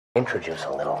Introduce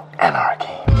a little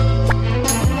anarchy.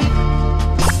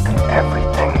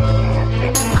 Everything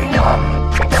become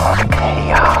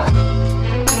chaos.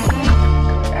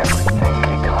 Everything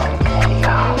become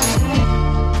chaos.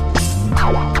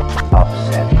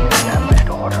 Upset the established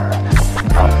order.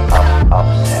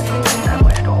 Upset the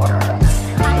established order.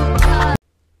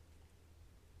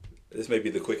 This may be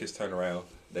the quickest turnaround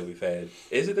that we've had.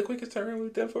 Is it the quickest turnaround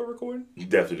we've done for a recording?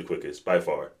 Definitely the quickest, by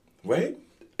far. Right?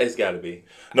 It's got to be.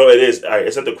 No, it is.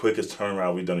 It's not the quickest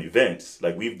turnaround we've done events.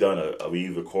 Like, we've done we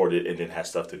recorded and then had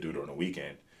stuff to do during the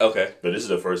weekend. Okay. But this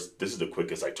is the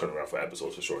quickest, like, turnaround for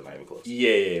episodes for sure, not even close.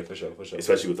 Yeah, for sure.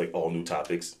 Especially with, like, all new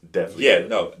topics. Definitely. Yeah,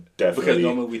 no. Definitely. Because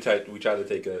normally we try to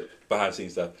take a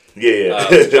behind-the-scenes stuff. Yeah.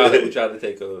 We try to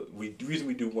take the reason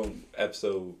we do one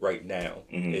episode right now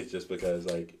is just because,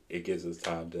 like, it gives us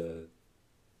time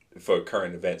for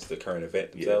current events to current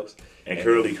event themselves. Yeah. And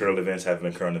currently, current events haven't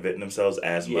been current eventing themselves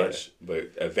as much.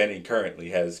 But eventing currently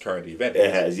has current event.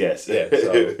 It has, yes. Yeah,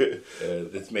 so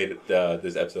it's made it,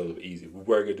 this episode easy. We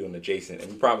were going to do an adjacent,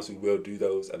 and we promise we will do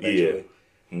those eventually.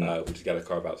 Yeah. We just got to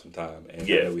carve out some time. And I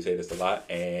know we say this a lot,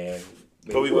 and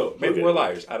but we will. Maybe we're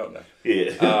liars. I don't know.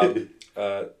 Yeah.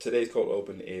 Today's cold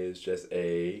open is just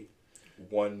a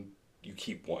one. You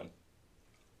keep one.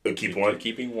 One?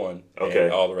 Keeping one. Okay.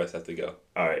 And all the rest have to go.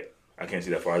 All right. I can't see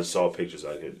that far. I just saw pictures,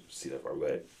 so I could see that far. Go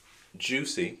ahead.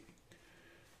 Juicy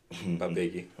by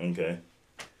Biggie. Okay.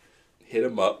 Hit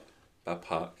 'Em Up by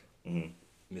Pac.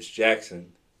 Miss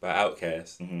Jackson by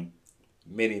Outkast.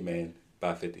 Mini Man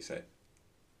by 50 Cent.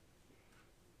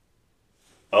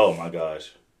 Oh my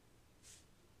gosh.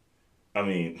 I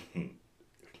mean,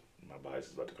 my bias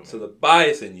is about to come So the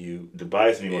bias in you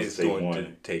wants to say going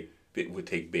one. to take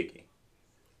Biggie.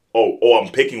 Oh, I'm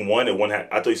picking one and one. I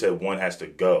thought you said one has to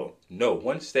go. No,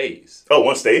 one stays. Oh,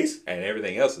 one stays? And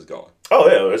everything else is gone. Oh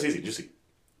yeah, that's easy. Juicy.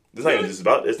 It's not even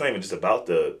just about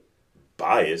the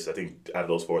bias. I think out of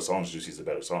those 4 songs, Juicy's the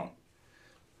better song.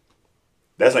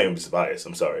 That's not even just a bias.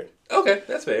 I'm sorry. Okay,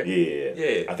 that's fair.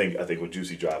 Yeah. I think when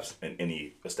Juicy drops in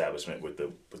any establishment with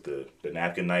the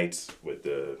napkin nights, with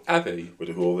the I feel you. with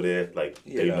the who over there, like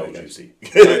they know Juicy.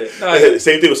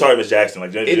 Same thing with Sorry Miss Jackson.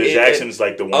 Like Miss Jackson's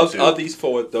like the one. Of these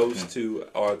 4, those 2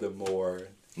 are the more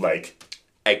like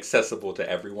accessible to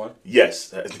everyone. Yes.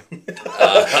 The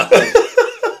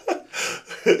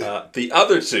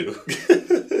other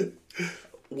 2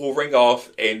 will ring off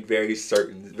in very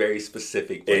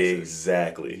specific places.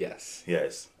 Exactly. Yes. Yeah.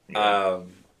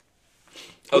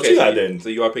 Okay, so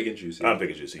you are picking Juicy. I'm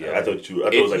picking Juicy. Yeah, okay. I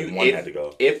thought it was like one had to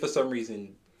go. If for some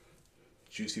reason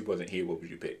Juicy wasn't here, what would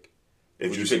you pick?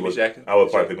 If Juicy was, Miss Jackson? I would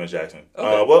probably pick Miss Jackson.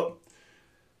 Okay. Well,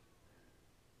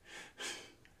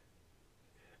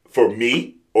 for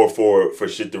me or for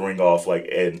shit to ring off like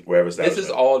and wherever it's. This is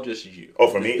all just you. Oh,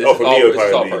 for me. This for me, it would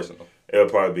probably be personal. It would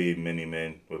probably be Mini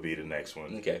Men would be the next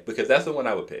one. Okay, because that's the one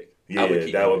I would pick. Yeah,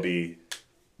 that would be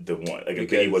the one. Like if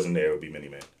Biggie wasn't there, it would be Mini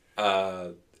Men.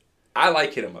 I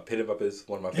like Hit 'Em Up. Hit 'Em Up is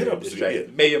one of my favorite diss tracks.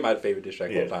 Maybe my favorite diss track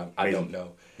of all time. I don't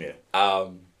know. Yeah.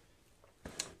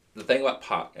 The thing about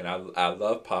Pac, and I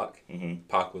love Pac.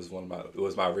 Pac was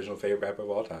my original favorite rapper of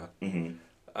all time.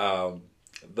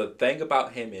 The thing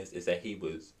about him is that he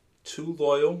was too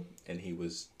loyal and he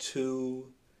was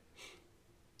too.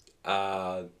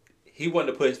 He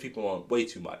wanted to put his people on way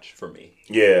too much for me.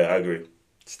 Yeah, I agree.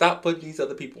 Stop putting these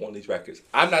other people on these records.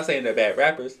 I'm not saying they're bad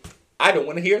rappers. I don't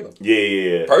want to hear them.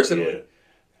 Yeah. Personally.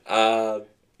 Yeah.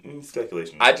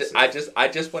 Speculation. I just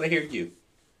want to hear you.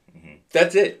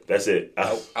 That's it.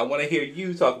 I want to hear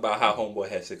you talk about how Homeboy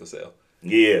had sickle cell.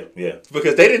 Yeah.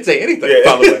 Because they didn't say anything,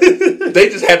 by the way. They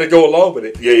just had to go along with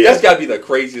it. Yeah. That's got to be the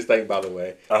craziest thing, by the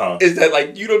way. Is that,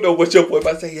 like, you don't know what your boy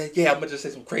about to say. Yeah, I'm going to just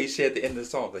say some crazy shit at the end of the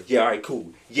song. Like, yeah, all right,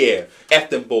 cool. Yeah, F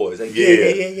them boys. Like,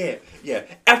 yeah.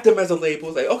 F them as a label.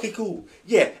 It's like, okay, cool.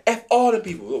 Yeah, F all the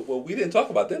people. Well, we didn't talk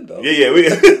about them, though. Yeah.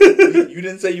 You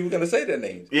didn't say you were going to say their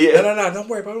names. Yeah. No, don't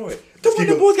worry about it.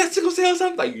 Them boys got sickle cell or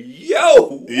something? Like,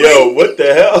 yo, what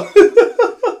the hell?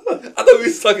 I thought we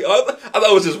was talking. I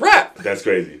thought it was just rap. That's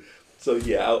crazy. So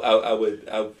yeah, I would.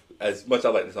 As much as I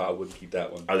like the song, I wouldn't keep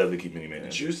that one. I'll definitely keep Mini Man.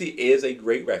 Juicy is a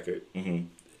great record.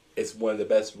 It's one of the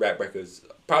best rap records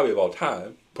probably of all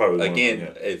time. Probably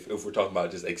again, if we're talking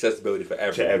about just accessibility for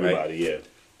everyone, to everybody, right? Yeah.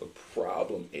 The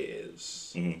problem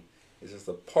is just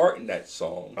a part in that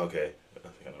song. Okay. I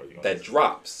think I know where you're going. That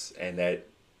drops, and that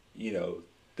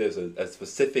there's a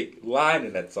specific line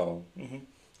in that song.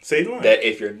 Say the line. That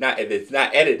if it's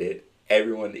not edited,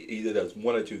 everyone either does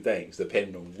one or 2 things,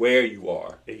 depending on where you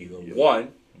are. Either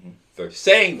one, they're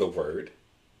saying the word,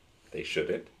 they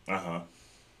shouldn't. Uh-huh.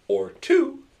 Or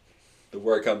 2, the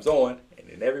word comes on, and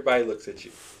then everybody looks at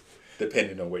you.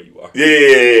 depending on where you are.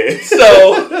 Yeah.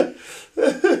 So,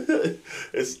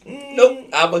 it's nope,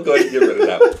 I'm going to go ahead and get rid of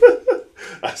that one.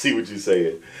 I see what you're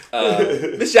saying.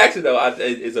 Miss Jackson, though,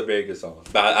 is a very good song.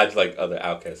 But I like other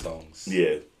Outkast songs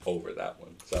over that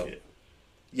one. So,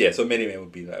 yeah, so Many Man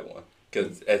would be that one.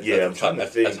 Because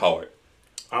that's hard.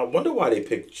 I wonder why they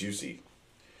picked Juicy.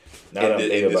 Now in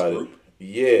this group.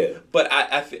 Yeah. But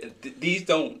these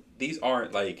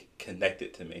aren't like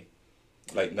connected to me.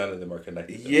 Like none of them are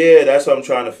connected to me. That's what I'm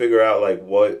trying to figure out. Like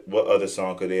what other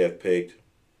song could they have picked?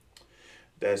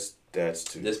 That's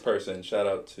too. This person, shout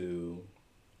out to,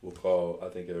 we'll call, I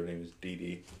think her name is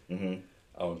Dee Dee,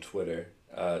 on Twitter.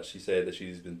 She said that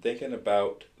she's been thinking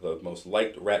about the most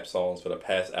liked rap songs for the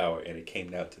past hour, and it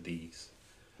came out to these.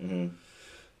 Do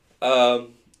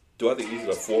I think these are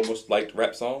the 4 most liked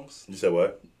rap songs? You said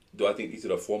what? Do I think these are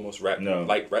the 4 most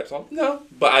liked rap songs? No.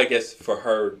 But I guess for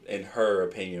her, in her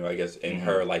opinion, or I guess in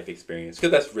her life experience,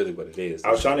 because that's really what it is. I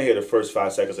was trying to hear the first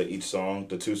 5 seconds of each song,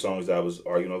 the 2 songs that I was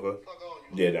arguing over.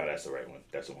 Yeah, no, that's the right one.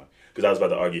 That's the one. Because I was about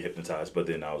to argue Hypnotized, but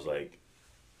then I was like,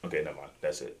 okay, never mind.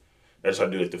 That's it. I just trying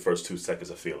to do like the first 2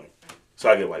 seconds of Feeling. So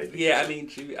I get why they did I mean,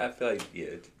 I feel like,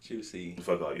 Juicy.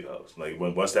 Fuck all you hoes. Like,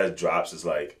 once that drops, it's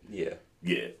like... Yeah.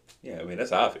 Yeah, I mean,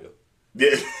 that's how I feel.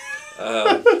 Yeah.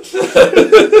 That's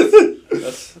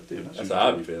how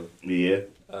I be feeling. Yeah.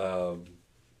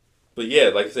 But yeah,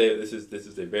 like I said, this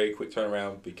is a very quick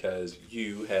turnaround because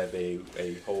you have a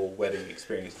whole wedding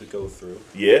experience to go through.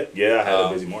 Yeah, I had a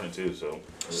busy morning too,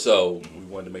 So we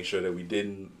wanted to make sure that we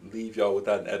didn't leave y'all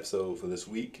without an episode for this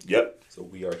week. Yep. So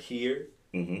we are here.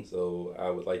 So I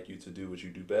would like you to do what you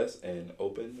do best and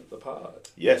open the pod.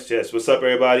 Yes. What's up,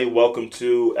 everybody? Welcome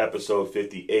to episode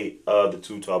 58 of the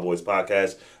Too Tall Boyz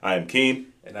podcast. I am Keem.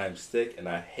 And I'm Stik, and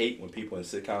I hate when people in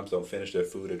sitcoms don't finish their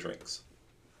food or drinks.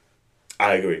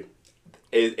 I agree.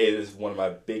 It is one of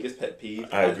my biggest pet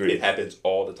peeves. I agree. It happens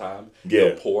all the time. Yeah.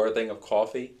 They'll pour a thing of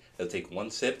coffee. They'll take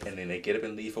one sip and then they get up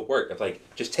and leave for work. It's like,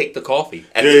 just take the coffee.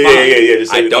 I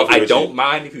don't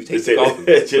mind if you take the coffee.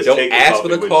 But don't ask for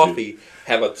the coffee.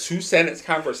 Have a 2-sentence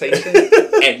conversation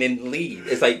and then leave.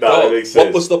 It's like,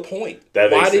 what was the point?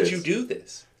 Why did you do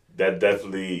this? That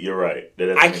definitely, you're right.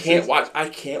 I can't watch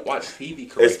TV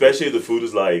correctly. Especially if the food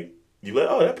is like, you like,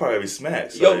 oh, that probably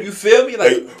smacks. Yo, you feel me?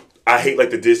 Like I hate like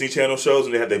the Disney Channel shows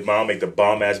when they have their mom make the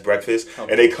bomb ass breakfast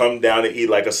and they come down and eat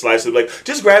like a slice of like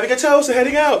just grabbing a toast and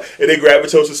heading out and they grab a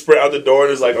toast and spread out the door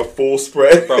and it's like a full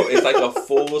spread. Bro, it's like a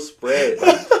full spread.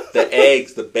 Like, the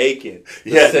eggs, the bacon,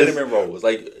 the cinnamon rolls.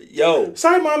 Like, yo,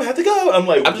 sorry, mom, I have to go. I'm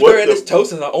like, I'm just wearing this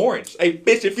toast and an orange. Hey,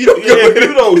 bitch, if you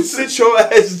don't sit your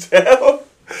ass down,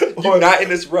 you're not in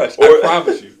this rush. I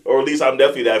promise you. Or at least I'm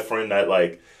definitely that friend that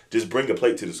like. Just bring a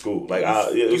plate to the school. Like,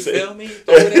 you feel me?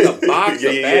 Throw it in a box,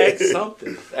 a bag,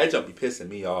 something. That jump be pissing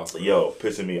me off. Bro. Yo,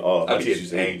 pissing me off. I'm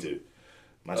getting angry.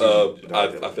 I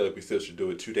feel like we still should do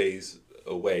it 2 days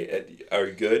away. Are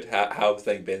you good? How's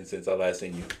things been since I last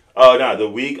seen you? Oh, no. The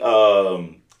week,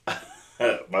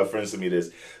 my friend sent me this.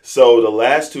 So, the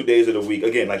last 2 days of the week,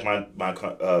 again, like my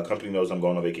company knows I'm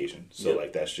going on vacation. So,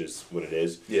 like, that's just what it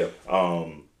is. Yeah.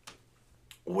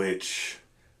 Which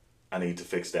I need to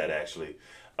fix that, actually.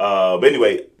 But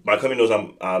anyway, my company knows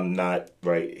I'm not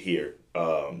right here.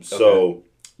 So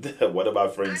one of my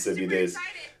friends sent me this.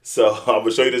 Excited. So I'm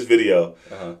gonna show you this video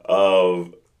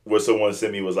of where someone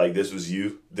sent me was like, "This was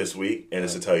you this week," and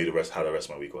it's to tell you how the rest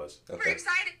of my week was. Okay. We're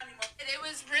excited. It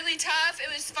was really tough.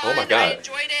 It was fun. Oh my God. I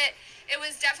enjoyed it. It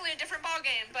was definitely a different ball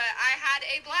game, but I had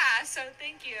a blast. So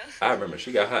thank you. I remember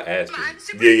she got her ass beat. I'm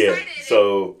super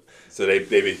excited. So they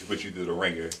basically put you through the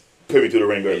ringer. Put me through the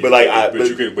ringer, but like but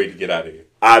you couldn't wait to get out of here.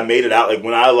 I made it out. Like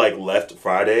when I like left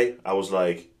Friday, I was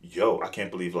like, "Yo, I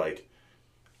can't believe like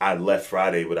I left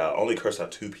Friday without only cursed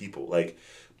out 2 people." Like,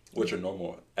 what's your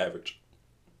normal average?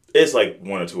 It's like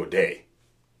 1 or 2 a day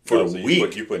for the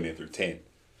week. You putting in through 10.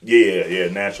 Yeah,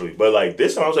 naturally. But like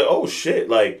this time, I was like, "Oh shit!"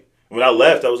 Like when I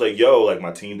left, I was like, "Yo, like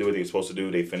my team did what they were supposed to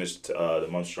do. They finished the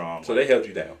month strong." So they held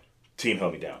you down. Team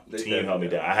held me down.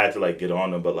 I had to like get on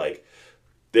them, but like.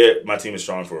 My team is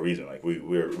strong for a reason. Like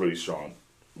we're really strong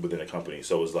within the company.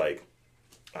 So it was like,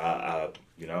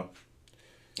 you know.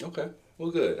 Okay.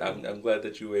 Well, good. I'm glad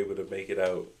that you were able to make it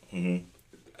out. Mm-hmm.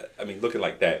 I mean, looking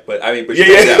like that, but you made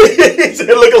it out.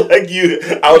 Looking like you.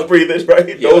 I was breathing right.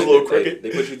 Yeah, that was a little crooked. They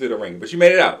put you through the ring, but you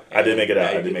made it out. I did make it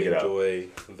out. I did make it out. Enjoy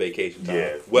vacation time.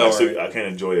 Yeah. Well, I can't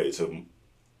enjoy it until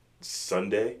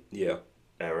Sunday. Yeah.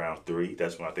 At around 3.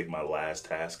 That's when I think my last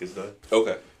task is done.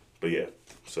 Okay. But yeah.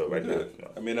 So right now,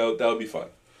 I mean, that would be fun.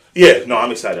 Yeah, no,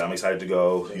 I'm excited. I'm excited to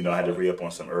go. You know, I had to re-up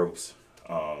on some herbs,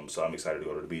 so I'm excited to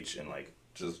go to the beach and like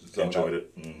just enjoy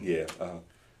it. Mm-hmm. Yeah.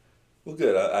 Well,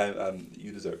 good.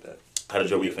 You deserve that. How did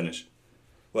your week finish?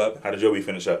 What? How did your week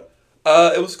finish up?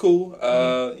 It was cool.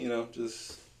 You know,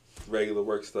 just regular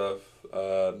work stuff.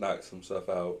 Knocked some stuff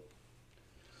out.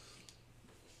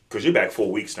 Because you're back 4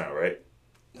 weeks now, right?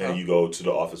 And you go to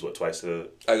the office, what, twice a...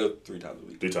 I go 3 times a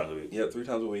week. 3 times a week? Yeah, 3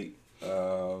 times a week.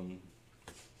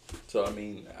 So, I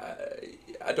mean,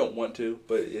 I don't want to,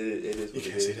 but it is what You it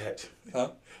can't is. say that.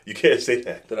 Huh? You can't say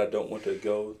that. That I don't want to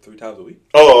go 3 times a week?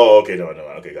 Oh, okay. No.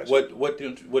 Okay, gotcha. What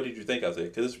did you think I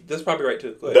said? Because that's probably right,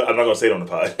 too. Go ahead. No, I'm not going to say it on the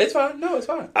pod. It's fine. No, it's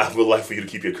fine. I would like for you to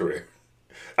keep your career.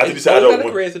 I think you It's said I don't not a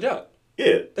want... career, it's a job.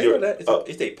 Yeah. They know that.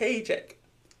 It's a paycheck.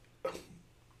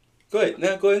 Go ahead.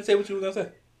 Now, go ahead and say what you were going to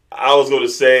say. I was going to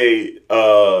say,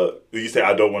 you say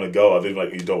I don't want to go. I think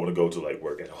like you don't want to go to like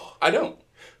work at all. I don't.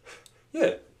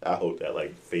 Yeah. I hope that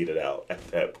like faded out at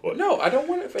that point. No, I don't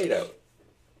want it to fade out.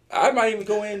 I might even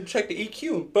go in and check the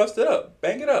EQ and bust it up,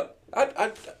 bang it up.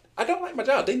 I don't like my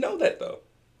job. They know that though.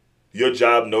 Your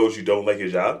job knows you don't like your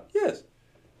job? Yes,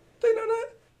 they know that.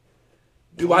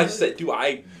 Do I say? Do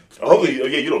I? Hopefully,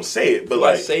 yeah, you don't say it, but Do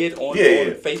like I say it on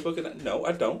Facebook? And no,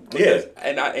 I don't. Yeah.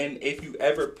 And if you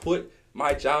ever put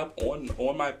my job on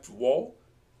my wall,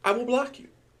 I will block you.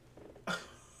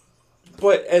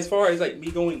 But as far as like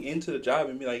me going into the job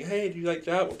and be like, hey, do you like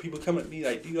job? Or people come at me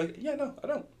like, do you like it? Yeah, no, I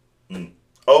don't.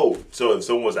 Oh, so if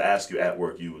someone was to ask you at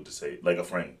work, you would just say, like a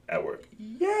friend at work?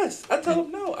 Yes. I tell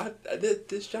them, no,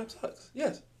 this job sucks.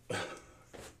 Yes.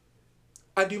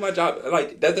 I do my job.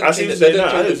 Like, that I see what you're saying. No,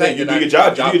 I didn't say you do your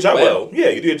job. You do your job well. Yeah,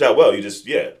 you do your job well. You just,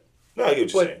 yeah. No, I get what you're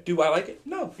saying. But do I like it?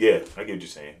 No. Yeah, I get what you're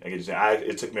saying.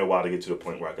 It took me a while to get to the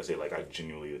point where I could say, like, I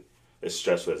genuinely, as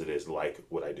stressful as it is, like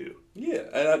what I do. Yeah,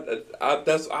 and I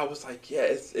was like, yeah,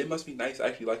 it must be nice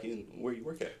actually liking where you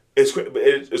work at. It's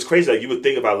crazy. Like, you would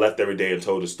think if I left every day and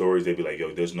told the stories, they'd be like,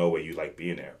 yo, there's no way you like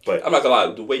being there. But I'm not gonna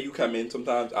lie, the way you come in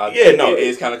sometimes, it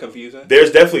is kind of confusing.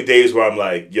 There's definitely days where I'm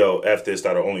like, yo, F this,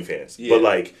 start our OnlyFans. Yeah. But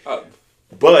like,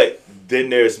 but then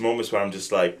there's moments where I'm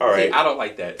just like, all right. See, I don't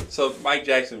like that. So Mike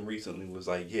Jackson recently was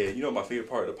like, yeah, you know what my favorite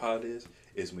part of the pod is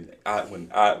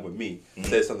when me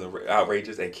says something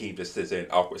outrageous and Keem just sits there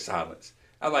in awkward silence.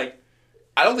 I'm like,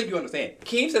 I don't think you understand.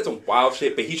 Keem said some wild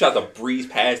shit, but he tried to breeze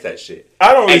past that shit.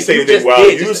 I don't really say anything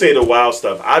wild. You say the wild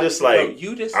stuff. I just like... No,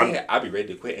 you just said, I'd be ready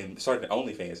to quit and start the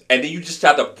OnlyFans. And then you just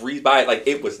tried to breeze by it like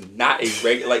it was not a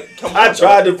regular... Like, come on, I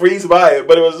tried to breeze by it,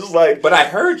 but it was just like... But I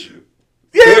heard you.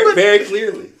 Yeah, very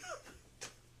clearly.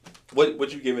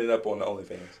 What you giving it up on the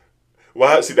OnlyFans?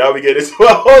 Well, see, now we get into...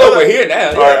 Well, we're here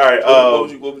now. Yeah. All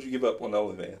right. What would you give up on the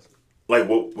OnlyFans? Like,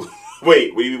 what...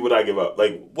 Wait, what do you mean would I give up?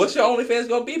 Like, what's your OnlyFans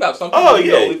gonna be about? Some people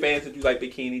do OnlyFans and do like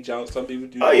bikini jumps. Some people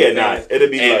do.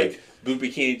 It'd be like do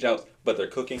bikini jumps, but they're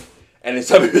cooking. And then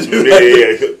some people do. You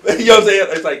know what I'm saying?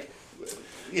 It's like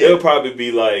it'll probably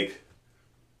be like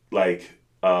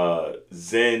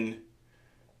Zen,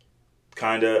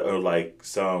 kinda, or like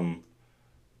some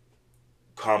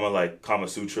Kama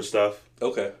Sutra stuff.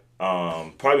 Okay.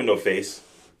 Probably no face.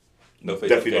 No face.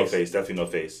 Definitely no face. Definitely no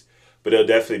face. But it'll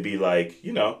definitely be like,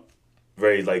 you know,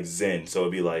 very like Zen. So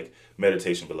it'd be like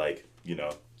meditation, but like, you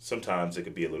know, sometimes it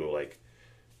could be a little like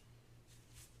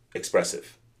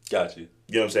expressive. Got you.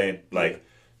 You know what I'm saying? Like,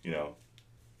 you know,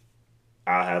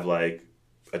 I have like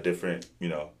a different, you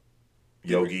know,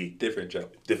 different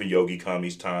yogi come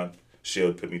each time.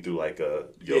 She'll put me through like a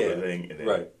yoga thing, and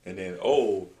then and then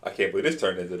I can't believe this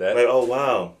turned into that. Like, oh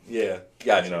wow, yeah,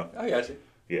 got you. You know, I got you.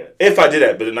 Yeah, if I did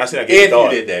that, but not saying I gave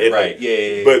thought. If you did that, right?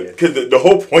 Yeah. But because the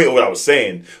whole point of what I was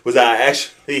saying was that I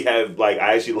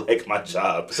actually like my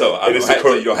job. So you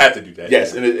don't have to do that.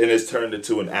 Yes, and it's turned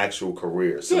into an actual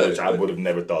career, which I would have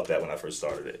never thought that when I first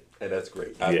started it. And that's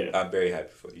great. I'm very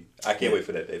happy for you. I can't wait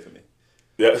for that day for me.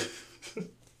 Yeah,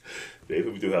 they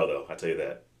put me through hell though. I tell you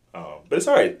that. But it's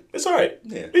all right. It's all right.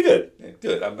 Yeah, be good. Yeah,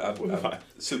 good. I'm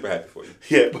super happy for you.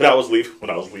 Yeah, but when I was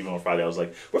leaving on Friday, I was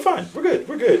like, we're fine, we're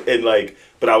good, and like,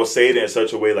 but I was saying it in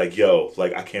such a way like, yo,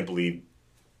 like I can't believe,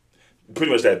 pretty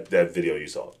much that video you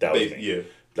saw. That was me. Yeah.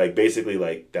 Like basically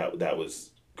like that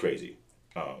was crazy.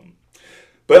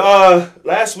 But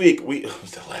last week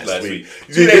last week.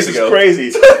 2 days ago. This is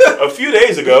crazy. A few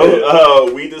days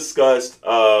ago, we discussed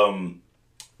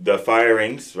the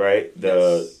firings, right?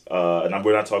 And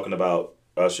we're not talking about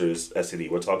Usher's STD.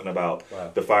 We're talking about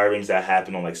the firings that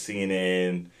happened on like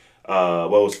CNN. It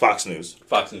was Fox News.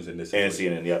 Fox News in this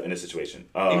situation. And CNN, yeah, in this situation.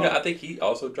 I think he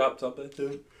also dropped something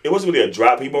too. It wasn't really a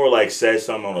drop. He more like said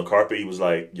something on the carpet. He was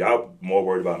like, y'all more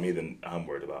worried about me than I'm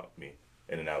worried about me.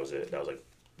 And then that was it. That was like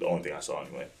the only thing I saw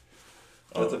anyway.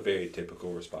 That's a very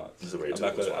typical response. It's a very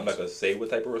typical response. I'm not going to say what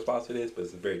type of response it is, but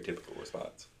it's a very typical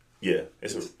response. Yeah,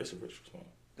 it's a rich response.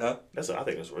 Huh? I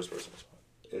think it's a rich person response.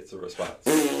 It's a response.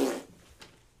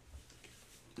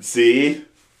 See?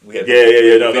 We have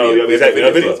exactly.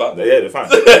 No video. So Yeah, they're fine.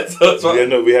 so it's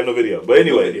fine. We have no video. But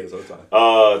anyway, video, so it's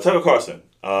fine. Tucker Carlson.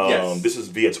 Yes. This is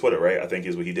via Twitter, right? I think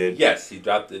is what he did. Yes, he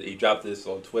dropped it. He dropped this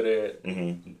on Twitter.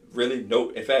 Mm-hmm. Really,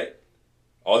 no. In fact,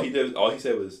 all he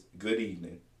said was "Good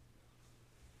evening."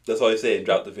 That's all he said. And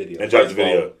dropped the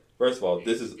video. First of all,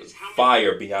 this is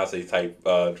fire Beyonce type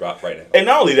drop right now. And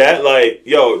not only that, like,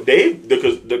 yo,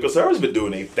 the conservatives been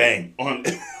doing a thing on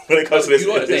when it comes to this. You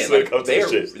know what I'm saying? Like,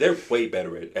 Shit. they're way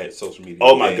better at social media.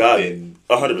 Oh my god,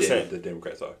 100%. The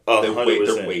Democrats are.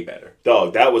 100%. They're way better.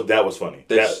 Dog, that was funny.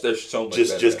 They're so much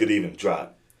better. Just good evening.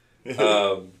 Drop.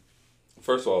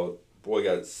 First of all, boy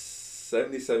got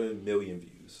 77 million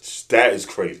views. That is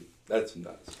crazy. That's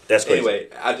nuts. That's crazy. Anyway,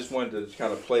 I just wanted to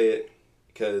kind of play it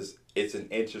because it's an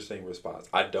interesting response.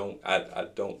 I don't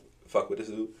fuck with this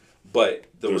dude, but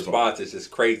the response is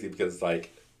just crazy because it's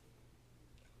like,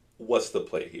 what's the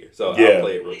play here? So I'll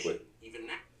play it real quick. Even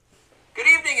now. Good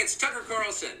evening, it's Tucker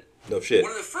Carlson. No shit.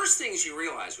 One of the first things you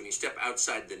realize when you step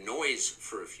outside the noise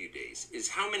for a few days is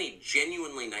how many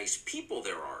genuinely nice people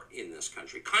there are in this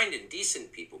country. Kind and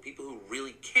decent people who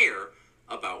really care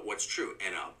about what's true,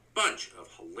 and a bunch of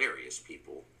hilarious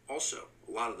people also.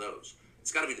 A lot of those.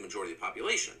 It's got to be the majority of the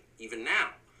population, even now.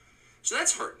 So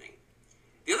that's heartening.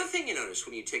 The other thing you notice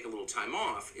when you take a little time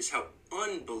off is how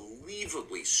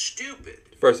unbelievably stupid.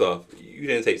 First off, you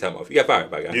didn't take time off. You got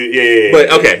fired, my guy. Yeah.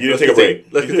 But okay, you didn't take a break.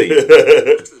 Let's continue.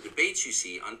 The debates you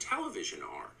see on television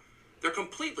are. They're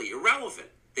completely irrelevant.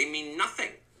 They mean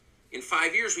nothing. In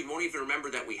 5 years, we won't even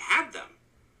remember that we had them.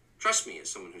 Trust me, as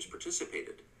someone who's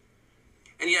participated.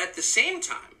 And yet at the same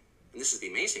time, and this is the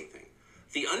amazing thing,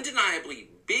 the undeniably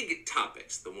big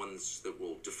topics, the ones that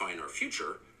will define our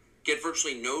future, get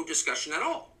virtually no discussion at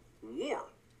all. War,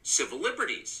 civil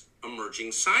liberties,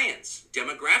 emerging science,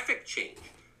 demographic change,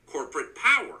 corporate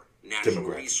power, natural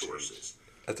resources.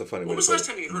 That's a funny one. When was the last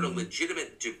time you heard a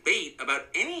legitimate debate about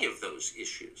any of those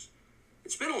issues?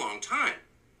 It's been a long time.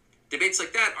 Debates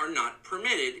like that are not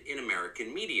permitted in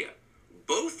American media.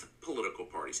 Both political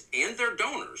parties and their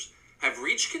donors have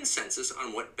reached consensus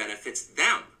on what benefits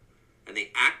them, and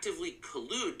they actively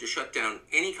collude to shut down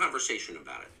any conversation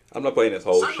about it. I'm not playing this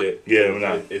whole shit. Yeah, we're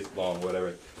not. It's long,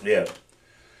 whatever. Yeah.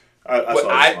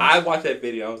 I watched that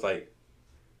video. I was like,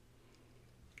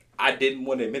 I didn't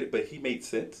want to admit it, but he made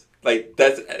sense. Like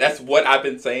that's what I've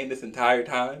been saying this entire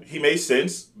time. He made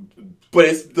sense, but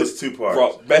it's two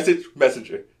parts.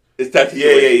 Messenger. It's that. Yeah.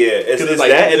 It's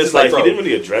like that, and it's like he didn't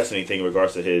really address anything in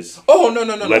regards to his. No.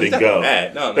 Letting go. No.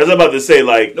 That's what I'm about to say.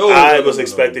 Like I was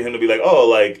expecting him to be like,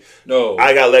 no,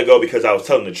 I got let go because I was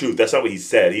telling the truth. That's not what he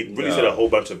said. He really said a whole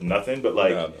bunch of nothing. But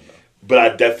like, no. But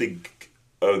I definitely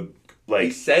like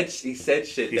he said shit.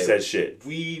 He said shit.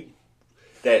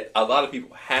 That a lot of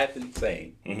people have been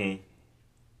saying. Mm-hmm.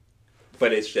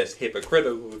 But it's just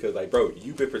hypocritical because, like, bro,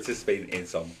 you've been participating in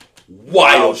some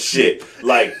wild shit.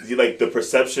 Like the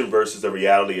perception versus the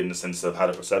reality in the sense of how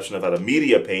the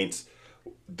media paints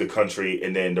the country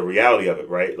and then the reality of it,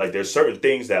 right? Like, there's certain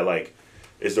things that, like,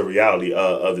 is the reality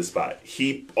of the spot.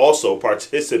 He also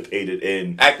participated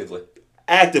in...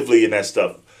 Actively in that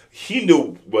stuff. He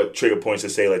knew what trigger points to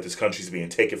say, like, this country's being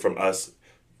taken from us.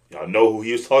 Y'all know who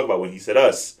he was talking about when he said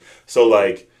us. So,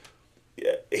 like...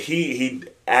 He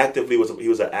actively was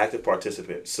an active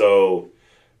participant. So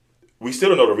we still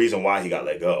don't know the reason why he got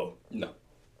let go. No.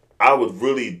 I would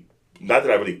really, not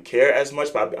that I really care as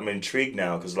much, but I'm intrigued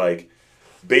now because, like,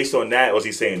 based on that, was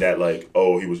he saying that, like,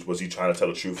 was he trying to tell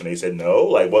the truth and they said no?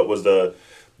 Like, what was the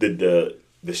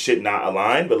shit not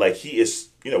aligned? But, like, he is,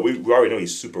 we already know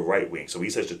he's super right wing, so he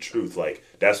says the truth. Like,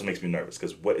 that's what makes me nervous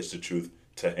because what is the truth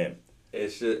to him?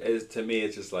 To me,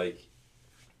 it's just like.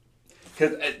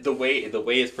 Because the way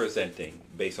it's presenting,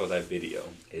 based on that video,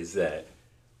 is that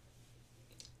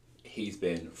he's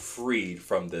been freed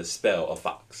from the spell of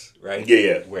Fox, right?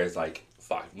 Yeah. Where it's like,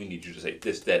 Fox, we need you to say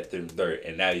this, that, and third,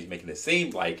 and now he's making it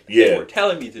seem like they were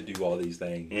telling me to do all these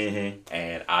things,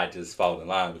 and I just followed in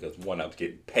line because one, I was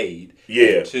getting paid,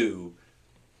 and two,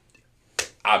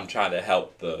 I'm trying to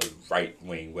help the right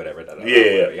wing, whatever. Blah,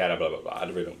 blah, blah. I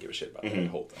really don't give a shit about that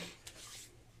whole thing.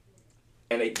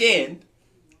 And again.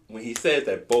 When he says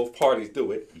that both parties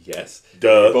do it, yes.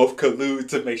 Duh. They both collude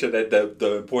to make sure that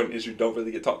the important issues don't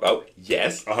really get talked about,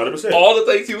 yes. 100%. All the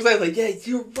things he was saying, like, yeah,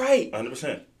 you're right.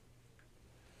 100%.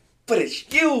 But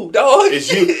it's you, dog. It's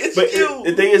you. It's you.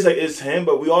 The thing is, like, it's him,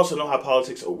 but we also know how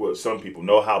politics, some people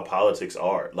know how politics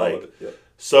are. Like,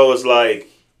 so it's like,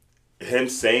 him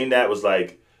saying that was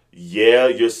like, yeah,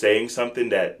 you're saying something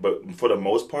that, but for the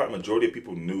most part, majority of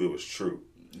people knew it was true.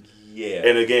 Yeah.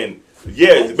 And again...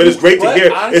 Yeah, but it's great to hear.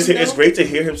 It's great to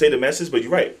hear him say the message. But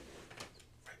you're right.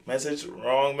 message,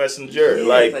 wrong messenger. Yeah,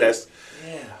 like that's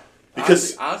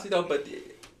because honestly though, but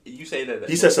you say that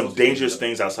he said some dangerous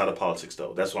things outside of politics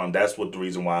though. That's what the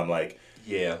reason why I'm like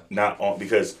not on,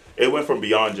 because it went from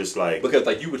beyond just like because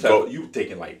like you were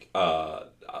taking like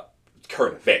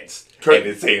current events and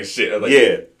then saying shit like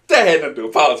that had nothing to do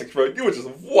with politics, bro. You were just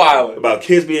wild about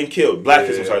kids being killed, black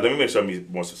kids. I'm sorry, let me make sure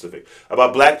I'm more specific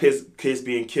about black kids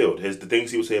being killed. The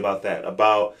things he would say about that,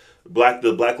 about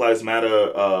the Black Lives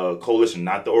Matter coalition,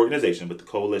 not the organization, but the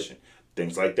coalition.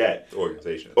 Things like that.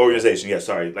 Organization, yeah,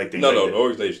 sorry. Like things the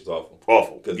organization's awful.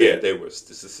 Awful. Because they were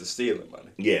stealing money.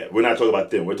 Yeah, we're not talking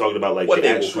about them. We're talking about like what the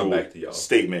actual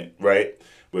statement, right?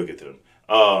 We'll get to them.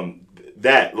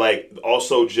 That, like,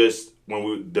 also just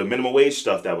when the minimum wage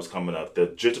stuff that was coming up, the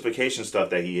gentrification stuff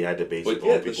that he had to base on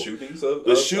people. The shootings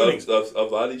of a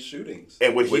lot of these shootings.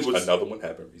 And when another one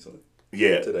happened recently.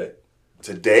 Yeah.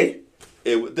 Today?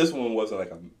 This one wasn't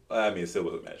like it still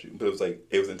wasn't a mass shooting, but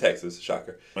it was in Texas.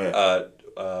 Shocker. Yeah.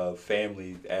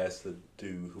 Family asked the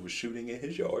dude who was shooting in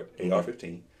his yard,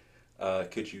 AR-15,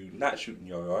 could you not shoot in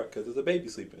your yard because there's a baby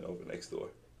sleeping over next door.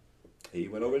 He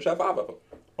went over and shot 5 of them.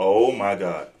 Oh my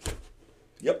God.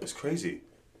 Yep. It's crazy.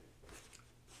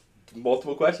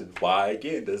 Multiple questions. Why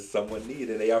again does someone need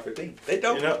an AR-15? They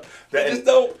don't. They just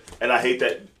don't. And I hate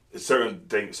that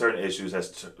certain issues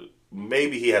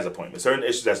maybe he has a point, but certain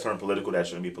issues that's turned political that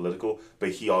shouldn't be political.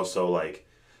 But he also, like,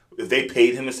 if they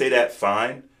paid him to say that,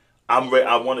 fine.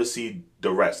 I want to see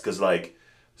the rest, because like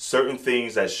certain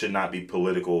things that should not be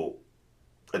political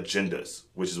agendas,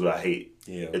 which is what I hate.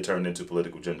 Yeah, it turned into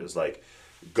political agendas. Like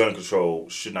gun control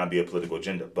should not be a political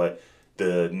agenda, but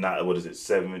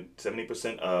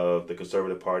 70% of the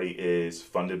Conservative Party is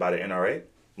funded by the NRA.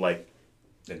 Like,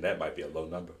 and that might be a low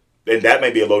number. And that may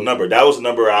be a low number. That was a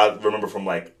number I remember from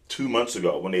like 2 months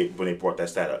ago when they brought that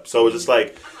stat up. So it's just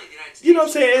like, you know what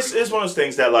I'm saying? It's one of those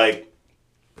things that like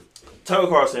Tucker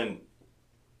Carlson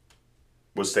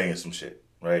was saying some shit,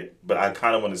 right? But I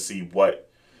kind of want to see what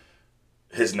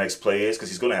his next play is, because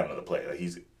he's going to have another play. Like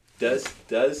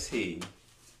does he?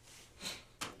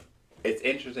 It's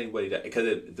interesting what he does,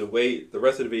 because the way the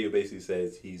rest of the video basically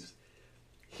says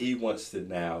he wants to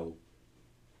now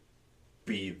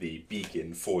be the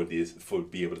beacon for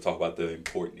be able to talk about the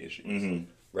important issues,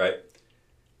 right?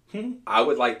 I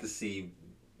would like to see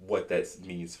what that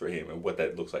means for him and what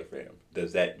that looks like for him.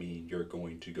 Does that mean you're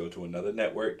going to go to another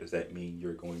network? Does that mean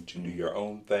you're going to do your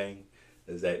own thing?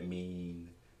 Does that mean,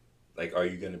 like, are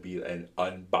you going to be an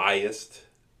unbiased,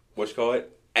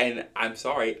 And I'm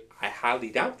sorry, I highly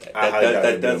doubt that.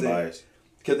 That doesn't,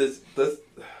 because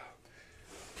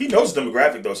he knows the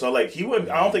demographic though, so like he wouldn't.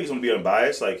 I don't think he's going to be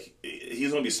unbiased. Like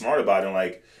he's going to be smart about it. And,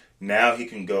 like now he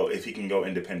can go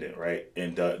independent, right,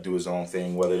 and do his own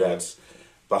thing, whether that's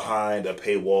behind a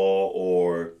paywall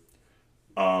or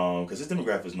because his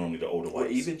demographic is normally the older ones, or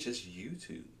even just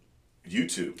YouTube.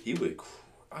 He would.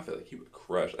 I feel like he would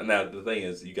crush. And now the thing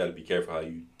is, you got to be careful how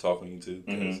you talk on YouTube,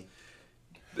 because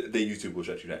the YouTube will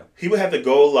shut you down. He would have to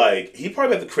go like he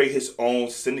probably have to create his own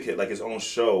syndicate, like his own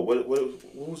show. What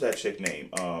was that chick name?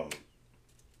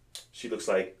 She looks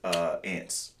like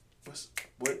Ants.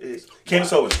 What is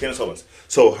Candace Owens?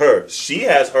 So she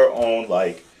has her own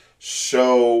like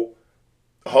show.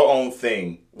 Her own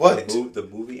thing. What? The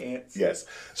movie Ants? Yes.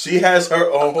 She has her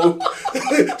own...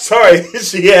 Sorry.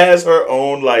 She has her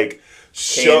own, like,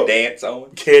 show... Canned Ants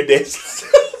Owens.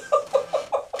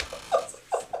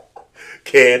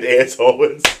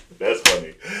 That's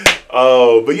funny.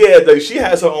 But yeah, like, she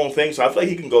has her own thing, so I feel like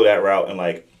he can go that route and,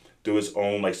 like, do his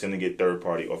own, like, syndicate third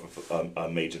party off of a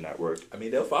major network. I mean,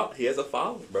 they'll follow. He has a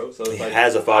following, bro. So he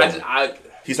has a following.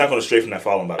 He's not going to stray from that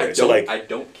following, by the way. So like, I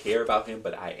don't care about him,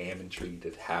 but I am intrigued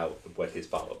at what his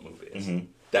follow-up move is.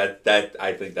 That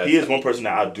I think that he is one person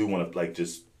that I do want to like.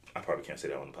 Just I probably can't say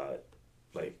that on the pod,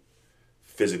 like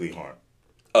physically harm.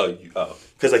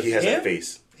 Because like he has that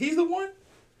face. He's the one.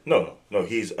 No.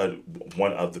 He's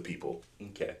one of the people.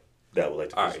 Okay. That would like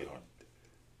to physically harm.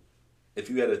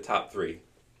 If you had a top 3,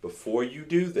 before you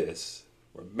do this,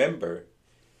 remember,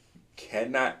 you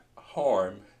cannot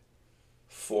harm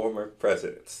former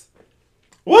presidents.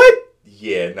 What?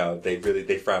 Yeah, no, they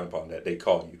frown upon that. They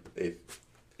call you.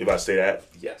 If I say that?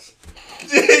 Yes.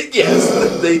 Yes.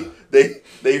 They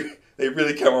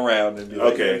really come around and be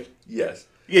like, okay. Yes.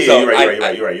 Yeah, so you're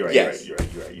right. You're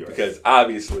right. Because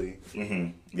obviously.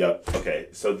 Yep. Okay.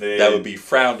 So then that would be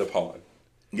frowned upon.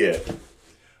 Yeah.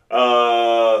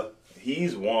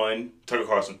 He's one. Tucker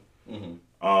Carlson.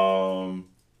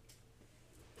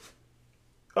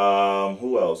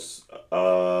 Who else?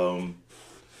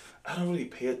 I don't really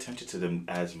pay attention to them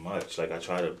as much. Like I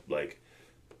try to like,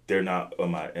 they're not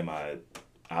in my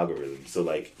algorithm. So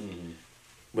like,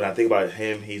 when I think about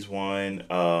him, he's one.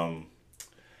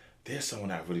 There's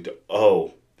someone I really do.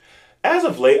 Oh, as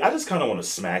of late, I just kind of want to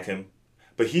smack him,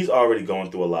 but he's already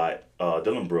going through a lot.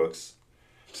 Dylan Brooks.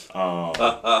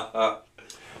 But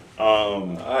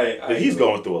he's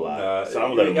going through a lot. So I'm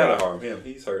gonna let him gotta harm him.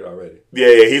 He's hurt already.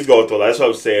 Yeah, he's going through a lot. That's what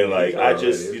I'm saying. Like, I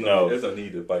just, there's no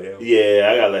need to fight him. Yeah,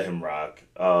 I gotta let him rock.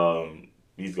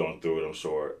 He's going through it, I'm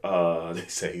sure. They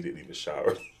say he didn't even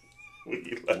shower when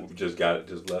he left. Just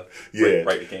left. Yeah.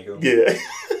 Right to Cancun. Yeah.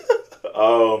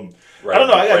 I don't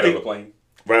know. I gotta think. On the plane.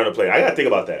 Right on the plane. I gotta think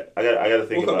about that. I gotta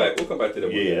think about. We'll come back to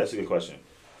that. Yeah, that's a good question.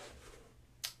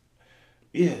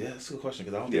 Yeah, that's a good question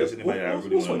because I don't think there's anybody I really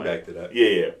want to swing back to that.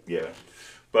 Yeah.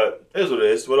 But it is what it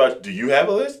is. What about? Do you have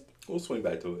a list? We'll swing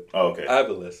back to it. Oh, okay. I have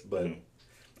a list, but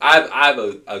I have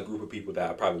a group of people that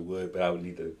I probably would, but I would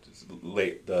need to just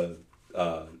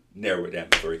narrow it down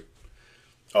to 3.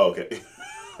 Oh, okay.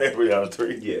 Narrow it down to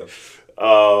 3. Yeah.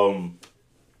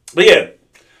 But yeah,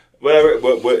 whatever.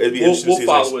 It'd be interesting to see.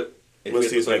 We'll follow it. If We'll we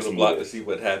see his next circle the block to see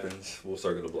what happens. We'll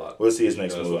circle the block. We'll see his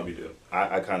next That's move. what we do.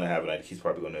 I kind of have an idea. He's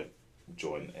probably going to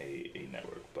join a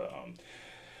network, but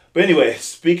anyway,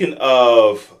 speaking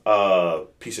of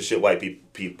piece of shit white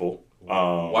people.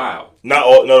 Wow. Not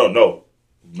all. No.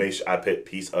 Make sure I put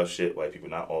piece of shit white people,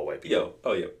 not all white people.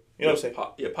 Oh yeah. You know what I'm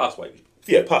saying? Pos white people.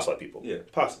 Yeah, pos white people. Yeah,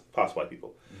 pos white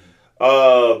people.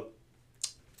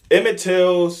 Emmitt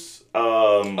Till's.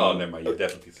 Oh, never mind. You're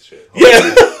definitely a piece of shit.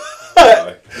 Yeah.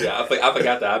 Yeah, I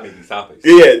forgot that I made these topics.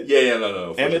 Yeah.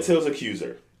 No. Emmitt Till's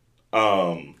accuser.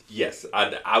 Yes,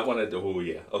 I wanted to. Oh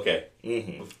yeah. Okay.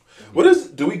 Mm-hmm. What is?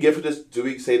 Do we give her this? Do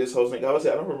we say this whole name? I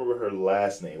don't remember her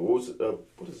last name. What was it?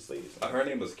 What is this lady's name? Her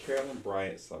name was Carolyn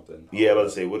Bryant something. Yeah, I was about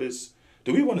to say, what is?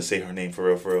 Do we want to say her name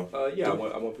for real? Yeah, I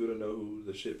want people to know who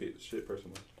the shit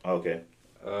person was. Okay.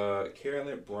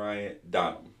 Carolyn Bryant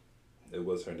Donham. It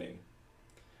was her name.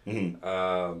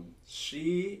 Mm-hmm.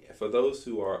 She, for those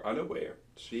who are unaware,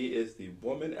 she is the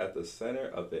woman at the center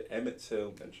of the Emmitt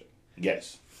Till lynching.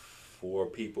 Yes. For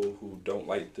people who don't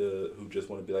like who just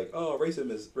want to be like, oh, racism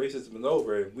is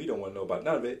over and we don't want to know about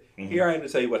none of it. Mm-hmm. Here I am to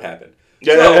tell you what happened.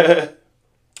 Yeah. So,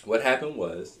 what happened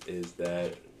is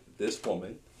that this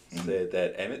woman said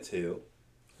that Emmitt Till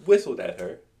whistled at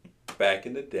her back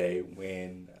in the day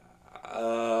when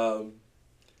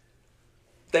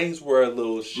things were a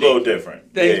little shaky. A little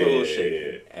different. Things were a little shaky.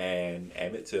 Yeah. And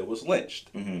Emmitt Till was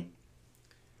lynched. Mm-hmm.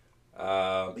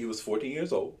 He was 14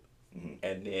 years old. Mm-hmm.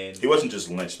 And then he wasn't just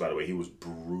lynched, by the way. He was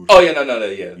brutal. Oh yeah, no,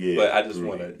 yeah. But I just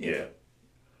want to,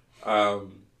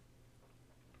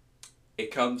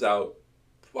 it comes out.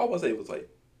 I want to say it was like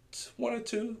 1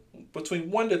 to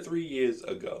 3 years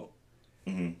ago.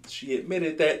 Mm-hmm. She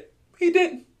admitted that he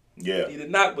didn't. Yeah, he did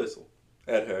not whistle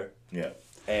at her. Yeah,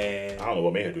 and I don't know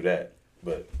what made her do that,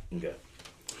 but okay.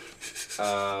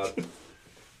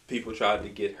 People tried to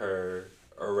get her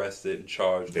arrested and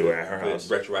charged they were at her house.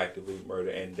 Retroactively murder,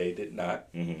 and they did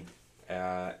not. Mm-hmm.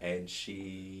 And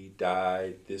she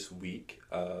died this week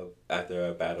after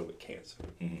a battle with cancer.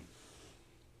 Mm-hmm.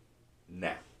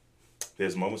 Now,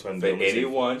 there's moments when for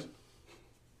anyone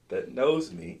that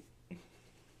knows me,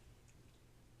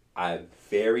 I have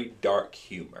very dark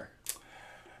humor.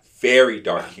 Very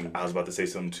dark humor. I was about to say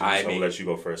something too, so I'm gonna let you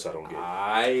go first. I don't get it.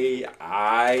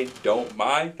 I don't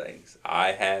mind things.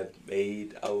 I have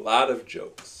made a lot of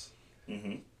jokes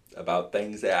about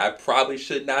things that I probably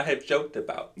should not have joked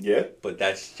about. Yeah. But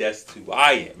that's just who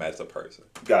I am as a person.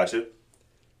 Gotcha.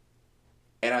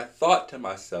 And I thought to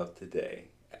myself today,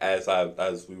 as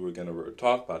we were gonna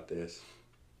talk about this,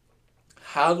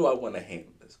 how do I want to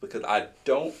handle this? Because I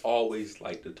don't always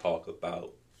like to talk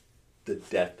about the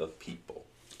death of people.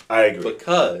 I agree.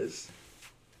 Because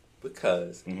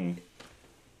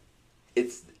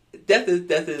it's death is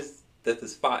the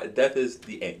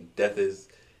end. Death is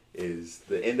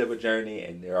the end of a journey,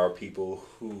 and there are people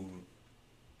who,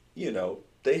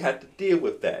 they have to deal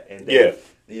with that, and they're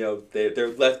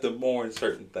left to mourn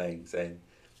certain things. And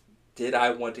did I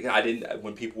want to? I didn't.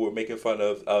 When people were making fun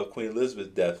of Queen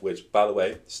Elizabeth's death, which, by the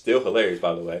way, still hilarious.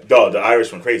 By the way, the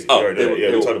Irish went crazy. Oh,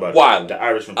 we talked about wild. The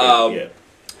Irish went crazy. Yeah.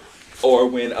 Or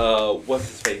when what's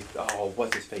his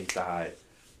face died.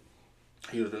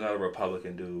 He was another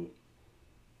Republican dude.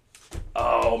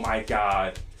 Oh my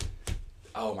god.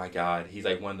 He's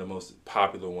like one of the most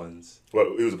popular ones.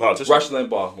 What? He was a politician. Rush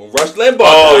Limbaugh. When Rush Limbaugh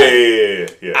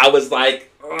died, yeah. I was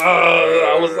like,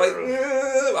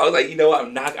 you know what?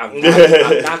 I'm not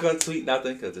gonna tweet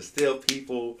nothing because there's still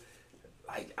people.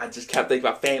 Like, I just kept thinking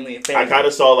about family. I kind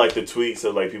of saw like the tweets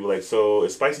of like people like, so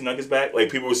is Spicy Nuggets back? Like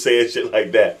people were saying shit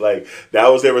like that. Like that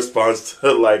was their response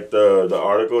to like the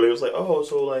article. They was like, oh,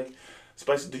 so like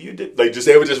Spicy, do you like just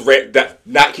They were just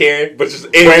not caring, but just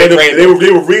random. random.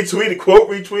 They were retweeting, quote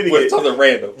retweeting with it. something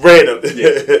random. Random.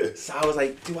 Yeah. So I was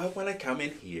like, do I want to come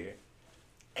in here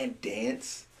and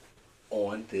dance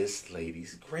on this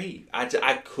lady's grave? I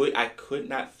could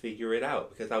not figure it out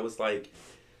because I was like,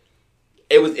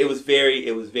 it was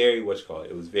very what you call it.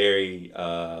 It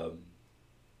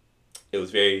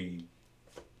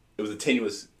was a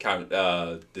tenuous kind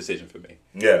of decision for me.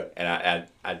 Yeah. And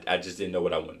I just didn't know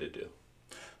what I wanted to do.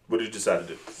 What did you decide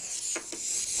to do?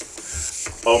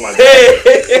 Oh my God.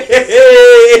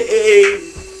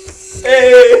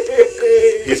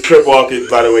 Hey. He's crip walking,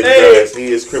 by the way, you guys. He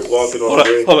is crip walking on the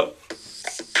ring. Hold up.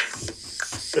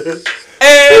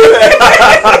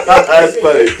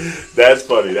 That's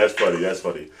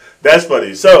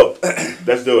funny. So,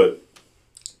 let's do it.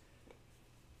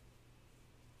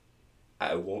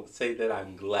 I won't say that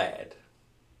I'm glad.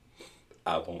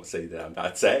 I won't say that I'm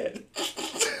not sad.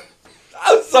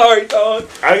 I'm sorry, dog.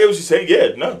 I get what you're saying.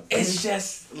 Yeah, no. It's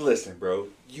just, listen, bro.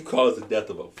 You caused the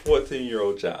death of a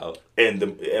 14-year-old child. And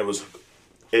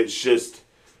it's just...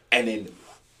 And then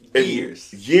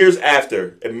years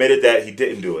after, admitted that he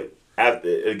didn't do it.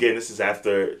 Again, this is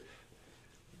after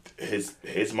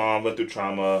his mom went through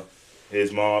trauma.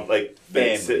 His mom,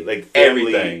 family,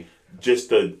 everything. Just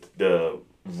the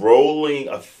rolling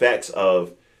effects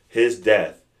of his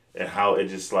death and how it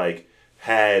just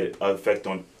had an effect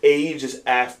on ages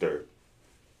after,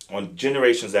 on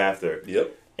generations after.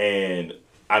 Yep. And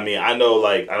I mean, I know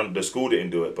the school didn't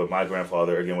do it, but my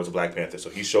grandfather again was a Black Panther, so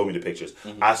he showed me the pictures.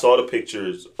 Mm-hmm. I saw the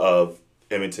pictures of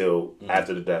Emmitt Till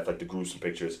after the death, the gruesome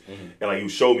pictures, and he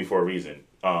showed me for a reason.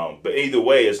 But either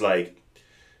way, it's after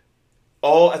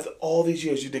all these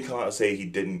years, you didn't come out and say he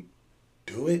didn't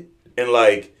do it, and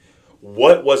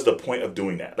what was the point of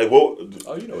doing that? What?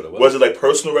 Oh, you know what it was. Was it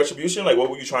personal retribution?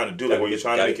 What were you trying to do? Were you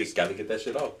trying to make it? Got to get that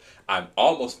shit off. I'm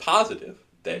almost positive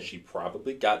that she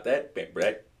probably got that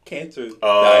cancer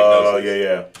diagnosis.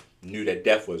 Yeah. Knew that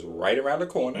death was right around the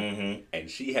corner, and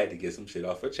she had to get some shit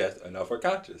off her chest and off her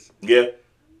conscience. Yeah.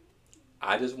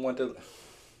 I just want to.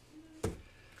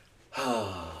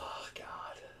 Oh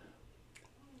God.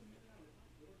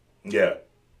 Yeah.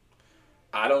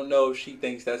 I don't know if she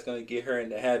thinks that's gonna get her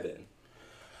into heaven.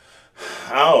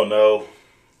 I don't know.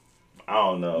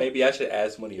 Maybe I should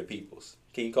ask one of your peoples.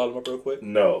 Can you call them up real quick?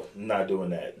 No, I'm not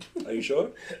doing that. Are you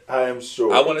sure? I am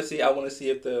sure. I want to see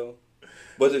if they'll.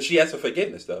 But if she asks for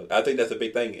forgiveness, though, I think that's a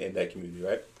big thing in that community,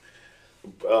 right?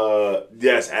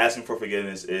 Yes, asking for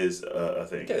forgiveness is a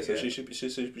thing. Okay, so she should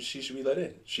be let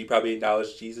in. She probably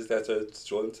acknowledged Jesus as her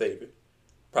Lord and Savior.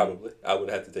 Probably, I would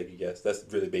have to take a guess. That's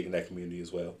really big in that community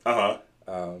as well.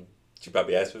 She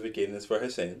probably asked for forgiveness for her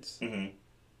sins. Mm-hmm.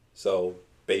 So,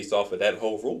 based off of that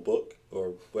whole rule book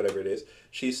or whatever it is,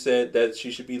 she said that she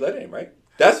should be let in, right?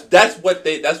 That's what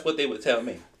they would tell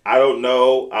me. I don't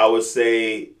know. I would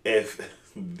say if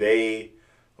they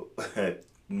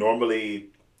normally,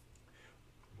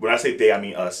 when I say they, I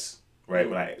mean us, right?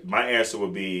 Mm-hmm. My answer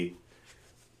would be,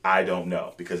 I don't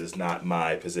know, because it's not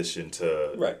my position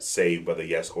to say whether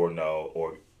yes or no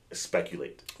or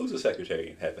speculate. Who's the secretary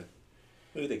in heaven?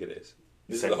 Who do you think it is?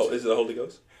 Is it the Holy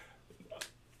Ghost?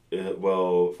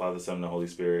 Well, Father, Son, and the Holy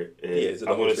Spirit. Is it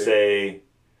the I'm Holy going to say.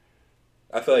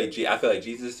 I feel like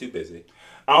Jesus is too busy.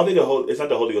 I don't think it's not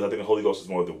the Holy Ghost. I think the Holy Ghost is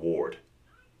more of the ward.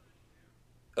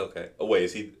 Okay. Oh wait,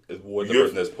 is Ward the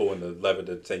person that's pulling the lever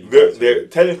to say you?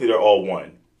 Technically they're all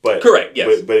one, but correct.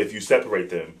 Yes. But if you separate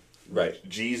them, right?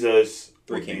 Jesus,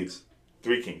 three kings.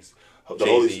 The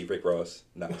Jay-Z, Rick Ross.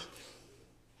 No.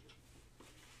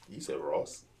 You said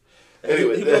Ross.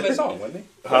 Anyway, he was on that song, wasn't he?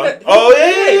 Huh? Yeah,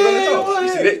 he was on that song. You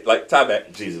see that? Tie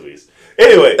back. Jesus Louise.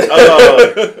 Anyway, I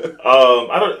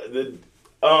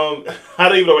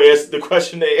don't even know the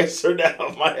question to answer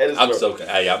now. My head is. I'm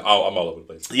all over the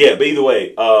place. Yeah, but either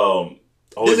way,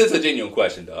 this is a genuine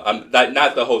question, though. I'm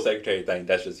not the whole secretary thing.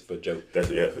 That's just for joke.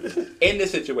 In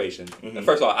this situation,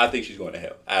 first of all, I think she's going to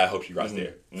hell. I hope she rots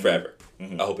there forever.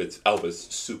 Mm-hmm. I hope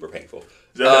it's super painful.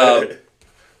 But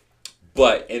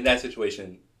in that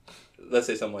situation, let's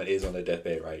say someone is on their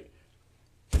deathbed, right?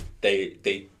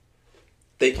 They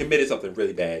committed something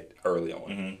really bad early on.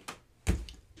 Mm-hmm.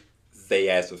 They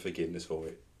asked for forgiveness for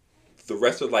it. The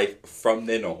rest of life from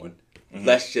then on,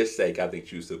 let's just say, I think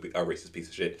she was a racist piece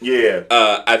of shit. Yeah.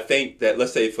 I think that,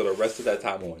 let's say for the rest of that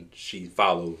time on, she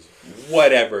follows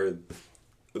whatever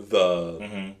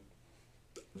the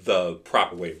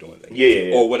proper way of doing things.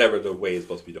 Yeah. Or whatever the way it's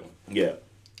supposed to be doing. Yeah.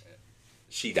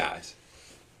 She dies.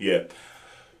 Yeah.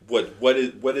 What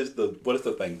is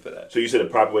the thing for that? So you said the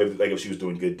proper way, like if she was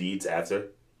doing good deeds after?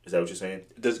 Is that what you're saying?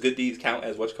 Does good deeds count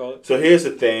as what you call it? So here's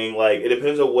the thing, like, it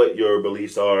depends on what your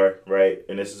beliefs are, right?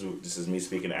 And this is me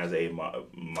speaking as a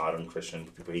modern Christian.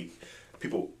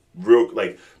 People real,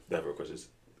 like, not real Christians.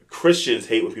 Christians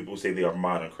hate when people say they are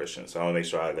modern Christians. So I want to make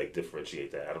sure I, like,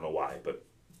 differentiate that. I don't know why, but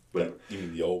whatever. You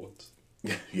mean the old ones?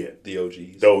 Yeah. The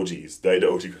OGs. The OGs. The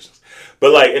OG Christians.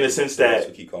 But, like, in the sense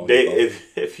that if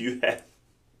you have,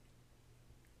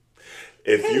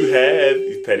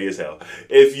 you're petty as hell.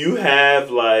 If you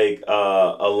have like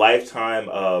a lifetime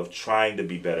of trying to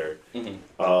be better,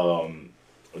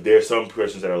 there are some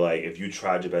Christians that are like, if you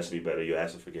tried your best to be better, you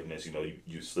ask for forgiveness. You know,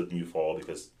 you slip and you fall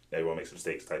because everyone makes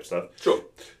mistakes, type stuff. Sure.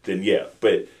 Then yeah,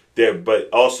 but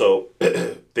also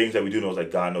things that we do know is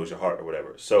like God knows your heart or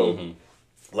whatever. So,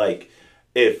 like,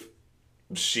 if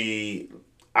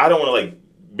I don't want to like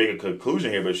make a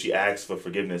conclusion here, but if she asked for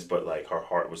forgiveness, but like her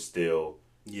heart was still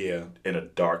in a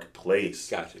dark place.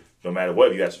 Gotcha. No matter what,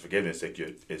 if you ask for forgiveness, like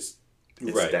it's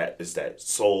right. that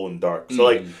soul and dark. So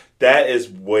like that is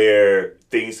where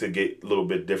things could get a little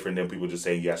bit different than people just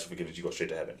saying you ask for forgiveness, you go straight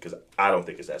to heaven. Because I don't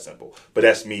think it's that simple. But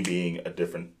that's me being a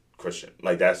different Christian.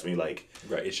 Like that's me like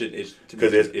right. It shouldn't be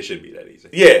that easy.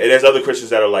 Yeah, and there's other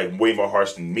Christians that are like way more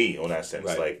harsh than me on that sense.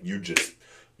 Right. Like you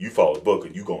follow the book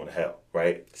and you going to hell,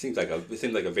 right? It seems like a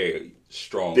very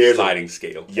strong There's sliding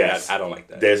scale. Yes, I don't like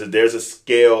that. There's a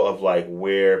scale of like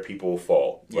where people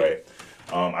fall, right?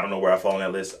 I don't know where I fall on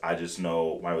that list. I just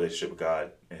know my relationship with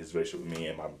God and His relationship with me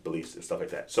and my beliefs and stuff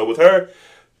like that. So with her,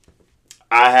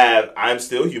 I'm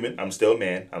still human. I'm still a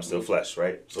man. I'm still flesh,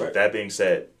 right? So with that being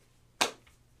said,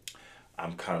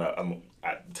 I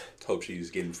hope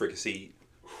she's getting fricasseed.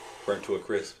 Burnt to a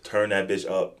crisp. Turn that bitch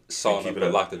up. Sawing up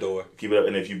and lock the door. Keep it up.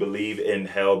 And if you believe in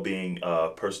hell being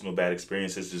personal bad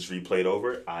experiences just replayed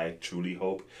over, I truly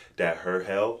hope that her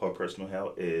personal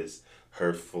hell, is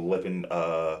her flipping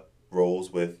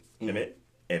roles with Emmitt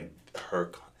and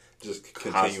her just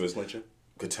continuous lynching.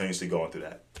 Continuously going through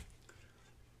that.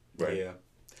 Right. Yeah.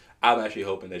 I'm actually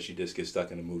hoping that she just gets stuck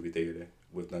in a movie theater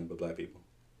with nothing but black people.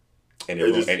 And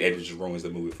it just ruins the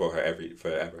movie for her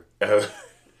forever.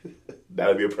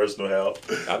 That'd be a personal hell.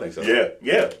 I think so. Yeah.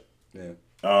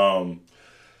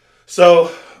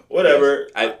 So whatever.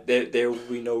 Yes. There will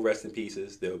be no rest in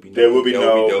pieces. There will be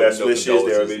no best wishes.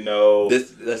 There will be no.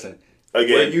 Listen.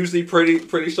 Again, we're usually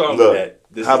pretty strong with that.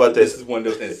 How about this? This is one of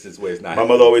those instances where it's not. My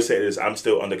mother always said this. I'm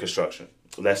still under construction.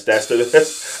 I'm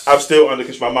still under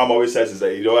construction. My mom always says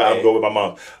this. You know what? I'm going with my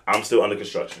mom. I'm still under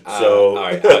construction. So all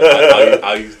right,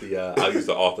 I'll use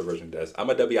the author version of this. I'm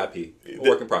a WIP,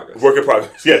 work in progress. Work in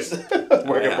progress. Yes.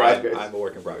 Work in progress. I'm a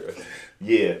work in progress.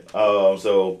 Yeah.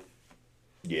 So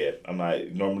yeah, I'm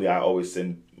not. Normally, I always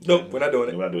send. Nope, we're not doing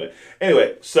it. We're not doing it.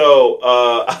 Anyway, so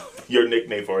your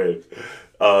nickname for him,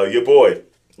 your boy.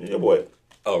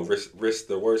 Oh, Risk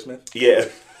the wordsmith. Yeah.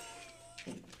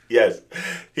 Yes,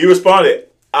 he responded.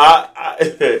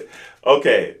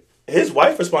 Okay. His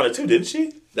wife responded too, didn't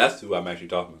she? That's who I'm actually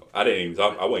talking about. I wasn't even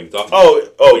talking. Oh,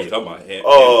 I wasn't even talking about him.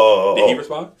 Did he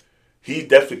respond? He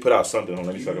definitely put out something.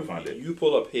 Let me see if I can find it. You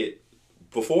pull up hit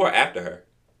before or after her?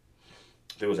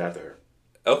 It was after her.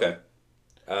 Okay.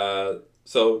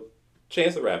 So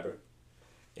Chance the Rapper,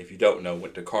 if you don't know,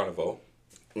 went to Carnival,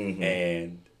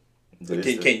 and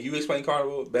can you explain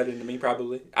Carnival better than me?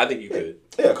 Probably, I think you could.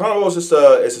 Yeah, Carnival is just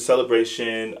it's a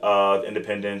celebration of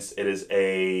independence. There's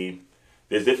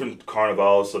different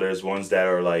carnivals. So there's ones that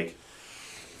are like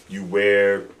you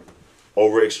wear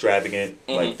over extravagant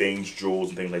like things, jewels,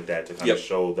 and things like that to kind of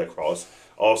show that cross.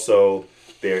 Also,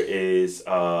 there is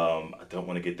I don't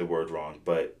want to get the word wrong,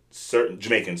 but certain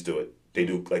Jamaicans do it. They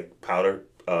do like powder.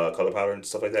 Color powder and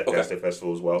stuff like that. Okay. That's their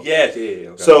festival as well. Yeah.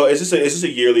 Okay. So it's just a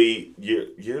yearly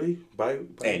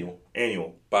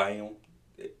annual. Biennial.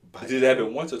 Does it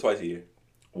happen once or twice a year?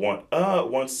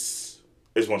 Once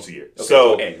a year. Okay,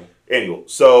 so annual.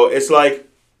 So it's like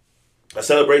a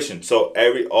celebration. So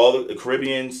all the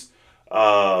Caribbeans,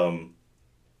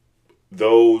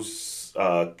 those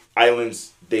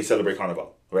islands, they celebrate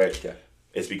Carnival, right? Okay.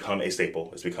 It's become a staple.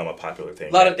 It's become a popular thing.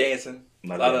 A lot of dancing.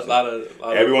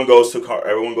 Everyone goes to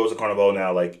Carnival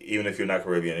now. Like even if you're not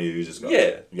Caribbean, you just go.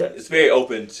 Yeah. It's very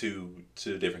open to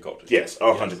different cultures. Yes,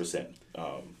 100%.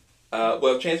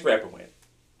 Well, Chance Rapper went.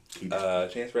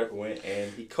 Chance Rapper went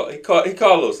and he called a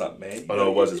little something, man.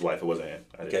 No, it was his wife. It wasn't him.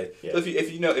 Okay. Yeah. So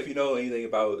if you know anything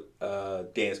about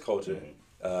dance culture,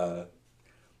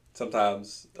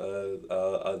 sometimes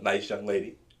a nice young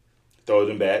lady throws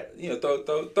them back. You know,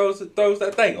 throws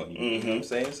that thing on you. You know what I'm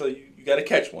saying? So you got to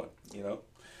catch one. You know.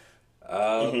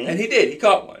 And he did. He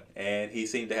caught one, and he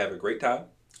seemed to have a great time.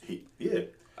 Did he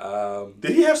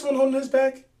have someone holding his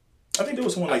back? I think there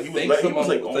was someone like I think someone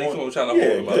was trying to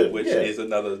hold him up, which is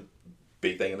another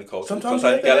big thing in the culture. Sometimes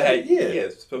you gotta have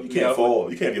you can't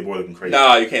fall. You can't be a boy looking crazy.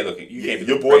 Nah, you can't look. You can't.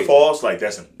 Your boy falls like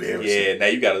that's embarrassing. Yeah, now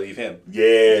you gotta leave him. Yeah,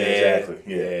 exactly.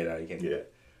 Yeah, no, you can't. Yeah.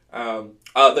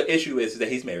 The issue is that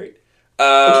he's married.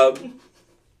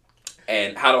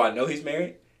 And how do I know he's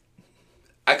married?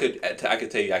 I could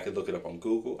tell you I could look it up on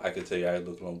Google. I could tell you I could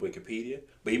look it on Wikipedia.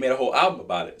 But he made a whole album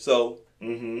about it. So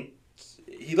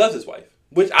he loves his wife,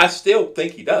 which I still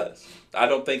think he does. I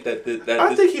don't think that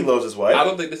I think he loves his wife. I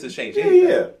don't think this has changed anything.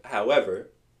 Yeah. However,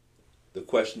 the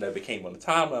question that became on the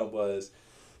timeline was,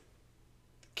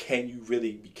 can you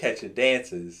really be catching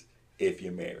dances if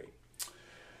you're married?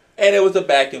 And it was a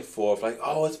back and forth, like,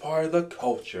 oh, it's part of the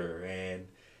culture, and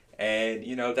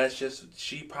you know, that's just,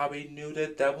 she probably knew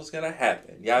that was gonna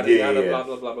happen. Yada yada, blah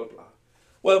blah blah blah blah.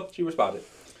 Well, she responded.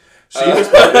 She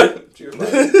responded.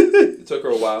 It took her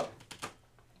a while,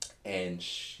 and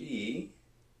she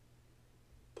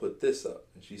put this up,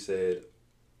 and she said,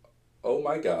 "Oh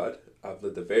my God, I've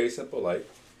lived a very simple life.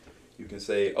 You can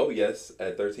say, oh yes,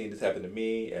 at 13 this happened to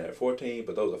me, and at 14,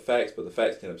 but those are facts, but the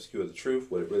facts can obscure the truth,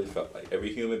 what it really felt like.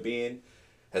 Every human being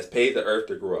has paid the earth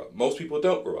to grow up. Most people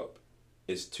don't grow up.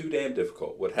 It's too damn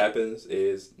difficult. What happens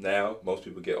is now most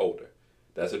people get older.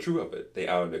 That's the truth of it. They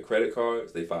own their credit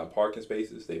cards, they find parking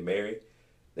spaces, they marry,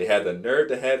 they have the nerve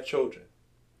to have children,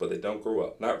 but they don't grow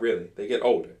up. Not really. They get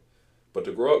older. But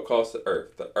to grow up costs the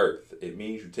earth. The earth. It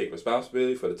means you take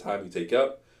responsibility for the time you take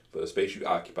up, for the space you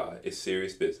occupy. It's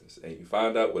serious business. And you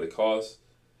find out what it costs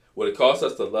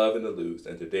us to love and to lose,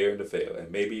 and to dare and to fail, and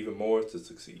maybe even more to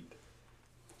succeed."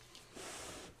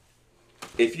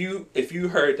 If you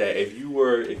heard that, if you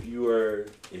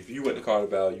went to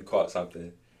Carnival, you caught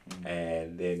something,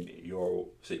 and then your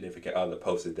significant other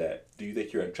posted that, do you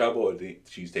think you're in trouble, or do you think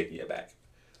she's taking it back?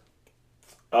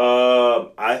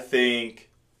 I think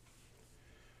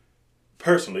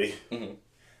personally,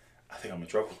 I think I'm in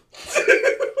trouble.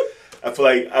 I feel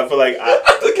like I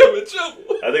think I'm in trouble.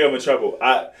 I think I'm in trouble.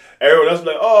 Everyone else be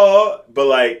like, oh, but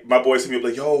like my boys see me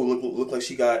like, yo, look like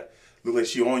she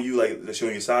on you, like she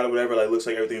on your side or whatever. Like looks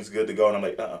like everything's good to go, and I'm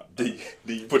like,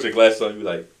 Do you put your glasses on? You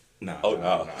like, nah. Oh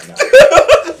no.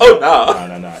 Oh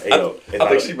no. Nah. Hey, yo, I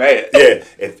think she mad. Yeah.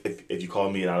 If you call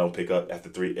me and I don't pick up after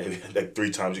three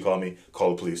times you call me,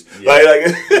 call the police. Yeah.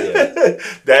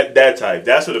 That type.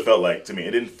 That's what it felt like to me.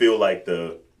 It didn't feel like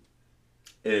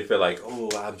And it felt like, oh,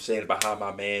 I'm standing behind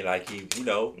my man, like he, you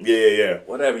know. Yeah.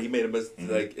 Whatever, he made a mistake.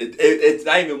 Like, it's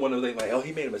not even one of those things like, oh,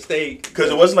 he made a mistake.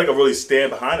 Because it wasn't like a really stand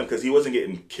behind him, because he wasn't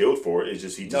getting killed for it. It's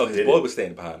just his boy was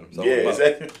standing behind him. So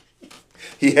exactly.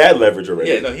 He had leverage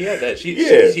already. Yeah, no, he had that. She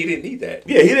didn't need that.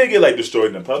 Yeah, he didn't get like destroyed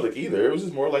in the public either. It was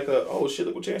just more like oh shit,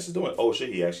 look what Chance is doing. Oh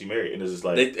shit, he actually married, and it's just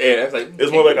like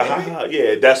it's more like a ha.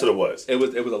 Yeah, that's what it was. It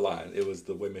was a line. It was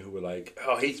the women who were like,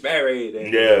 oh, he's married,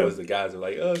 and it was the guys who were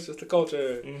like, oh, it's just the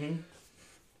culture. Mm-hmm.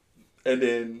 And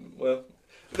then, well,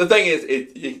 the thing is,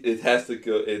 it has to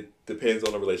go. It depends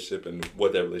on the relationship and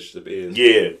what that relationship is.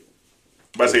 Yeah,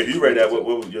 but I say if you read that,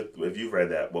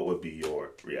 what would be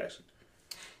your reaction?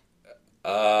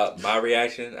 My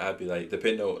reaction, I'd be like,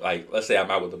 depending on, like, let's say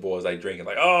I'm out with the boys, like, drinking,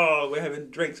 like, oh, we're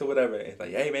having drinks or whatever, and it's like,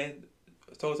 hey, man,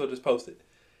 so-and-so just posted.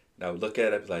 And I would look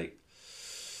at it, I'd be like,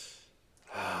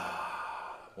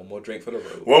 one more drink for the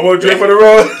road. One more drink for the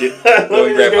road? Let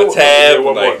me grab my tab,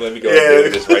 let me go and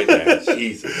do this right now.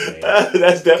 Jesus, man.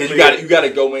 That's definitely... Because you got to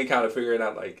go in kind of figuring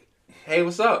out, like, hey,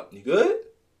 what's up? You good?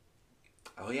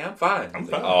 Oh, yeah, I'm fine. I'm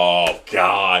fine. Oh,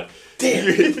 God.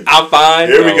 Damn. I'm fine.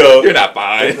 Here we go. You're not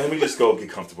fine. Let me just go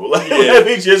get comfortable. Let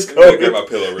me just go. Get my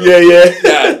pillow real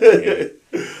quick.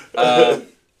 Yeah.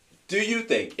 Do you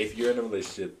think, if you're in a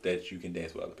relationship, that you can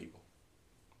dance with other people?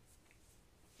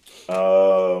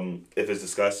 If it's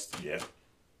discussed, yeah.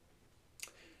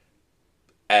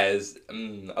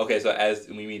 Okay, so as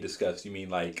when we mean discussed, you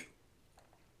mean like,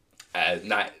 as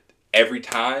not every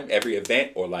time, every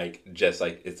event, or like just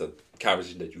like it's a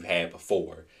conversation that you had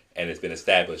before and it's been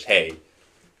established, hey,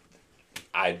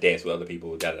 I dance with other people,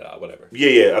 whatever.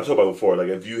 Yeah, I'm talking about before. Like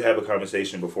if you have a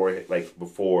conversation before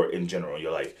in general,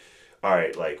 you're like, all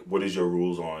right, like what is your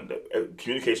rules on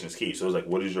communication is key. So it's like,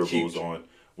 what is your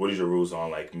rules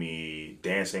on like me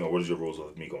dancing, or what is your rules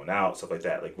of me going out, stuff like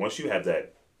that. Like once you have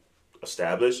that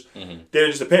established, then it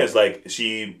just depends. Like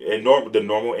the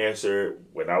normal answer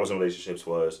when I was in relationships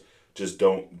was just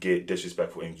don't get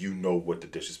disrespectful, and you know what the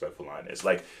disrespectful line is.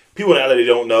 Like people now that they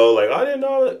don't know, like I didn't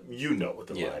know, you know what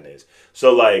the line is.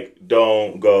 So like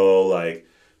don't go like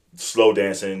slow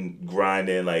dancing,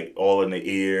 grinding, like all in the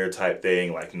ear type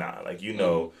thing. Like nah, like you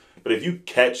know. But if you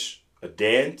catch a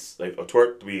dance, like a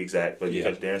twerk to be exact, but you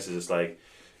catch dances, it's like,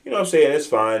 you know what I'm saying, it's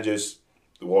fine, just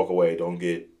walk away. Don't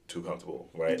get too comfortable,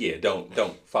 right? Yeah, don't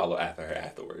follow after her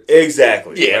afterwards.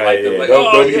 Exactly. Yeah, right?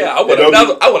 I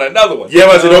want another one. Yeah,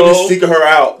 but don't be seeking her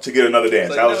out to get another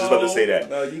dance. I was just about to say that.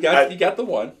 No, you got the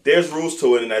one. There's rules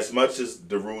to it, and as much as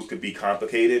the rules could be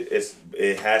complicated,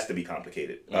 it has to be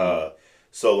complicated.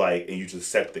 So like, and you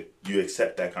just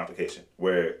accept that complication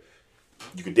where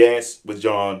you could dance with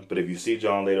John, but if you see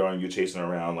John later on, you're chasing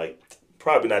around, like,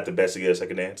 probably not the best to get a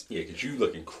second dance. Yeah, because you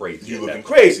looking crazy. You're looking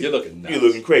crazy. You're looking nuts. You're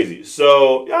looking crazy.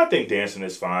 So, yeah, I think dancing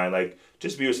is fine. Like,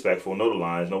 just be respectful. Know the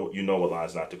lines. You know what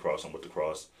lines not to cross and what to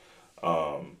cross.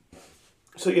 So,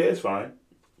 yeah, it's fine.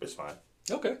 It's fine.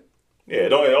 Okay. Yeah,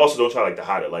 don't try, like, to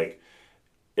hide it. Like,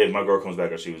 if my girl comes back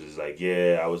and she was just like,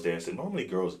 yeah, I was dancing.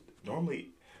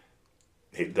 Normally,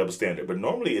 hate double standard, but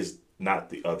normally it's not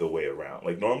the other way around.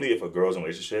 Like, normally if a girl's in a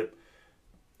relationship,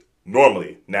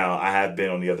 now I have been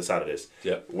on the other side of this,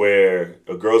 where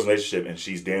a girl's in a relationship and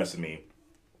she's danced with me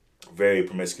very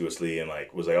promiscuously and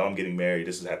like was like, oh, I'm getting married.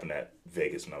 This has happened at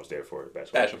Vegas when I was there for a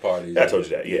bachelor party. I told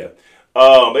you that, yeah.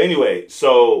 But anyway,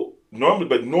 so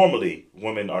normally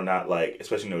women are not like,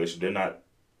 especially in a relationship, they're not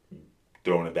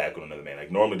throwing it back on another man.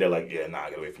 Like normally they're like, yeah, nah,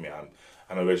 get away from me. I'm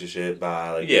in a relationship.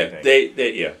 Bye. Like,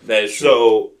 that is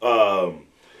true. So,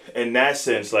 in that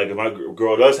sense, like if my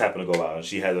girl does happen to go out and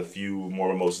she has a few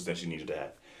more mimosas than she needed to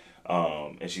have,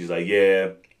 and she's like,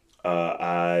 yeah,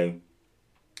 I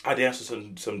danced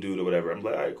with some dude or whatever. I'm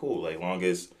like, all right, cool. Like long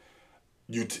as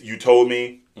you told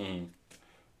me,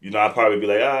 I'd probably be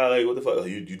like, like what the fuck?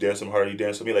 You dance some harder, you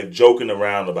dance with me, like joking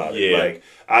around about it. Like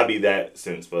I'd be that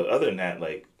sense, but other than that,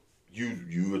 like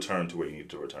you return to where you need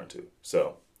to return to.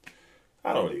 So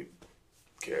I don't really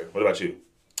care. What about you?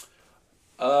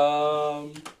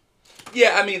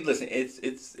 Yeah, I mean, listen, it's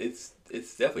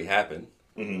definitely happened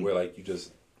where like you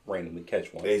just randomly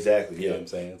catch one. Exactly. You know what I'm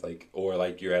saying? It's like, or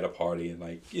like you're at a party and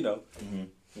like,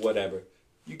 whatever.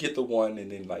 You get the one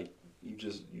and then like you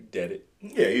dead it.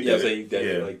 Yeah, you dead it. You know what I'm saying? You dead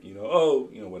it, like,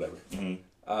 whatever.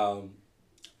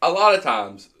 A lot of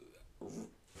times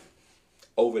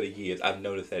over the years I've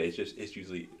noticed that it's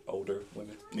usually older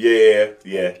women. Yeah.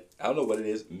 Like, I don't know what it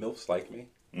is. MILFs like me.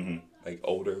 Like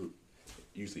older.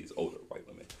 Usually it's older white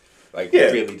women. Like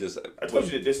really just. I told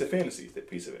you it's a fantasy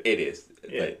piece of it. It is.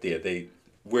 Yeah.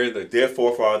 Like, their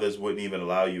forefathers wouldn't even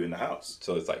allow you in the house.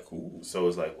 So it's like, ooh. So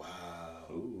it's like, wow.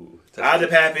 Ooh. I'd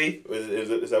have happy.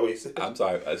 Is that what you said? I'm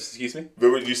sorry. Excuse me.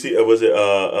 Remember? Did you see? Was it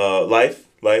Life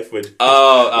when?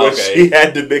 Oh, when okay. she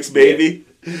had the mixed baby.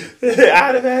 Yeah.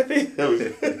 I'd have happy.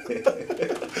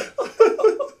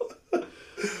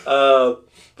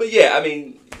 But yeah, I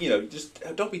mean, just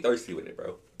don't be thirsty with it,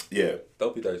 bro. Yeah.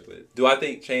 Don't be thirsty with it. Do I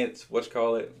think Chance,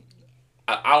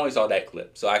 I only saw that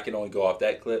clip, so I can only go off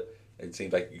that clip. It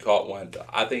seems like you caught one.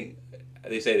 I think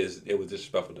they said it was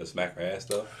disrespectful to smack her ass,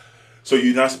 though. So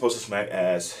you're not supposed to smack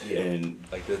ass in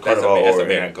like that's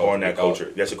American culture. Or in that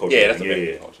culture. That's a culture. Yeah, that's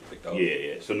American culture.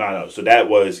 Yeah. So no. So that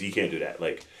was, you can't do that.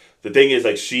 Like, the thing is,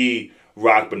 like, she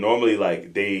rocked, but normally,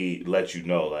 like, they let you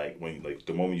know, like, when, like,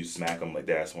 the moment you smack them, like,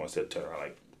 that's when I said to her,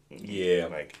 like,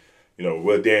 like,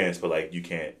 we'll dance, but, like, you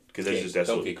can't. Because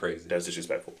don't get crazy. That's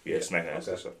disrespectful. Yeah, smack ass is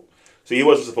disrespectful. So he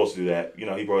wasn't supposed to do that.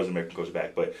 He brought his American culture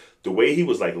back. But the way he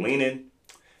was, like, leaning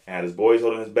and had his boys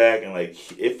holding his back, and, like,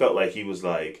 it felt like he was,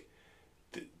 like,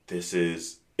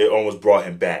 it almost brought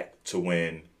him back to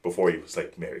when, before he was,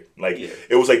 like, married. Like,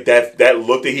 it was, like, that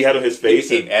look that he had on his face.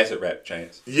 He became acid rap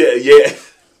Chance. Yeah.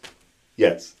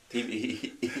 Yes.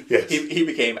 He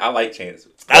became, I like Chance.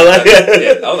 I like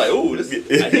it. I was like, ooh,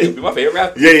 he would be my favorite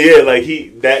rapper. Yeah. Like,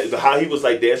 how he was,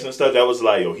 like, dancing and stuff, that was,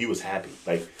 like, he was happy.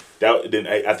 Like, then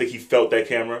I think he felt that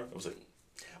camera. I was like,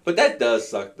 but that does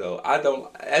suck, though.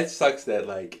 That sucks that,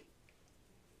 like,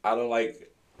 I don't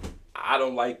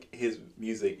like his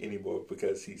music anymore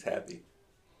because he's happy.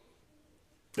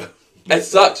 That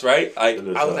sucks, right? Like,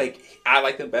 I was like, I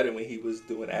liked him better when he was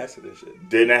doing acid and shit.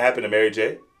 Didn't that happen to Mary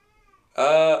J?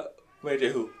 Mary J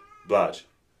who? Blige.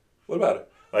 What about her?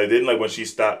 Like, didn't, like, when she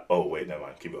stopped... Oh, wait, never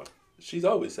mind. Keep going. She's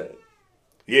always sad.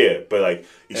 Yeah, but, like,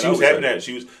 she was having that...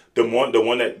 She was... The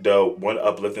one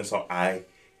uplifting song,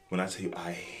 when I tell you,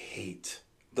 I hate...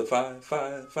 The fine.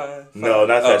 No,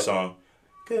 not that song.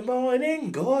 Good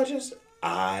morning, gorgeous.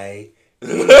 I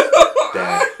hate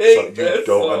that song. You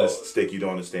don't understand. Stik, you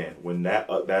don't understand. When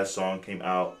that song came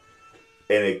out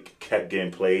and it kept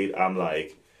getting played, I'm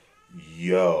like,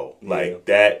 yo, like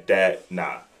that.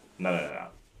 Nah.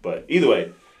 But either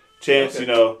way, Chance,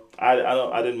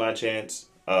 I didn't mind Chance.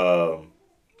 My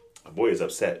boy is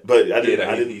upset, but I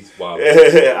didn't. He's wild.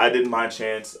 I didn't mind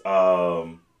Chance. I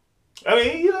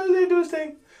mean, he didn't do his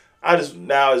thing. I just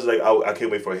now it's like I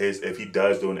can't wait for if he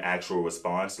does do an actual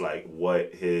response, like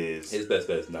what his best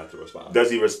bet is not to respond. Does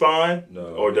he respond?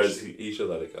 No, or does he should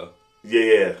let it go.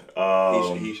 Yeah,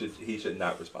 he should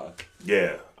not respond.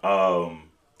 Yeah.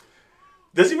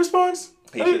 Does he respond?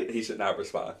 He should not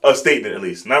respond. A statement at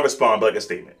least, not respond, but like a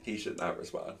statement. He should not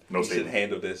respond. No he statement. should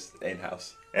handle this in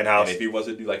house. In house. And if he wants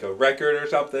to do like a record or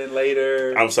something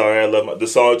later. I'm sorry, I love the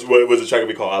song. What was the track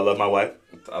we called? I Love My Wife.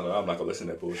 I don't know. I'm not gonna listen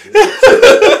to that bullshit.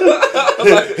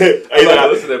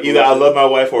 Either I Love My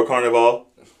Wife or Carnival.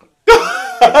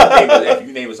 If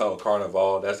you name a song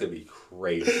Carnival, that's gonna be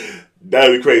crazy.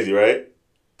 That'd be crazy, right?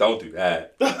 Don't do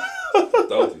that.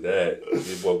 Don't do that.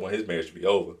 Boy, when his marriage should be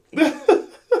over.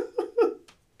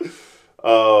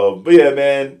 But yeah,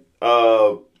 man.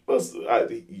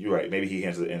 You're right. Maybe he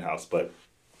handles it in house, but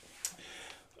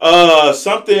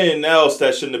something else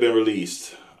that shouldn't have been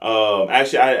released.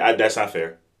 Actually, I that's not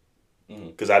fair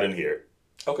because I didn't hear it.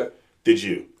 Okay. Did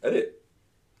you? I did.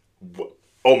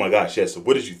 Oh my gosh, yes.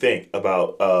 What did you think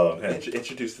about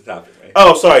introduce the topic, man?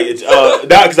 Oh, sorry. It's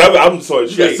because I'm so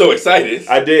you got so excited.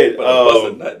 I did. But I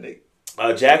wasn't nut, Nick.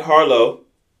 Jack Harlow.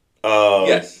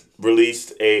 Yes.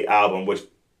 Released a album, which,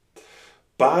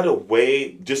 by the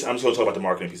way, I'm just gonna talk about the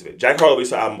marketing piece of it. Jack Harlow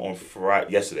released an album on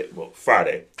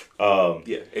Friday. April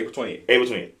 28th. April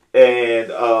 28th, and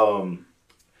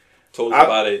told us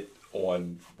about it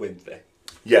on Wednesday.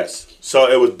 Yes. So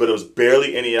it was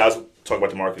barely any. I was talking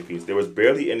about the marketing piece. There was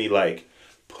barely any like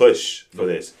push for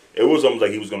this. It was almost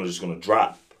like he was just gonna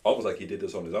drop. Almost like he did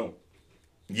this on his own.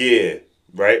 Yeah.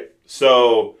 Right.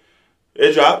 So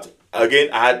it dropped. Again,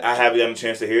 I haven't gotten a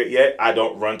chance to hear it yet. I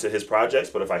don't run to his projects,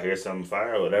 but if I hear something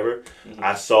fire or whatever,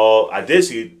 I did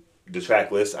see the track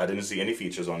list. I didn't see any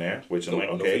features on there, which I'm like,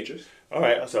 okay. No features. All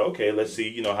right. So, okay, let's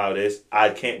see, how it is. I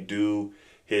can't do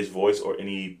his voice or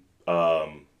any, that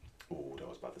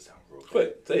was about to sound real quick.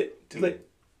 Wait, say it. Too late.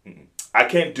 I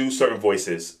can't do certain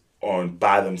voices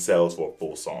by themselves for a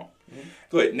full song.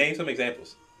 Go ahead. Name some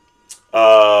examples.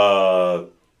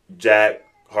 Jack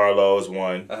Harlow is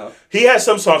one. Uh-huh. He has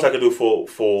some songs I could do full,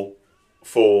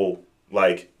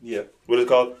 like, yeah. What is it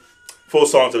called? Full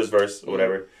songs of his verse or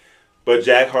whatever. But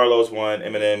Jack Harlow's one.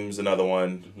 Eminem's another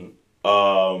one.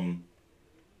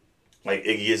 Like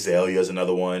Iggy Azalea's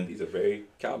another one. These are very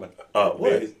common.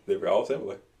 What? They're all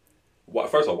similar.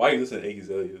 First of all, why are you listening to Iggy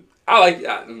Azalea? I like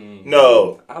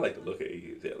the look at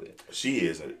Iggy Azalea. She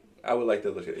isn't. I would like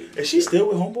to look at Iggy. Is she still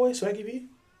with Homeboy, Swaggy B?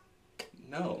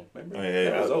 No, remember? Oh, yeah,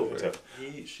 that was over. So.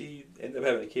 She ended up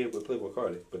having a kid with Playboy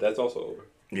Cardi, but that's also over.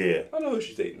 Yeah. I don't know who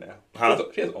she's dating now. Huh?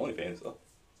 She has OnlyFans, though.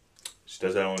 She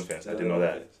does have OnlyFans. I didn't know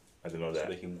that. She's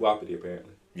making guapity,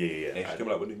 apparently. Yeah. And she's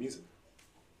coming out with new music.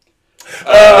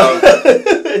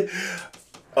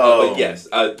 But yes,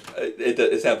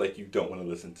 it sounds like you don't want to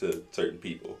listen to certain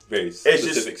people.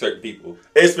 Certain people.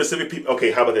 It's specific people.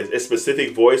 Okay, how about this? It's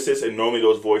specific voices, and normally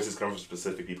those voices come from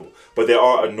specific people. But there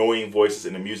are annoying voices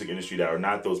in the music industry that are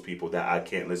not those people that I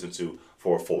can't listen to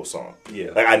for a full song.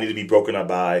 Yeah. Like I need to be broken up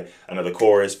by another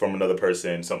chorus from another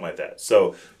person, something like that.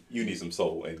 So you need some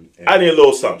soul and I need a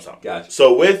little something. Gotcha.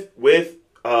 So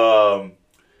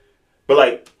but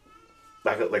like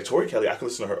Tori Kelly, I can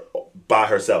listen to her by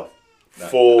herself.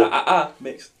 Full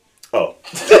mix. Oh.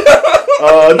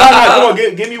 No, come on,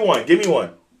 give me one.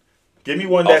 Give me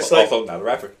one that's also not a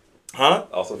rapper. Huh?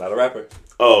 Also not a rapper.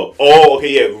 Oh,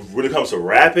 okay, yeah. When it comes to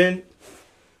rapping,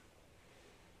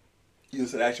 you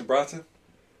listen to Action Bronson?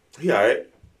 He alright.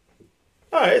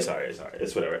 Alright, it's alright.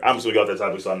 It's whatever. I'm just gonna go off that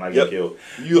topic so I'm not getting killed.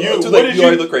 You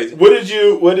already look crazy. What did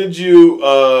you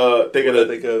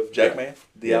think of Jackman,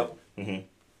 the album? Mm-hmm.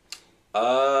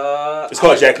 It's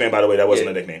called Jackman, by the way. That wasn't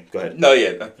a nickname. Go ahead. No,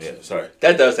 yeah. Sorry.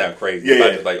 That does sound crazy.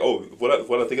 Yeah. Like, what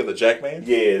I think of the Jackman?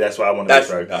 Yeah, that's why I wanted to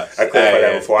try. Nuts. I clarified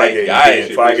that before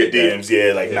I get DMs.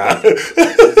 Yeah, like, nah.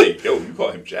 Like, yo, you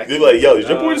call him Jackman? They're like, yo, did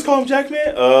your boy just call him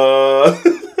Jackman?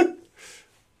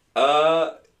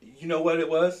 You know what it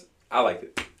was? I liked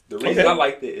it. The reason I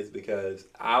liked it is because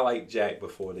I liked Jack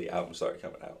before the album started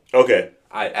coming out. Okay.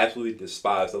 I absolutely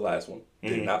despised the last one.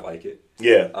 Did not like it.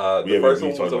 Yeah. The first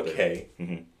one was okay.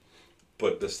 Mm-hmm.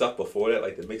 But the stuff before that,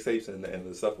 like the mixtapes and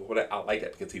the stuff before that, I liked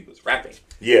that because he was rapping.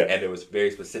 Yeah. And there was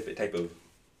very specific type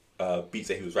of beats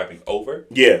that he was rapping over.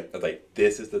 Yeah. I was like,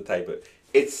 this is the type of...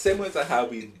 It's similar to how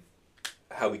we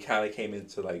kind of came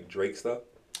into like Drake stuff.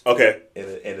 Okay.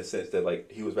 In a sense that like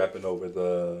he was rapping over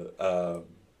the...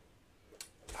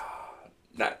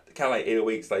 not kind of like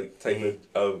 808s like type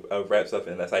of rap stuff,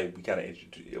 and that's how we kind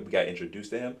of got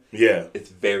introduced to him. Yeah, it's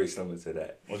very similar to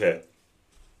that. Okay.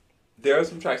 There are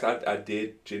some tracks I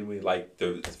did genuinely like.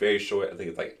 It's very short. I think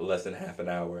it's like less than half an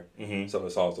hour. Mm-hmm. Some of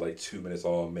the songs are like 2 minutes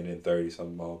long, minute and 30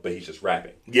 something long. But he's just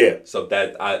rapping. Yeah. So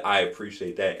that I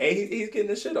appreciate that, and he's getting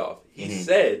his shit off. He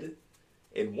said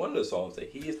in one of the songs that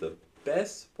he is the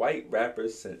best white rapper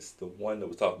since the one that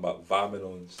was talking about vomit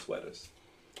on sweaters.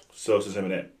 So since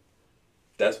Eminem.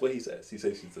 That's what he says. He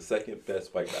says he's the second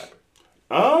best white rapper.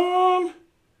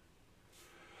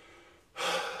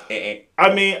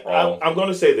 I mean, I'm going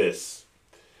to say this.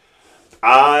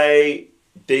 I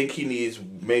think he needs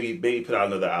maybe put out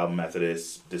another album after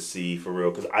this to see for real,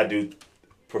 because I do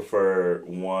prefer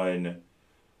one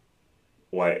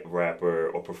white rapper,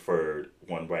 or preferred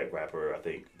one white rapper, I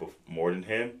think, more than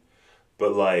him.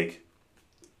 But like,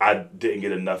 I didn't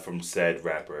get enough from said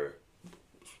rapper.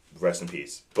 Rest in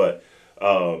peace. But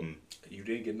you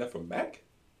didn't get enough from Mac?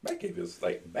 Mac gave us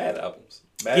like mad albums.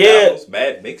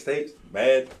 Mad mixtapes,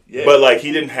 yeah. But like,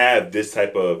 he didn't have this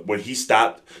type of, when he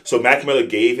stopped. So Mac Miller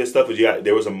gave his stuff, but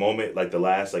there was a moment like the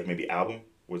last like maybe album,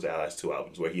 was the last 2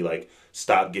 albums, where he like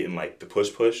stopped getting like the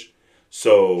push.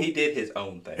 So he did his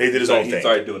own thing. He did his own thing. He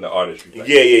started doing the artistry thing.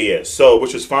 Yeah. So,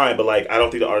 which was fine, but like, I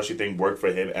don't think the artistry thing worked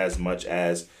for him as much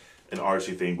as an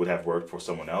artistry thing would have worked for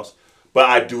someone else. But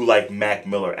I do like Mac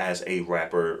Miller as a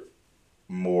rapper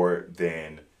more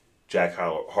than Jack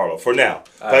Harlow for now.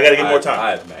 I gotta get more time.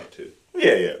 I have Mac too.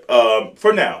 Yeah.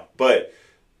 For now, but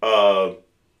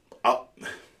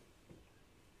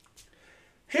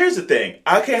here's the thing.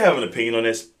 I can't have an opinion on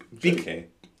this. Okay.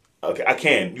 Okay, I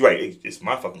can. You're right. It's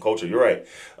my fucking culture. You're right.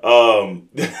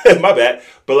 My bad.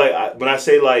 But like, when I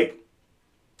say like,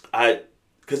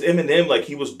 because Eminem, like,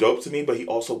 he was dope to me, but he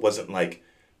also wasn't like,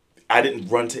 I didn't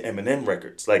run to Eminem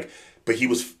records. Like, but he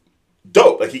was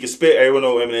dope. Like, he could spit. Everyone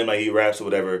know Eminem, like, he raps or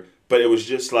whatever. But it was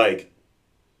just like,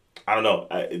 I don't know.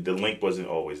 The link wasn't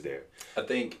always there. I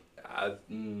think I'm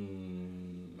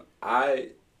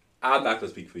not gonna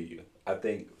speak for you. I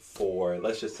think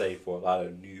let's just say for a lot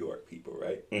of New York people,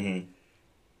 right? Mm-hmm.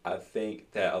 I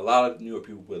think that a lot of New York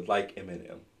people would like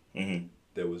Eminem. Mm-hmm.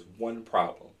 There was one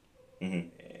problem, mm-hmm.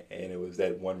 and it was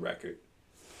that one record.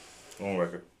 One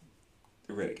record.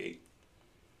 Renegade.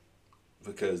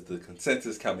 Because the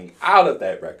consensus coming out of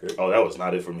that record. Oh, that was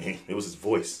not it for me. It was his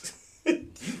voice. You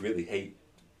really hate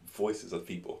voices of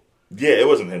people. Yeah, it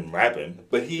wasn't him rapping.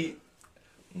 But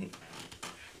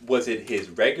was it his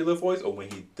regular voice, or when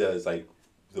he does like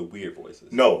the weird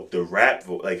voices? No, the rap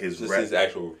voice, like his rap, his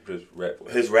actual just rap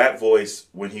voice. His rap voice,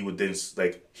 when he would then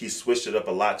like, he switched it up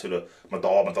a lot to the like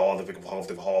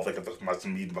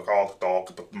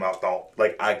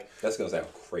That's gonna sound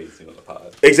crazy on the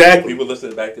pod. Exactly. People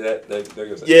listening back to that, they're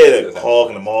gonna say, the hog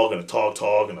and the mog and the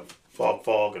tog and the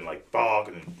fog and like fog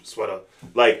and sweater.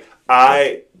 Like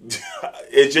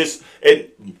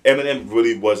Eminem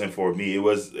really wasn't for me.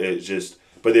 It just.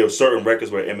 But there were certain records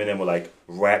where Eminem would like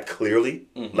rap clearly,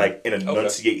 like, and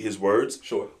enunciate his words.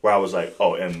 Sure. Where I was like,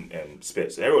 oh, M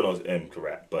spits. Everyone knows M can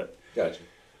rap, but. Gotcha.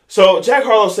 So Jack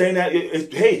Harlow saying that,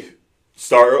 hey,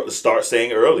 start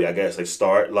saying early. I guess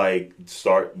start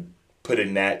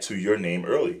putting that to your name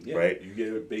early, right? You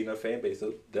get a big enough fan base,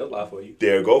 they'll lie for you.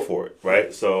 There, go for it,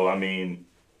 right? So again.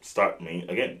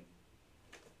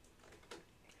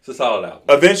 It's a solid album.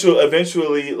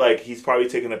 Eventually, like, he's probably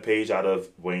taking a page out of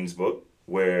Wayne's book,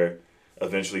 where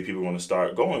eventually people want to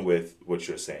start going with what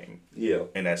you're saying. Yeah.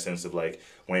 In that sense of, like,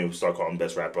 Wayne would start calling him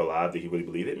best rapper alive. Did he really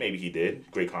believe it? Maybe he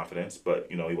did. Great confidence, but,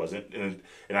 he wasn't. And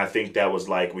I think that was,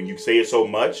 like, when you say it so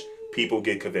much, people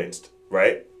get convinced,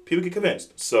 right? People get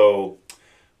convinced. So,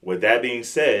 with that being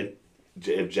said,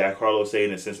 if Jack Harlow's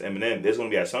saying it since Eminem, there's going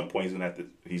to be at some point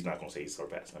he's not going to say he's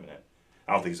surpassed Eminem.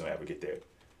 I don't think he's going to ever get there.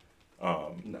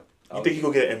 No. You think he's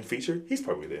going to get an M feature? He's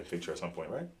probably going to get an M feature at some point,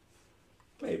 right?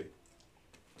 Maybe.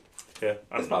 Yeah,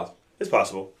 it's possible. It's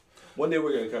possible. One day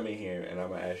we're going to come in here and I'm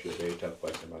going to ask you a very tough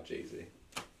question about Jay-Z.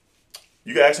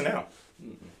 You can ask it now.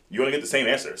 You're going to get the same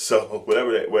answer. So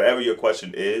whatever your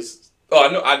question is.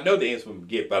 Oh, I know the answer we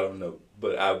get, but I don't know.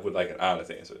 But I would like an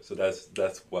honest answer. So that's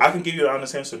what I can give you an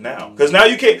honest answer now. Because now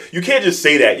you can't just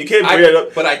say that. You can't bring it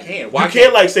up. But I can. Why you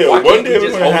can't like say one day we're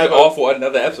going to have all for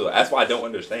another episode. That's why I don't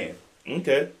understand.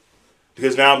 Okay.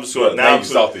 Because now I'm just going. Now you're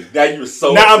salty. Now you're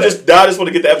so. Now I just want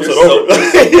to get the episode over.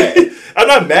 I'm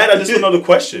not mad. I just want to know the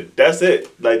question. That's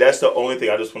it. Like, that's the only thing.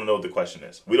 I just want to know what the question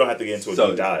is. We don't have to get into a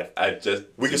deep dive.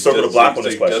 We can circle the block on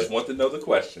this question. Just want to know the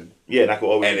question. Yeah, and I can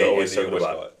always circle the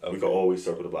block. Okay. We can always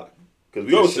circle the block because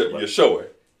we always. You're sure.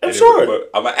 I'm sure.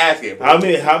 I'm gonna ask him. How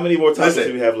many more times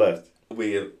do we have left?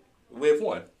 We have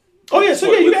one. Oh yeah,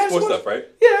 so yeah, you can ask stuff, right?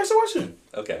 Yeah, ask the question.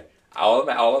 Okay. All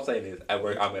I'm saying is I'm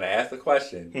gonna ask the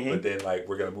question, but then like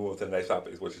we're gonna move on to the next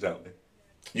topic. Is what you're telling me?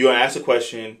 You gonna ask a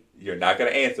question. You're not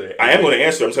gonna answer it. I am gonna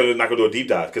answer. I'm not gonna do a deep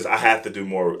dive because I have to do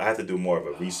more. I have to do more of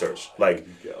a research. Like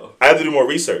I have to do more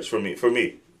research for me.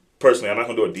 Personally, I'm not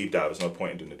gonna do a deep dive. There's no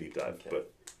point in doing a deep dive. Okay.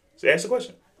 But so answer the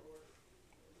question.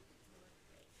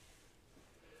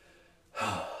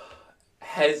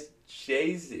 Has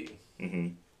Jay-Z? Mm-hmm.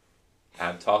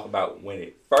 I'm talking about when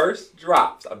it first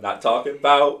drops. I'm not talking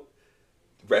about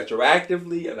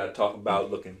retroactively. I'm not talking about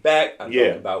looking back. I'm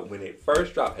talking about when it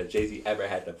first dropped. Has Jay-Z ever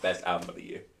had the best album of the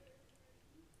year?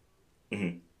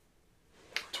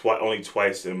 Mm-hmm. Only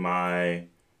twice in my...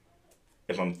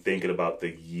 If I'm thinking about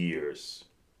the years.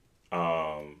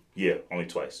 Yeah, only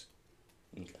twice.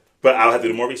 Okay. But I'll have to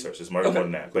do more research. It's more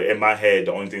than that. But in my head,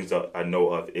 the only things that I know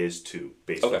of is two,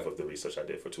 based off of the research I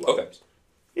did for two albums.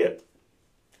 Yeah.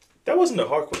 That wasn't a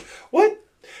hard question. What?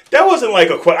 That wasn't like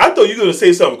a question. I thought you were going to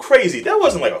say something crazy. That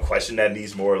wasn't like a question that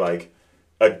needs more like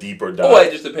a deeper dive. Oh,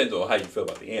 it just depends on how you feel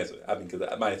about the answer. I mean,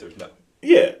 because my answer is no.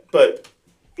 But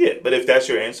if that's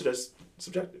your answer, that's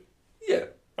subjective. Yeah.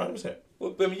 100%.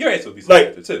 Well, I mean, your answer would be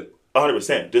subjective too.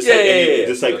 100%.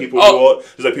 Just like people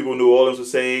in New Orleans would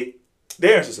say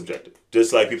their answer is subjective.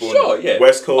 Just like people in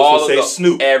West Coast would say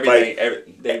Snoop.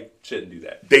 Everything, they shouldn't do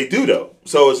that. They do though.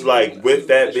 So it's like with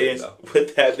that being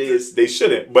they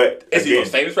shouldn't. But is he the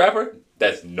most famous rapper?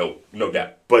 That's no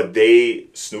doubt. But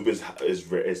Snoop is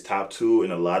top 2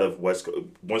 in a lot of West Coast.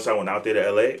 Once I went out there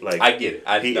to LA, like I get it.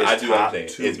 I do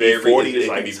understand. It's very 40 regional. is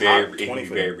like it can be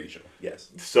very regional.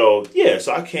 Yes. So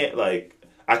I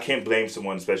can't blame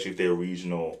someone, especially if their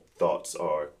regional thoughts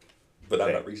are. But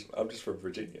I'm not regional. I'm just from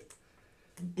Virginia.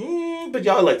 But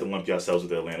y'all like to lump yourselves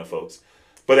with the Atlanta folks.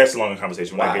 But that's a longer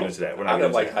conversation. We're not getting into that. I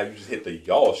don't like how you just hit the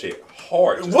y'all shit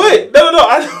hard. What?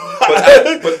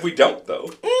 No. But we don't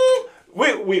though. We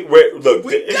don't.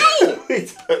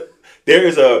 There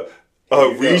is a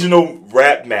regional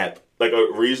rap map, like a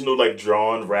regional like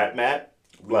drawn rap map.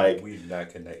 We do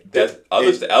not connect.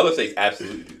 Other states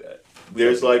absolutely do that.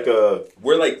 There's like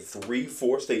we're like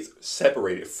 3-4 states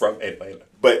separated from Atlanta.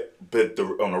 But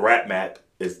on the rap map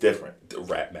it's different. The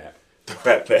rap map.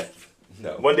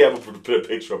 No. One day I'm gonna put a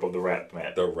picture up of the rap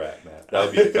map. The rap map. That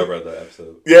would be the cover of the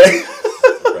episode. Yeah.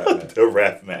 The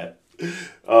rap map.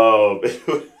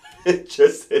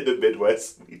 Just in the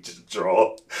Midwest, we just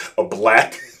draw a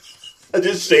black. I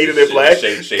just shaded it black.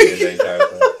 Shaded the entire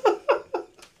thing.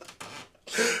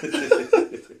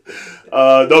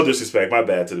 No disrespect, my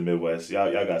bad to the Midwest.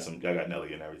 Y'all got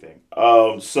Nelly and everything.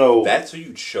 So that's who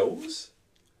you chose?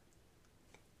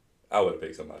 I would have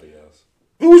picked somebody else.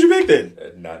 Who would you pick then?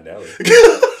 Not Nelly.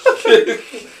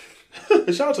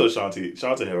 Shout out to Ashanti.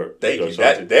 Shout out to her. Thank you.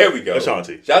 There we go.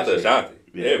 Ashanti. Shout out to Ashanti.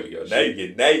 Yeah, there we go.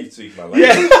 Now you speak my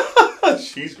language. Yeah.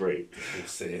 She's great.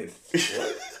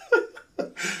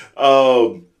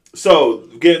 So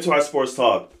getting to our sports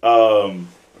talk.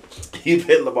 He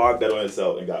bet Lamar bet on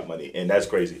himself and got money, and that's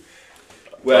crazy.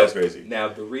 Well, that's crazy. Now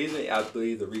I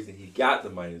believe the reason he got the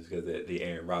money is because the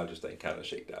Aaron Rodgers thing kind of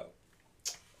shaked out.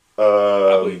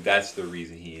 I believe that's the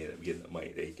reason he ended up getting the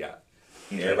money that he got.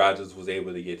 Okay. Aaron Rodgers was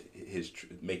able to get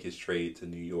make his trade to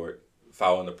New York,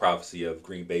 following the prophecy of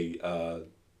Green Bay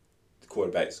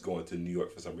quarterbacks going to New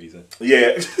York for some reason.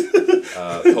 Yeah.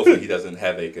 Hopefully he doesn't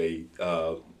have a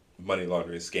money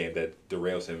laundering scam that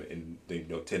derails him in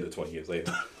 10 to 20 years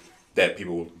later that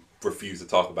people refuse to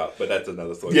talk about. But that's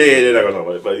another story. Yeah, they're not gonna talk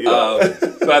about it. But you know.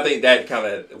 But I think that kind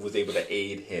of was able to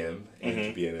aid him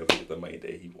in being able to get the money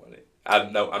that he wanted.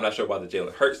 I'm not sure why the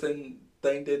Jalen Hurts thing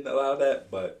didn't allow that,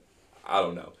 but I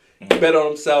don't know. He bet on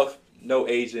himself, no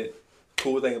agent.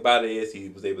 Cool thing about it is he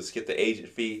was able to skip the agent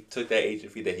fee, took that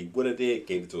agent fee that he would have did,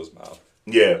 gave it to his mom.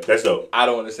 Yeah, that's dope. I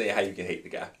don't understand how you can hate the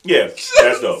guy. Yeah,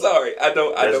 that's dope. Sorry, I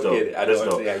don't get it. I don't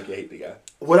understand how you can hate the guy.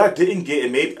 What I didn't get,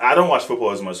 and maybe I don't watch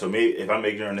football as much, so maybe if I'm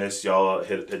ignorant on this, y'all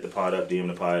hit the pod up, DM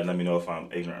the pod, and let me know if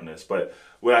I'm ignorant on this. But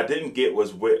what I didn't get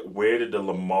was where did the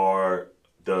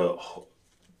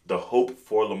hope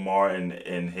for Lamar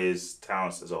and his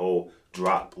talents as a whole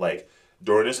drop? Like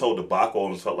during this whole debacle, it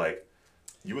almost felt like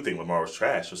you would think Lamar was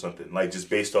trash or something. Like just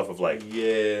based off of like, yeah,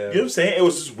 you know what I'm saying? It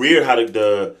was just weird how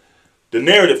the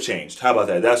narrative changed. How about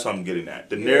that? That's what I'm getting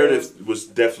at. The narrative was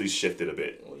definitely shifted a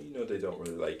bit. Well, they don't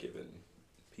really like giving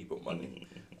people money.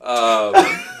 They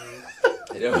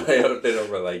don't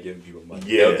really like giving people money.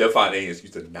 Yeah. They'll find any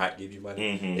excuse to not give you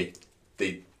money.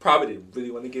 They probably didn't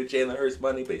really want to give Jalen Hurts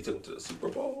money, but he took him to the Super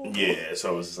Bowl. Yeah,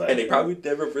 so it's like... And they probably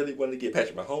never really wanted to give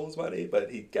Patrick Mahomes money,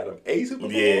 but he got him a Super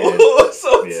Bowl. Yeah.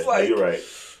 So it's like... You're right.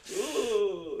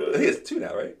 He has 2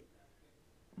 now, right?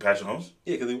 Patrick Mahomes?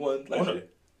 Yeah, because he won last year.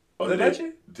 Oh, was it last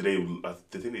year?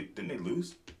 Didn't they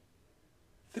lose?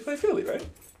 They played Philly, right?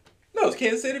 No, it's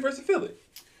Kansas City versus Philly.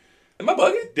 Am I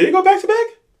bugging? Did they go back to back?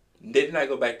 They did not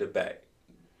go back to back.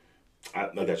 I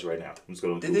got you right now. I'm just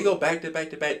going. Did they go back to back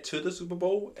to the Super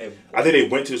Bowl? And I think they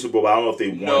went to the Super Bowl. But I don't know if they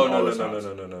won.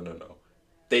 No.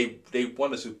 They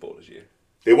won the Super Bowl this year.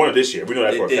 They won it this year. We know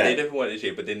that for a fact. They definitely won it this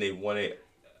year, but then they won it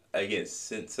against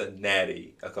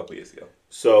Cincinnati a couple years ago.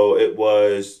 So it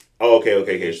was. Oh, okay.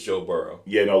 Against Joe Burrow.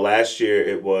 Yeah, no. Last year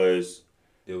it was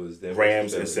them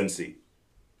Rams and Cincy.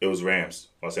 It was Rams,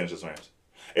 Los Angeles Rams.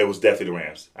 It was definitely the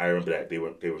Rams. I remember that they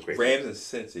were great. Rams and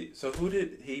Cincy. So who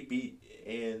did he beat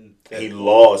in? He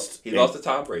lost. He lost to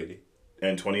Tom Brady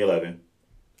in 2011.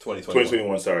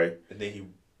 2021. Sorry. And then he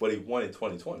won in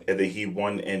 2020. And then he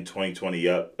won in 2020.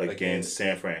 Against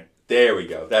San Fran. There we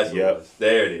go. That's what it was.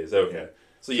 There it is. Okay.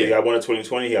 So he got one in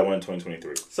 2020. He got one in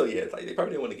 2023. So yeah, it's like they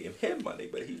probably didn't want to give him money,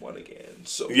 but he won again.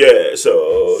 So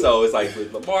So it's like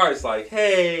with Lamar, it's like,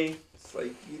 hey, it's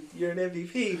like you're an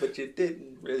MVP, but you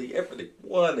didn't really ever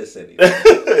won this anything.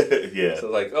 Yeah.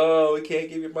 So like, oh, we can't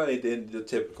give you money. Then the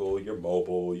typical, you're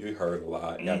mobile, you hurt a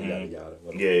lot, yada yada yada.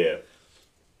 Whatever. Yeah.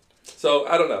 So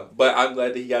I don't know, but I'm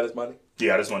glad that he got his money. He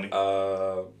got his money.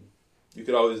 You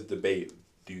could always debate.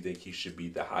 Do you think he should be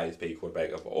the highest paid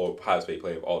quarterback of all, highest paid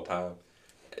player of all time?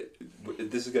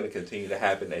 This is going to continue to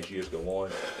happen as years go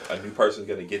on. A new person is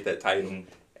going to get that title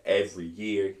every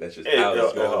year. That's just how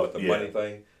it's going with the money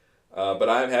thing. But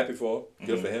I am happy for him.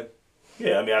 Good for him.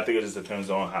 Yeah, I mean, I think it just depends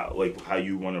on how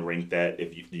you want to rank that.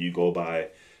 If you go by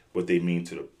what they mean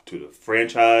to the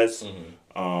franchise,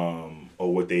 or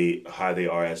how they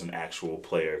are as an actual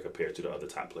player compared to the other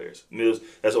top players.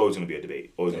 That's always going to be a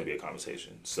debate. Always going to be a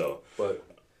conversation. So, but.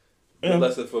 A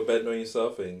lesson for betting on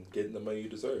yourself and getting the money you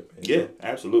deserve. Yeah,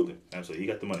 absolutely. He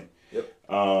got the money. Yep.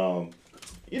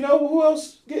 Who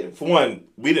else? For one,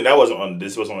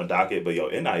 this wasn't on the docket, but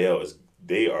NIL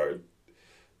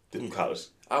them college.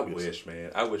 I wish,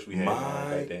 man. I wish we had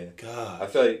back then. God. I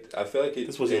feel like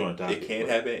this wasn't on the docket. It can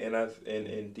happen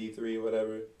in D3 or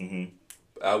whatever. Mm-hmm.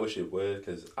 I wish it would,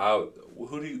 because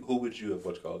who would you have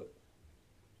called it?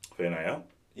 For NIL?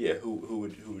 Yeah, who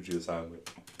would you assign with?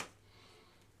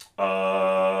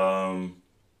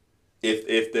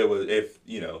 If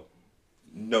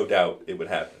no doubt it would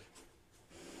happen.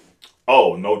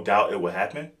 Oh, no doubt it would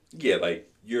happen? Yeah, like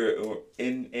you're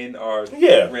in our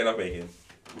Randolph Macon,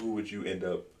 who would you end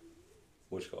up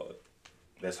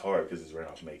That's hard because it's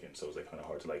Randolph Macon, so it's kind of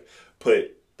hard to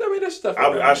put. I mean, there's stuff.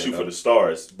 I shoot for the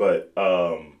stars, but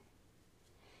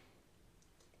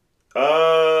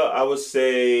I would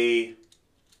say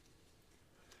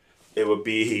it would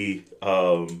be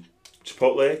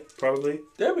Chipotle, probably.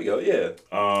 There we go, yeah.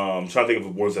 I'm trying to think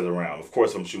of ones that are around. Of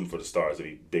course, I'm shooting for the stars.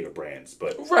 It'd be bigger brands,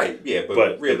 but... Right, yeah,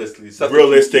 but realistically... Stuff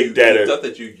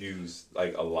that you use,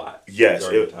 a lot. Yes,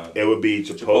 it would be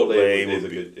Chipotle.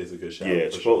 Is a good shout. Yeah,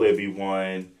 Chipotle would be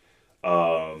one.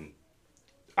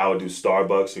 I would do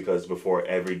Starbucks because before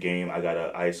every game, I got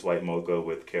an ice white mocha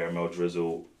with caramel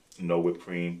drizzle, no whipped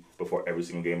cream before every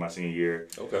single game my senior year.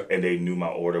 Okay. And they knew my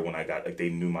order when I got, they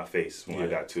knew my face when I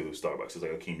got to Starbucks. It was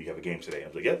like, Akeem, you have a game today. I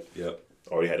was like, yep.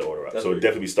 Already had the order up. So it'd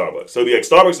definitely be Starbucks. So it'd be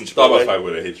Starbucks and Chipotle. Starbucks probably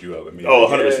would have hit you up.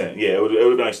 100%. Yeah, it would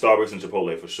have been Starbucks and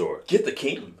Chipotle for sure. Get the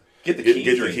Keem. Get the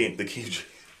Keem. The Keem.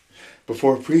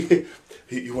 Before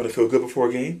you want to feel good before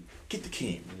a game? Get the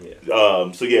Keem.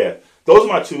 Yeah. So yeah, those are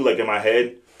my two, in my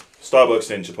head. Starbucks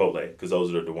and Chipotle, because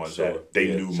those are the ones that they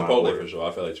knew my order. Chipotle for sure.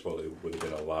 I feel like Chipotle would have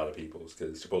been a lot of people's,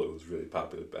 because Chipotle was really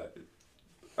popular back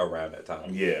around that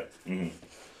time. Yeah. Mm-hmm.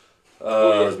 What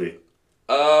would yours be?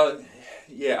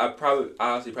 Yeah,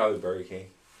 honestly probably Burger King.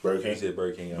 Burger King? I said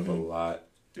Burger King up a lot.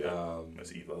 Yeah,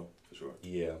 that's Evo, for sure.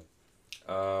 Yeah.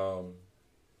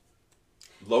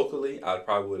 Locally, I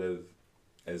probably would have,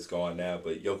 it's gone now,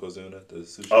 but Yokozuna, the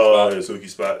sushi spot. Oh, the sushi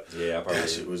spot. Yeah, I probably that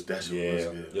shit was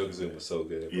good. Yokozuna was so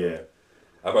good. Bro. Yeah.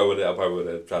 I probably would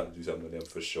have tried to do something with them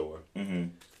for sure.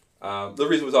 Mm-hmm. The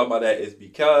reason we're talking about that is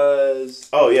because...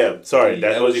 Oh, yeah. Sorry,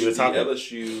 that wasn't even the topic. The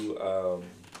LSU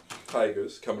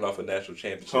Tigers coming off a national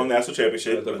championship. National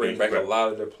championship. They bring back a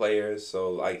lot of their players,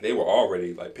 so they were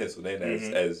already penciled in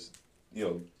as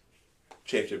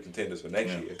championship contenders for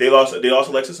next year. They lost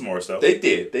Alexis Morris though. They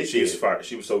did. She was fired.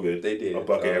 She was so good. They did. A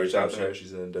bucket every time. Shout out to her.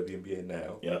 She's in the WNBA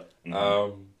now. Yeah.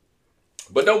 Mm-hmm.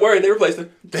 But don't worry, they replaced her.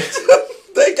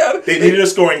 They got it. They needed a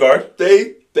scoring guard.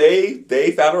 They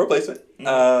found a replacement.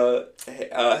 Haley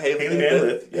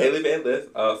Van Lith,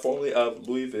 formerly of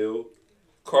Louisville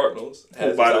Cardinals,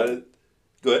 has decided.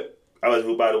 Go ahead.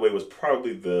 Who, by the way, was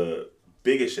probably the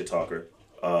biggest shit talker.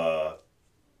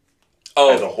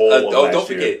 As a whole. Don't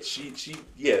forget, she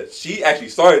actually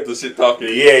started the shit talking.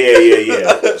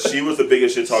 Yeah. She was the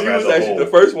biggest shit talker. She was actually the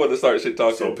first one to start shit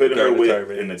talking. So putting her with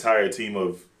an entire team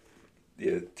of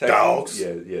Yeah, Texas, Dogs.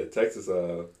 Yeah.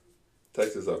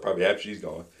 Texas, probably after she's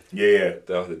gone. Yeah. They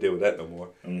don't have to deal with that no more.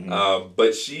 Mm-hmm.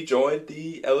 But she joined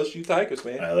the LSU Tigers,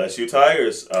 man. LSU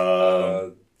Tigers.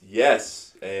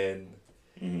 Yes, and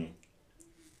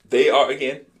they are,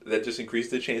 again, that just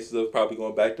increased the chances of probably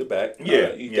going back to back.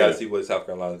 Yeah, you gotta see what South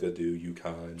Carolina's gonna do.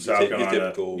 UConn, South Carolina. your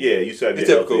typical, You said your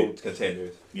typical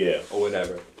contenders. Yeah, or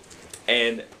whatever.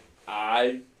 And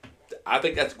I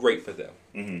think that's great for them.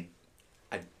 Mm-hmm.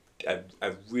 I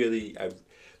really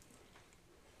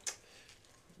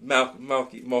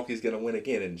Malky's gonna win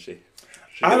again, isn't she?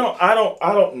 I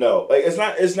don't know. Like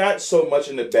it's not so much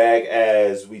in the bag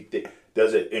as we think.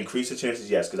 Does it increase the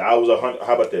chances? Yes, because I was 100.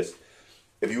 How about this?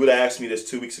 If you would have asked me this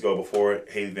 2 weeks ago before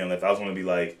Haley Van left, I was going to be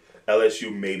like,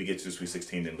 LSU maybe get to the Sweet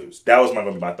 16 and lose. That was going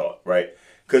to be my thought, right?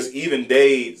 Because even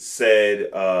they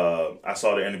said, I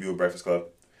saw the interview with Breakfast Club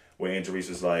where Angel Reese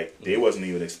was like, they wasn't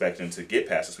even expecting to get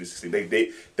past the Sweet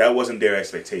 16. That wasn't their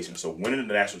expectation. So winning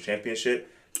the national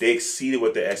championship, they exceeded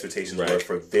what their expectations were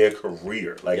for their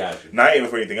career. Like, not even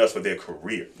for anything else, for their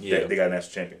career. Yeah. They got a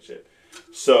national championship.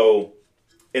 So...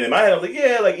 And in my head, I was like,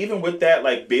 yeah, like, even with that,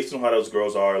 like, based on how those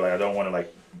girls are, like, I don't want to,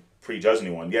 like, prejudge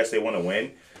anyone. Yes, they want to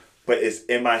win. But it's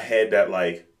in my head that,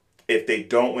 like, if they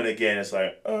don't win again, it's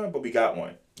like, but we got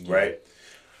one, right?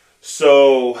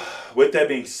 So, with that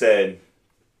being said,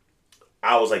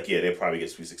 I was like, yeah, they'll probably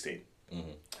get Sweet 16.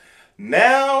 Mm-hmm.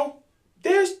 Now,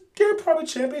 they're probably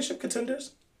championship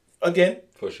contenders again.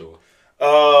 For sure.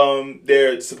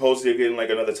 They're supposedly getting, like,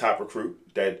 another top recruit,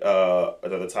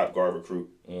 another top guard recruit.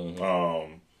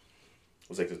 Mm-hmm.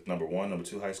 Was like the number 1, number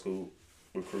 2 high school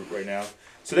recruit right now.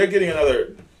 So they're getting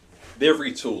another. They're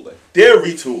retooling. At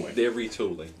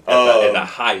the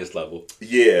highest level.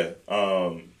 Yeah.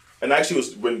 And actually, it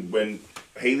was when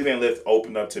Haley Van Lith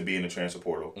opened up to be in the transfer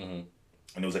portal, and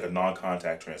it was like a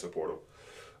non-contact transfer portal.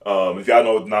 If y'all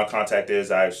know what non-contact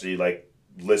is, I actually like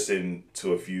listen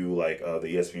to a few like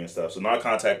the ESPN stuff. So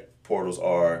non-contact portals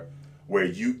are where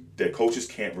the coaches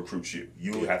can't recruit you.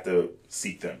 You have to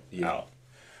seek them out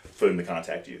for them to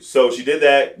contact you. So she did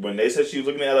that. When they said she was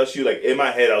looking at LSU, like in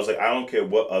my head, I was like, I don't care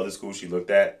what other school she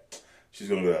looked at, she's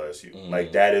gonna go to LSU. Mm-hmm.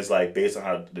 Like that is like based on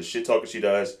how the shit talking she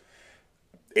does,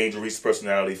 Angel Reese's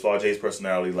personality, Flaw J's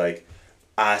personality, like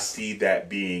I see that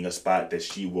being a spot that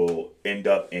she will end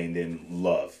up in and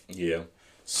love. Yeah.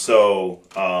 So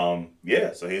so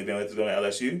Haley Van Lith is going to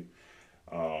LSU.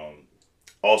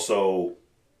 Also,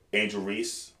 Angel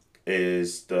Reese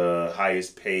is the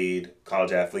highest paid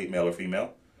college athlete, male or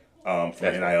female, from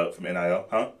NIL,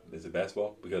 huh? Is it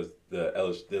basketball? Because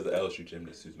there's an LSU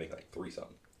gymnast who's making like 3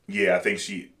 something. Yeah, I think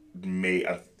she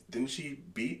didn't she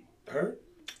beat her?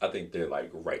 I think they're like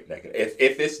right neck. If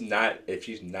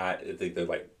she's not, I think they're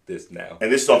like this now.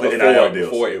 And this is off the NIL deals.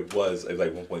 Before it was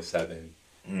like 1.7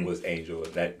 was Angel,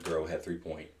 and that girl had 3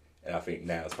 point. And I think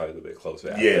now it's probably a little bit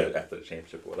closer after the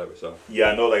championship or whatever. So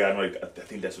yeah, I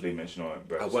think that's what they mentioned on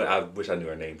Breakfast. I wish I knew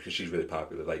her name because she's really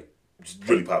popular. Like she's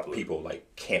really popular. People like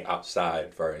camp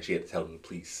outside for her, and she had to tell them to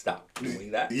please stop doing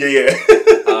that. But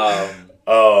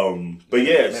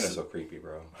yeah, men are so creepy,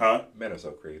 bro. Huh? Men are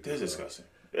so creepy. They're disgusting.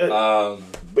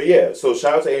 But yeah, so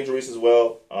shout out to Angel Reese as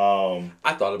well.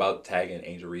 I thought about tagging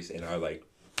Angel Reese in our like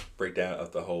breakdown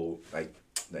of the whole thing.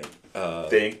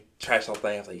 Trash talk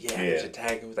thing. I was like, we should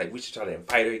tag her. We should try to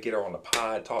invite her, get her on the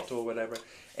pod, talk to her, whatever.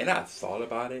 And I thought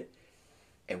about it,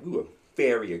 and we were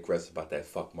very aggressive about that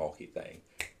fuck Malky thing.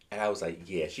 And I was like,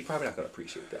 yeah, she's probably not gonna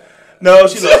appreciate that. No,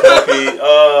 she loves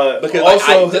Malky. Because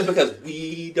also, just because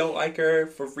we don't like her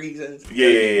for reasons.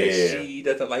 She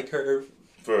doesn't like her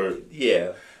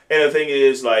And the thing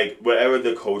is, like, whatever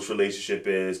the coach relationship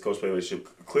is, coach-player relationship,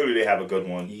 clearly they have a good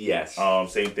one. Yes.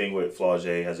 Same thing with Flaw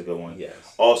J has a good one. Yes.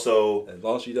 Also, as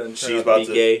long as she doesn't turn out to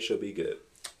be gay, she'll be good.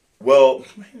 Well,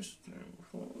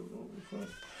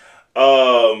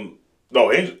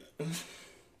 no, Angel.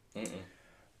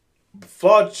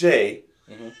 Flaw J.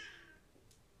 Mm-hmm.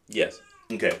 Yes.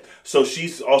 Okay, so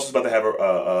she's also about to have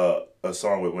a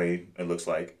song with Wayne. It looks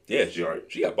like. Yeah,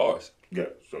 she got bars. Yeah,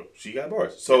 so she got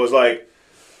bars. So it's like.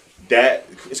 That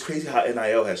it's crazy how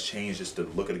NIL has changed just the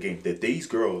look of the game. That these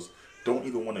girls don't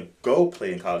even want to go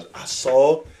play in college. I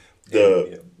saw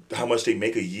how much they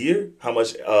make a year. How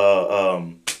much?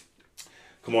 Come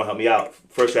on, help me out.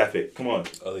 First traffic. Come on.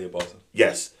 Aaliyah Boston.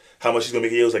 Yes. How much she's gonna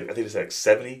make a year? It was like I think it's like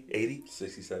 70, 80?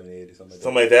 60, 70, 80, something like that.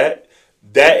 Something like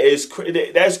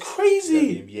that. That's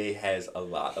crazy. The NBA has a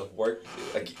lot of work to do.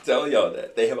 I keep telling y'all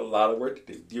that they have a lot of work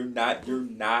to do. You're not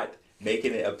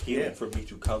making it appealing for me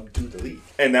to come to the league.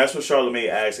 And that's what Charlamagne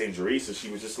asked Angel Reese, and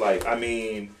she was just like, I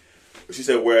mean, she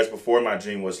said, whereas before my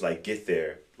dream was like, get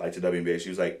there. like to WNBA. She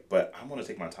was like, but I want to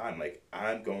take my time. Like,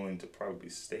 I'm going to probably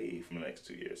stay for the next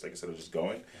 2 years. Like, instead of just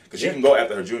going. Because she can go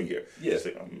after her junior year. Yeah.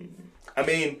 Like, I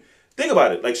mean, think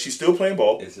about it. Like, she's still playing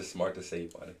ball. It's just smart to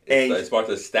save money. It's smart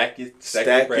to stack your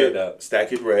bread up.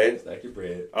 Stack your bread. Stack your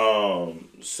bread.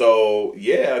 So,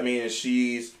 yeah, I mean,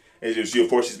 she, of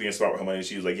course, she's being smart with her money.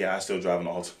 She was like, yeah, I still drive an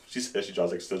Altima. She said she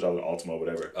drives, like, still driving an Altima or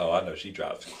whatever. Oh, I know. She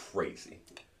drives crazy.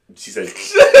 She said,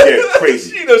 yeah,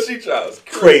 crazy. She knows she drives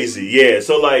crazy. Yeah.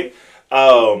 So, like,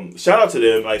 shout out to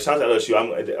them. Like, shout out to LSU.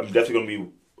 I'm definitely going to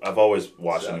be, I've always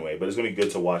watched anyway, but it's going to be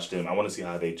good to watch them. I want to see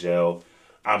how they gel.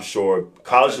 I'm sure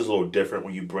college is a little different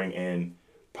when you bring in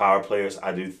power players.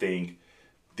 I do think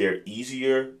they're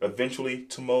easier eventually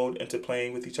to mold into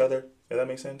playing with each other. Does that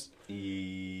make sense?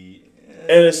 In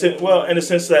a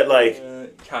sense that,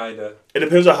 like, kinda. It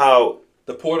depends on how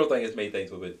the portal thing has made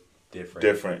things a bit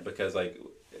different. Because, like,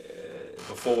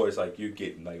 before it's like you're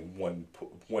getting like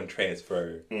one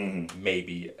transfer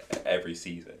maybe every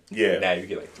season. Yeah. Now you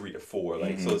get like 3 to 4.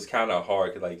 Like so it's kind of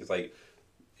hard. Cause, like it's like,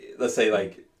 let's say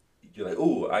like you're like,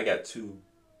 ooh, I got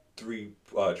 3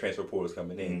 transfer portals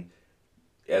coming in.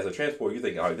 As a transport, you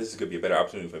think, all right, this is gonna be a better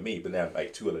opportunity for me. But now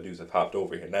like 2 other dudes have hopped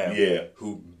over here now. Yeah.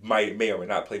 Who may or may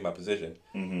not play my position.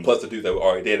 Plus the dudes that were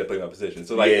already there to play my position.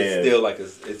 So like it's still like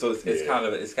it's kind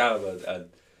of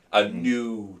a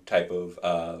new type of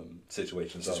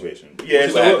situation. Yeah,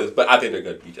 so happens, but I think they're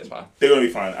going to be just fine. They're going to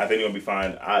be fine. I think they're going to be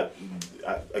fine. I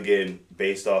again,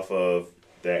 based off of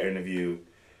that interview,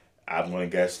 I'm going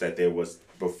to guess that there was,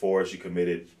 before she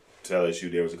committed to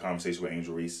LSU, there was a conversation with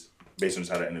Angel Reese, based on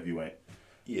just how that interview went.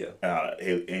 Yeah.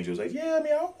 Angel was like, yeah, I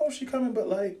mean, I don't know if she's coming, but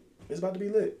like, it's about to be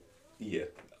lit. Yeah.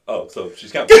 Oh, so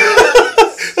she's coming. but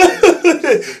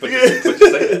just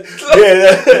say that.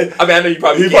 Yeah. I mean, I know you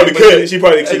probably could. She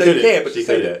couldn't. Can, but she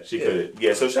say that. She couldn't.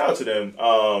 Yeah. So shout out to them.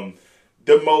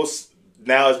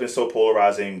 Now it's been so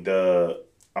polarizing, the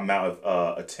amount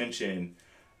of attention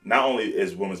not only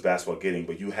is women's basketball getting,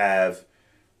 but you have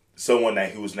someone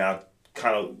who's now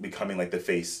kind of becoming like the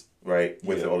face, right,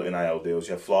 with all the NIL deals.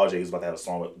 You have Flau'jae who's about to have a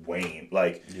song with Wayne.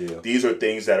 Like these are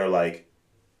things that are like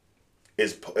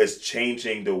is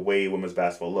changing the way women's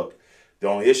basketball look. The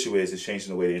only issue is it's changing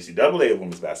the way the NCAA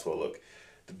women's basketball look.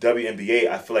 The WNBA,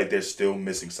 I feel like they're still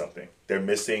missing something. They're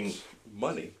missing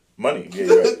money. Yeah,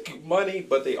 right. Money,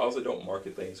 but they also don't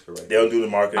market things correctly. They don't do the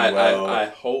marketing well. I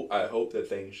hope that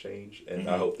things change, and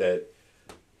I hope that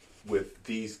with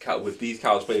these college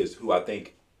players, who I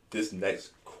think this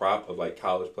next crop of like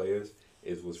college players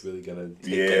is what's really gonna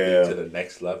take them to the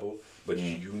next level. But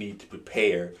you need to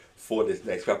prepare for this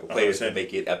next crop of players 100%. To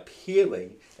make it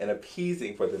appealing and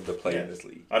appeasing for them to play in this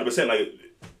league. 100%. Like,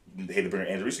 I hate to bring her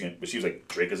Andrew Reese again, but she was like,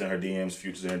 Drake is in her DMs,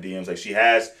 Future's in her DMs. Like, she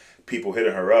has people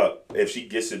hitting her up. If she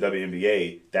gets to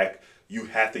WNBA, that you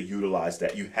have to utilize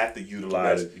that. You have to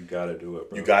utilize. You gotta do it,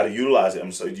 bro. You gotta utilize it.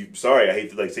 I'm sorry. I hate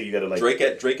to like say you gotta like Drake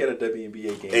at a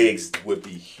WNBA game would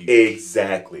be huge.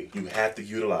 Exactly. You have to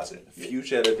utilize it.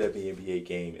 Future at a WNBA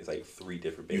game is like 3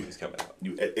 different babies coming out.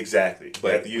 Exactly. But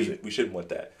you have to use it. We shouldn't want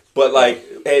that. But like,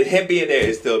 and him being there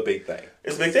is still a big thing.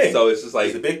 It's a big thing. So it's just like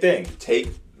it's a big thing.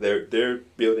 They're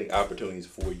building opportunities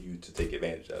for you to take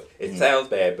advantage of. It sounds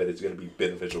bad, but it's going to be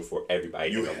beneficial for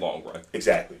everybody in the long run.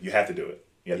 Exactly. You have to do it.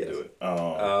 You have to do it.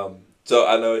 So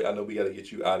I know we got to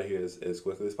get you out of here as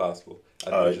quickly as possible.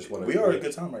 I just want to. We are at a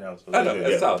good time right now. So I know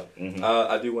that's solid.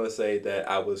 I do want to say that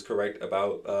I was correct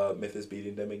about Memphis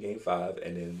beating them in Game 5,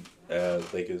 and then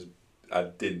Lakers. I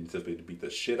didn't anticipate to beat the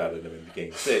shit out of them in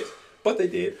Game 6, but they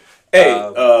did.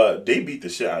 Hey, they beat the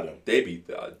shit out of them. They beat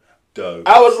Doug.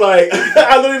 I was like,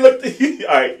 I literally looked at you.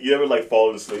 All right, you ever like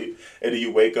fall asleep and then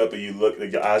you wake up and you look,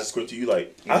 like your eyes squint to you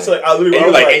like. I said, I literally. And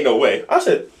you're like, ain't no way. I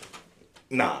said,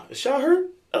 nah, is shot hurt?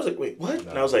 I was like, wait, what?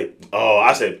 No. And I was like, oh,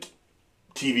 I said,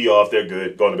 TV off, they're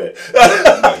good, going to bed.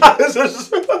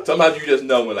 Sometimes you just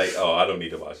know when like, oh, I don't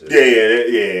need to watch this.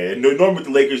 Yeah. Normally with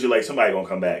the Lakers, you're like, somebody gonna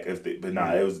come back. But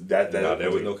nah, it was that. Nah, there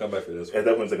was no comeback for this one. And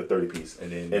that one's like a 30 piece.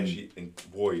 And then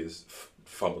Warriors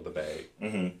fumbled the bag.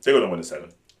 They're gonna win the 7.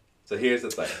 So here's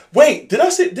the thing. Wait, did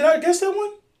I guess that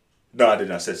one? No, I did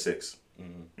not. I said 6.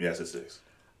 Yeah, I said 6.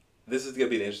 This is gonna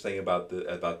be the interesting about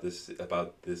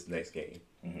this next game.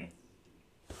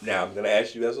 Now I'm gonna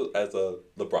ask you as a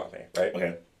LeBron fan, right?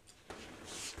 Okay.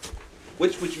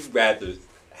 Which would you rather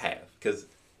have? Because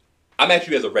I'm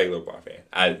actually as a regular LeBron fan.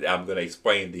 I'm gonna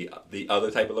explain the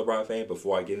other type of LeBron fan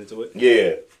before I get into it.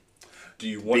 Yeah. Do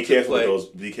you want be careful with those?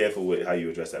 Be careful with how you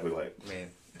address that. We're like, man.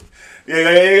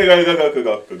 Yeah,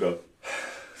 go.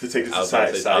 To take this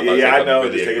aside. Yeah, I know.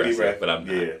 Just take a deep breath. But I'm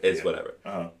not. It's whatever.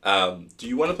 Do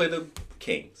you want to play the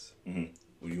Kings? Do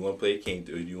you want to play Kings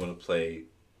or do you want to play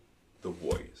the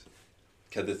Warriors?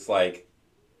 Because it's like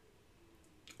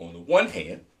on the one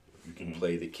hand, you can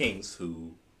play the Kings,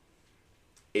 who,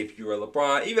 if you're a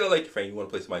LeBron, even a Laker fan, you want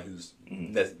to play somebody who's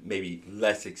maybe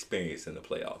less experienced in the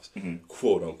playoffs,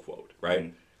 quote unquote,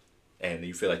 right? And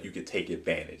you feel like you could take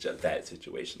advantage of that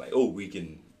situation, like, oh, we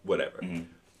can whatever.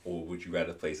 Or would you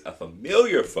rather face a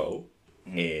familiar foe,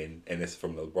 and this is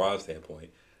from the LeBron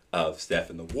standpoint, of Steph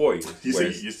and the Warriors?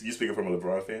 You speaking from a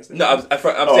LeBron fan standpoint? No,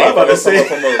 I'm saying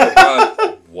from a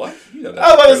LeBron. What? You know that.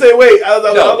 I was about to say, wait. I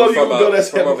was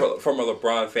from a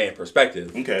LeBron fan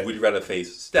perspective, okay. Would you rather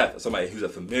face Steph, somebody who's a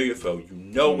familiar foe? You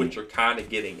know what you're kind of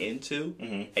getting into,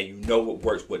 and you know what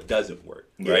works, what doesn't work,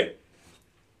 right?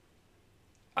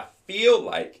 I feel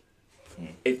like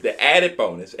if the added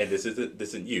bonus, and this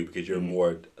isn't you because you're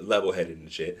more level-headed and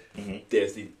shit,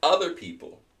 there's these other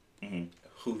people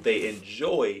who they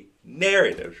enjoy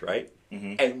narratives, right?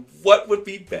 And what would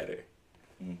be better?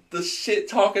 The shit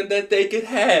talking that they could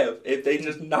have if they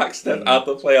just knock Steph out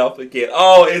the playoff again.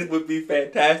 Oh, it would be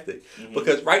fantastic.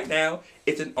 Because right now,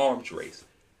 it's an arms race.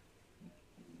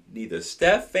 Neither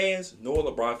Steph fans nor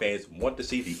LeBron fans want to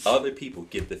see the other people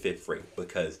get the fifth ring,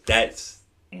 because that's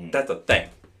a thing.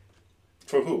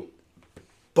 For who?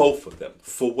 Both of them.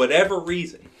 For whatever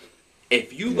reason.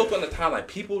 If you look on the timeline,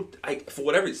 people, for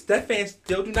whatever reason, Steph fans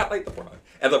still do not like LeBron.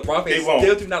 And LeBron fans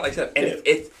still do not like Steph. And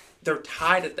they're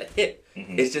tied at the hip.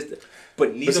 It's just,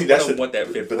 but neither one of them want that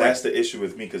fifth ring. But that's the issue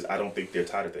with me, because I don't think they're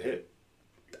tied at the hip.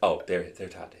 Oh, they're tied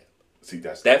at the hip. See,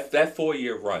 that's that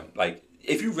 4-year run. Like,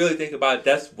 if you really think about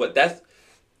it,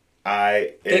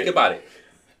 think about it.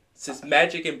 Since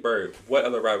Magic and Bird, what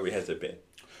other rivalry has there been?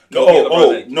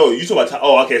 No, you talk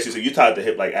about okay, so you tied at the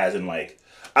hip, like, as in, like,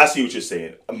 I see what you're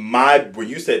saying. When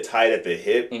you said tied at the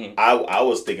hip, I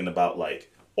was thinking about,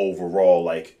 like, overall,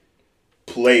 like,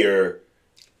 player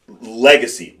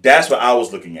legacy. That's what I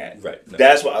was looking at. Right. No.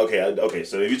 That's what. Okay.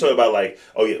 So if you talk about, like,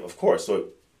 oh yeah, of course. So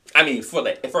I mean, for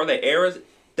the eras,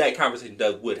 that conversation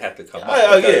would have to come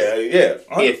up.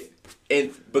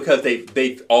 Because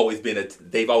they've always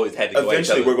had to go.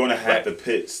 Eventually, we're going to have to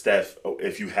pit Steph,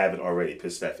 if you haven't already,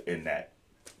 pit Steph in that,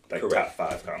 like, top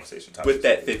 5 conversation. With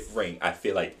that fifth ring, I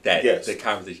feel like that the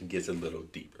conversation gets a little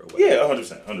deeper. Yeah,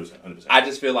 100%. I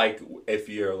just feel like if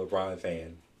you're a LeBron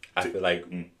fan, I feel like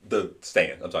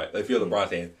if you're a LeBron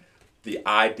fan, the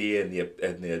idea and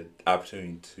the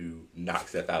opportunity to knock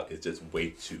Steph out is just way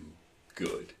too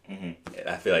good. And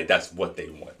I feel like that's what they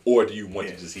want. Or do you want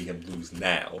to just see him lose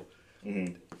now,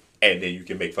 and then you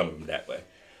can make fun of him that way?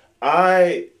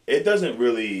 It doesn't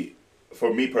really,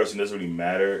 for me personally, it doesn't really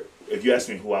matter. If you ask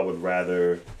me who I would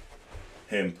rather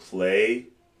him play,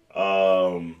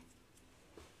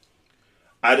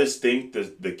 I just think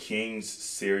the Kings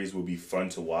series will be fun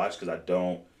to watch, because I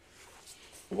don't.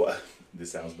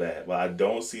 This sounds bad, but I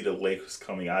don't see the Lakers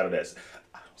coming out of that.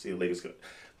 I don't see the Lakers.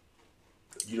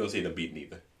 You don't see them beating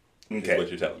either. Okay, is what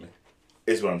you're telling me.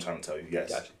 Is what I'm trying to tell you.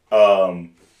 Yes. Gotcha.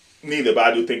 Neither, but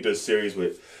I do think the series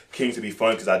with Kings would be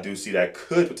fun, because I do see that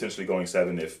could potentially going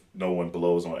 7 if no one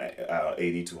blows on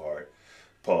AD too hard.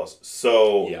 Pause.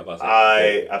 So yeah,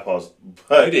 I paused.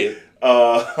 But you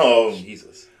did.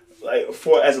 Jesus. Like,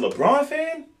 as a LeBron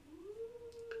fan,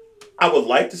 I would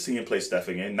like to see him play Steph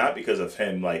again, not because of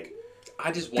him, like,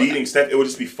 beating Steph. It would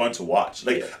just be fun to watch.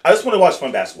 Like, I just want to watch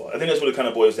fun basketball. I think that's what it kind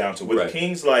of boils down to. With the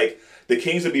Kings, like, the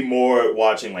Kings would be more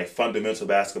watching, like, fundamental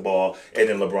basketball, and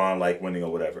then LeBron, like, winning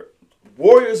or whatever.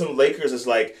 Warriors and Lakers is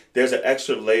like, there's an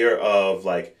extra layer of,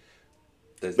 like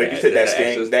you said,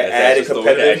 that added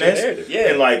competitiveness.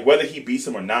 And, like, whether he beats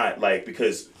him or not, like,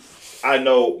 because I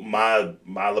know my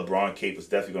LeBron cape is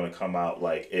definitely going to come out,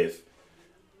 like, if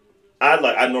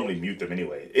I normally mute them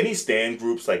anyway. Any stan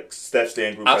groups, like Steph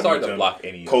stan groups, I started to block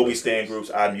any Kobe stan groups,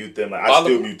 I mute them. Like, I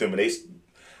still mute them, and they.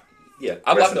 Yeah,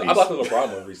 I blocked the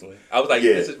LeBron one recently. I was like,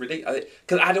 this is ridiculous,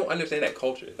 because I don't understand that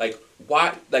culture. Like,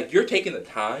 why? Like, you're taking the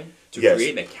time to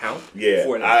create an account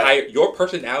for an entire. Your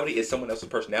personality is someone else's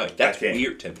personality. That's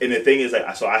weird to me. And the thing is,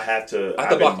 like, so I have to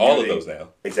block all of those now.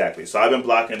 Exactly. So I've been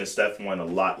blocking the Steph one a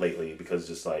lot lately, because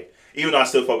just, like, even though I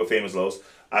still fuck with Famous Los,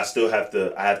 I still have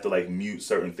to like mute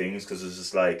certain things, because it's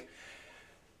just like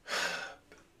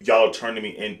y'all are turning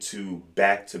me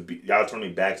back to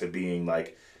being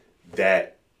like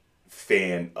that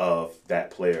fan of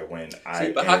that player when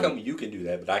But how come you can do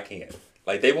that, but I can't?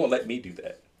 Like, they won't let me do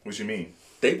that. What you mean?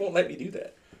 They won't let me do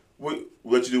that.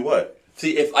 Let you do what?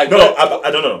 See, if I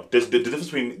I don't know. The difference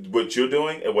between what you're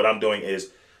doing and what I'm doing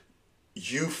is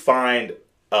you find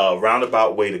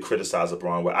roundabout way to criticize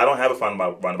LeBron. Where I don't have a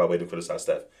roundabout way to criticize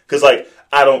Steph. Because like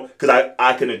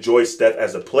I can enjoy Steph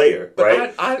as a player, but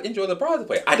right? I enjoy LeBron as a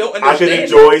player. I don't understand. I can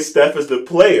enjoy Steph as the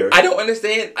player. I don't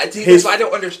understand. I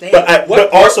don't understand.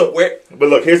 But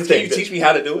look, here's the thing. Can you teach me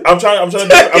how to do it? I'm trying to. I'm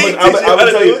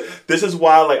gonna tell you. This is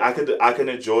why like I can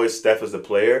enjoy Steph as a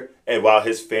player, and while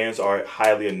his fans are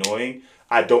highly annoying,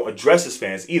 I don't address his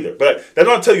fans either. But that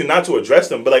don't tell you not to address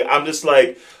them. But like I'm just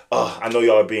like, oh, I know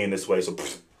y'all are being this way, so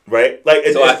right? Like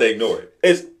so I have to ignore it.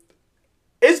 It's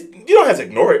you don't have to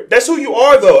ignore it. That's who you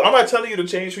are, though. I'm not telling you to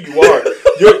change who you are.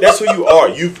 That's who you are.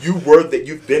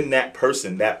 You've been that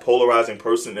person, that polarizing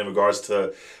person in regards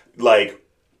to like,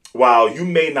 while you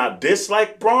may not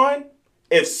dislike Braun,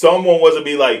 if someone was to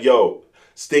be like, yo,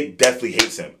 Stik definitely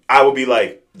hates him, I would be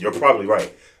like, you're probably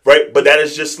right. But that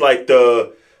is just like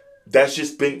that's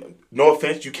just been, no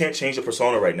offense, you can't change the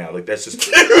persona right now. Like that's just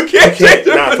you can't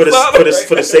for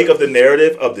the sake of the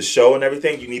narrative of the show and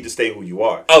everything, you need to stay who you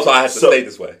are. Oh, so I have to stay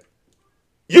this way.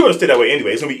 You're gonna stay that way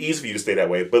anyway. It's gonna be easy for you to stay that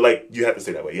way, but like you have to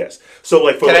stay that way, yes. So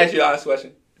like, can I ask you a honest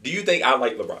question? Do you think I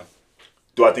like LeBron?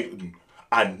 Do I think?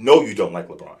 I know you don't like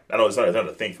LeBron. I know it's not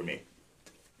a thing for me.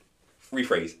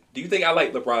 Rephrase. Do you think I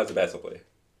like LeBron as a basketball player?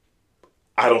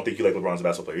 I don't think you like LeBron as a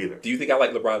basketball player either. Do you think I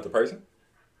like LeBron as a person?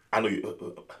 I know you.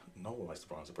 No one likes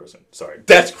LeBron as a person. Sorry.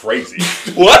 That's crazy.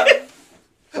 What?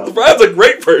 LeBron's a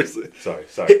great person. Sorry.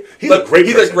 He's a great person.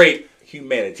 He's a great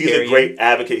humanitarian. He's a great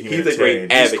advocate. Humanitarian. He's a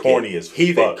great advocate. He's corny as fuck.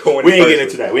 He's a corny We ain't person. getting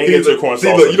into that. We ain't getting into the corny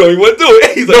sauce. You don't even want to do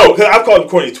it. No, because I've called him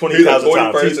corny 20,000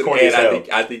 times. He's corny as hell.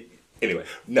 I think. Anyway,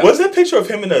 no. What's that picture of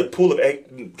him in a pool of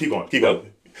egg? Keep going. So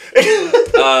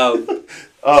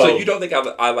you don't think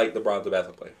I like LeBron as a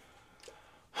basketball player?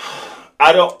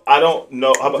 I don't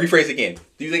know. Rephrase again.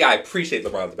 Do you think I appreciate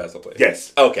LeBron as a basketball player?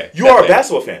 Yes. Okay. You are a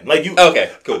basketball fan. Like you.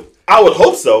 Okay. Cool. I would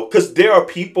hope so, because there are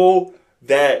people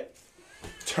that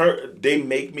they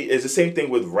make me. It's the same thing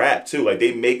with rap too. Like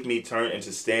they make me turn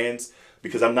into stands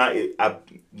because I'm not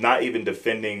even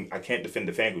defending. I can't defend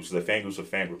the fan groups. The fan groups are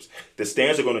fan groups. The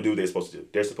stands are going to do what they're supposed to do.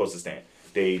 They're supposed to stand.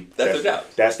 That's their job.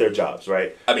 That's their jobs,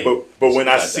 right? I mean, but when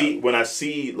I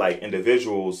see like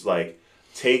individuals like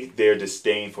take their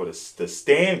disdain for the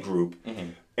stand group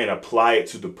and apply it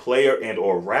to the player and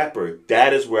or rapper,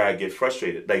 that is where I get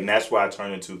frustrated. Like that's where I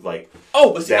turn into like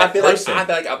but see, I feel like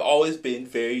I've always been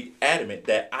very adamant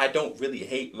that I don't really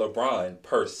hate LeBron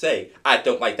per se. I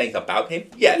don't like things about him.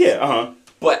 Yes. Yeah.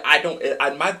 But I don't.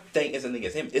 My thing isn't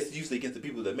against him. It's usually against the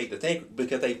people that make the thing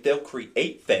because they'll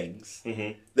create things.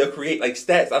 Mm-hmm. They'll create like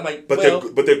stats. I'm like,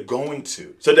 they're going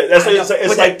to. So that's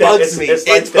it's like that. Bugs me.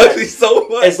 It bugs me so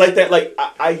much. It's like that. Like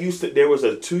I used to. There was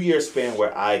a 2-year span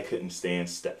where I couldn't stand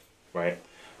Steph. Right.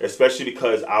 Especially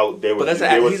because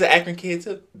he's an Akron kid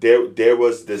too. There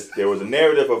was a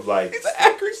narrative of like he's an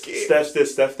Akron kid. Steph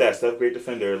this, Steph that, Steph great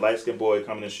defender, light skinned boy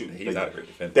coming and shooting. He's like, not a great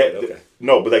defender. Okay.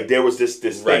 No, but like there was this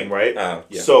thing, right?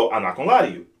 Yeah. So I'm not gonna lie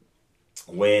to you.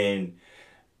 When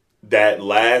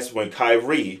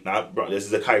Kyrie, this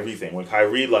is a Kyrie thing. When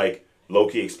Kyrie like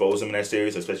low-key exposed him in that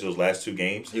series, especially those last 2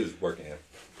 games, he was working him.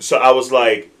 So I was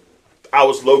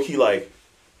low-key like.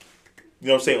 You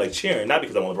know what I'm saying? Like cheering, not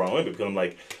because I want LeBron to win, but because I'm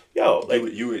like, yo, like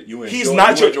he's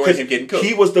not your. Him getting cooked.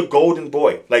 He was the golden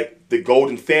boy, like the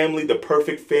golden family, the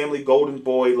perfect family, golden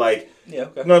boy. Like, yeah,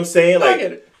 okay. You know what I'm saying? Like, I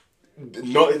get it.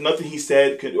 No, nothing he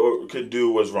said could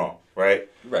do was wrong, right?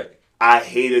 Right. I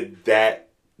hated that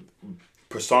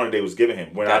persona they was giving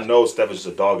him. When I know Steph is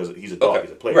just a dog, he's a dog,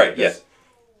 he's a player. Right. Yes.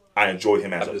 I enjoyed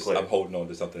him as a player. I'm holding on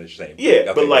to something that you're saying.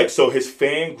 Yeah, but like, so his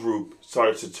fan group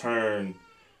started to turn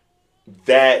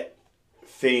that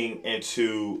thing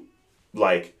into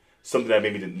like something that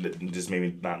made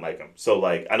me not like him. So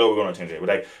like I know we're going on a tangent,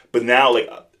 but now like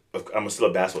I'm still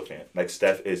a basketball fan. Like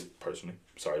Steph is personally,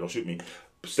 sorry, don't shoot me.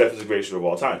 Steph is the greatest shooter of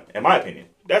all time, in my opinion.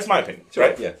 That's my opinion,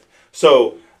 right? Yeah.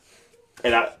 So,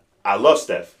 and I love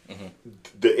Steph. Mm-hmm.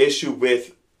 The issue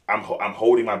with I'm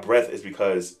holding my breath is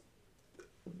because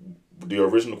the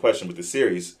original question with the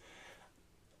series,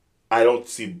 I don't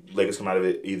see Lakers come out of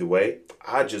it either way.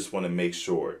 I just want to make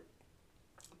sure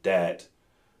that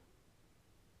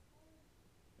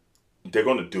they're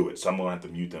going to do it, so I'm going to have to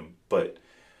mute them. But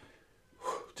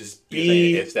just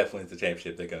be. If Steph wins the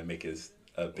championship, they're going to make it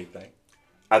a big thing.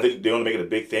 I think they're going to make it a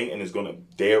big thing, and it's going to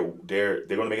they're going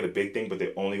to make it a big thing, but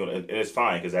they're only going to, and it's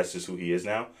fine because that's just who he is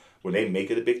now. When they make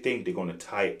it a big thing, they're going to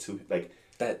tie it to like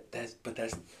that.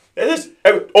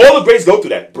 All the greats go through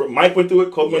that. Mike went through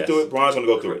it. Kobe went through it. Bron's going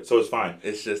to go through it, so it's fine.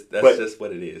 It's just just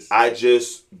what it is. I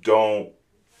just don't.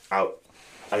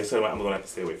 Like I said, I'm going to have to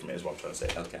stay away from it, is what I'm trying to say.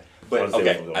 Okay. But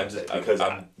okay, because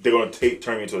they're going to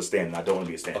turn me into a stand, and I don't want to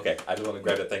be a stand. Okay, I just want to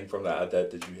grab that thing from that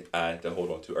you had to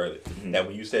hold on to earlier. Now,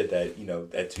 when you said that,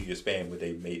 that 2-year span where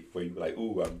they made where you were like,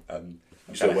 ooh, I'm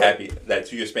kind of happy. That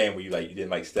 2-year span where you didn't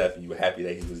like Steph and you were happy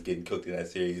that he was getting cooked in that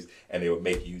series, and they would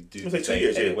make you do the same. 2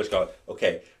 years, yeah. What's called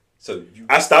okay. So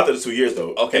I stopped at the 2 years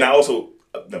though. Okay, and I also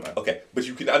never mind. Okay, but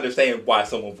you can understand why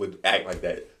someone would act like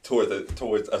that towards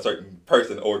a certain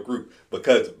person or group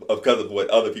because of what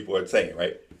other people are saying,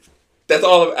 right? That's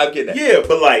all I'm getting at. Yeah,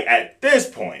 but at this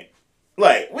point,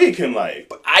 we can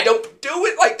But I don't do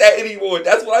it like that anymore.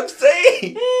 That's what I'm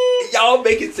saying. Y'all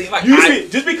make it seem like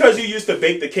just because you used to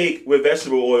bake the cake with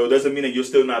vegetable oil doesn't mean that you're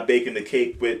still not baking the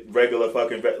cake with regular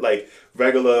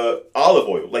regular olive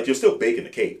oil. You're still baking the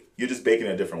cake. You're just baking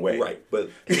it a different way. Right.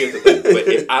 But here's the thing. But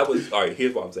if I was all right,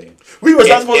 here's what I'm saying. We were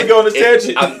not supposed to go on this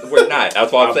tangent. We're not.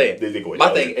 That's what I'm saying.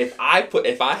 My thing,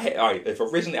 if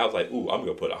originally I was like, ooh, I'm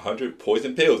gonna put 100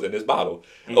 poison pills in this bottle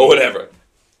or whatever.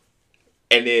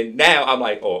 And then now I'm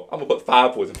like, oh, I'm gonna put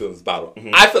 5 poison pills in this bottle.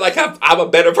 I feel like I'm a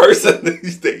better person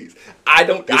these days.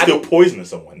 You're still poisoning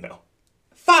someone now.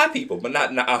 5 people, but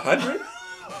not 100.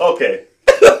 Okay.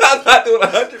 I'm not doing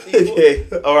 100 people. Okay.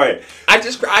 All right. I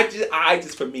just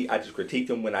critique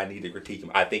him when I need to critique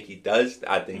him. I think he does.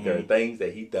 I think there are things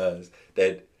that he does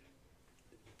that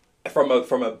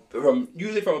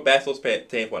usually from a basketball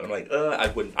standpoint, I'm like,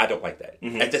 I don't like that.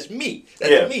 That's just me.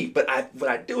 That's just me. But when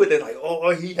I do it, they're like,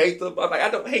 oh, he hates him. I'm like, I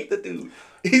don't hate the dude.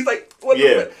 He's like, what?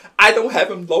 Yeah. I don't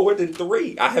have him lower than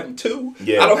 3. I have him 2.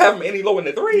 Yeah. I don't have him any lower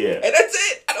than 3. Yeah. And that's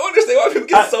it. I don't understand why people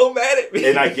get so mad at me.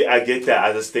 And I get that.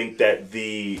 I just think that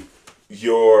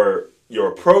your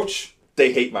approach.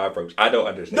 They hate my approach. I don't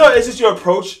understand. No, it's just your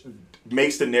approach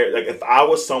makes the narrative. If I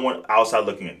was someone outside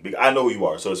looking in, I know who you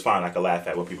are, so it's fine. I can laugh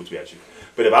at when people tweet at you.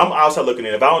 But if I'm outside looking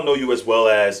in, if I don't know you as well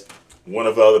as one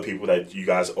of the other people that you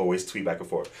guys always tweet back and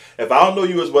forth, if I don't know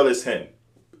you as well as him,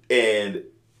 and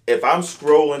if I'm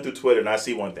scrolling through Twitter and I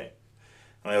see one thing,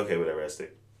 I'm like, okay, whatever, that's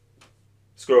it.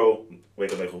 Scroll,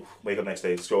 wake up next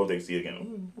day, scroll, things, see it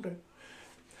again. Okay.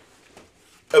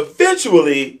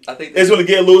 Eventually, I think it's going to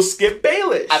get a little Skip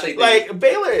Bayless. I think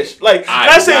Bayless. You're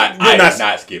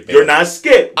not Skip Bayless. You're not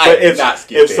Skip. But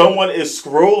if someone is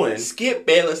scrolling, Skip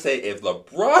Bayless said if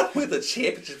LeBron wins a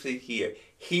championship here,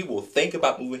 he will think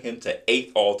about moving him to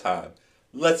 8th all time.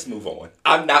 Let's move on.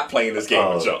 I'm not playing this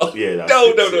game with y'all. Yeah,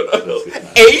 no.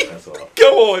 8?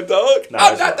 Come on, dog.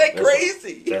 I'm not that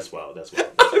crazy. That's wild. I'm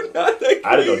not that crazy.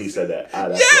 I didn't know he said that.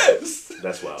 Yes.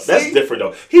 That's wild. That's different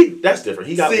though. That's different.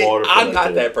 He got water. I'm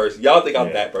not that person. Y'all think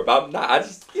I'm that person. But I'm not. I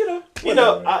just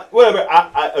whatever.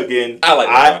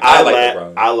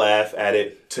 I laugh at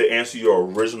it. To answer your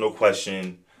original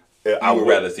question, I would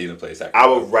rather see them play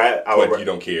Sacramento. I would. You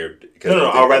don't care.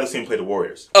 No. I would rather see him play the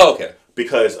Warriors. Oh, okay.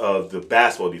 Because of the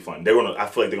basketball would be fun. I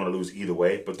feel like they're gonna lose either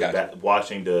way. But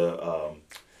watching the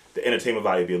entertainment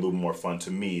value would be a little more fun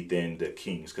to me than the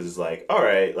Kings, because it's like, all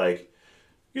right,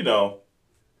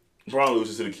 LeBron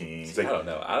loses to the Kings. I don't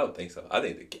know. I don't think so. I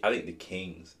think the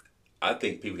Kings. I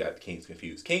think people got the Kings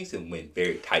confused. Kings can win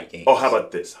very tight games. Oh, how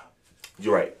about this?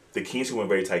 You're right. The Kings can win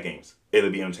very tight games.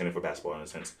 It'll be entertaining for basketball in a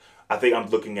sense. I think I'm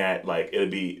looking at it'll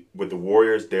be with the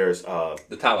Warriors. There's the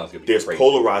timeline's gonna be there's crazy.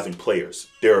 Polarizing players.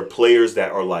 There are players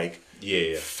that are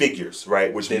figures,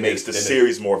 right? Which makes the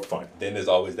series more fun. Then there's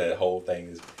always that whole thing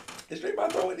is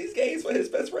Draymond throwing these games for his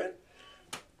best friend?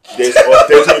 There's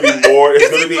gonna be more.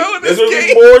 There's gonna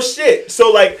be more shit.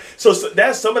 So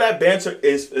that's some of that banter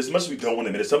is, as much as we don't want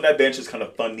to admit it, some of that banter is kind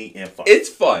of funny and fun. It's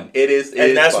fun. It is.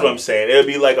 And that's what I'm saying. It'll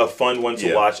be like a fun one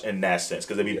to watch in that sense,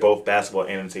 because it'll be both basketball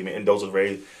and entertainment, and those are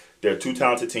they're 2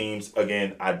 talented teams.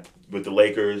 Again, with the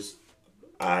Lakers,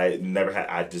 I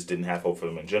just didn't have hope for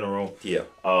them in general. Yeah.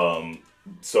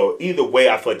 So either way,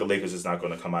 I feel like the Lakers is not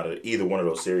going to come out of either one of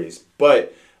those series.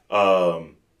 But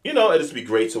it'd just be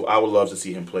great. So I would love to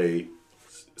see him play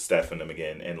Steph and them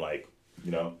again, and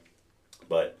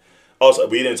But also,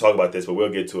 we didn't talk about this, but we'll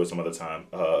get to it some other time.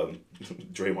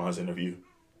 Draymond's interview.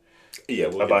 Yeah.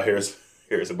 About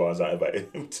Harrison Barnes not invited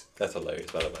him. That's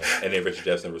hilarious, by the way. And then Richard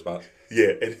Jefferson response.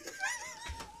 Yeah. And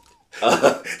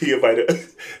he invited.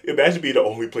 Imagine being the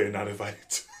only player not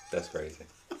invited. That's crazy.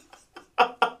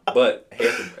 But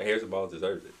Harrison Barnes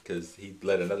deserves it because he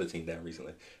let another team down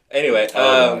recently. Anyway.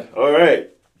 All right.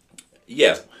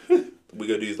 Yeah. We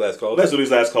gonna do these last calls? Let's do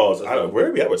these last calls. Where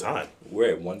are we at with time?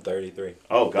 We're at 1:33.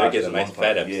 Oh, God. They're getting a nice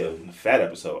fat episode. Yeah, fat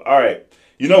episode. All right.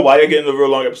 You know why you're getting a real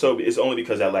long episode? It's only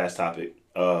because that last topic.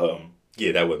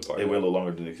 Yeah, that wasn't part of it. It went a little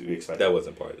longer than we expected. That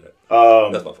wasn't part of that.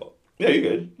 That's my fault. Yeah, you're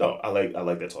good. No, I like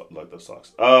that talk. I like those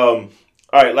talks. All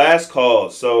right, last call.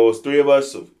 So it's 3 of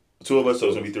us. 2 of us, so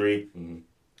it's going to be 3.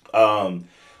 Mm-hmm.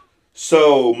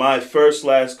 So my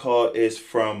last call is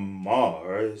from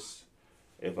Mars.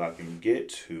 If I can get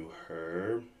to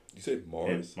her. You said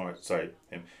Mars?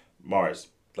 Mars.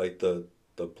 Like the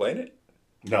planet?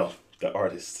 No, the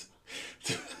artist.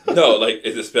 No, like,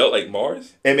 is it spelled like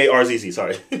Mars? Marzz,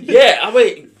 sorry. Yeah, I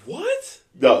mean, what?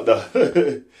 No.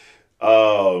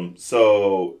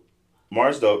 So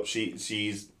Mars dope.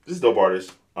 She's this dope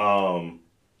artist.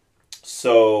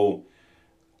 So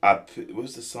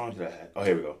what's the song that I had? Oh,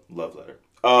 here we go. Love Letter.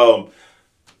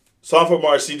 Song for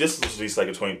Mars. This was released like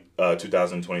in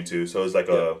 2022, so it's like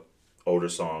a older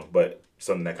song, but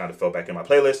something that kind of fell back in my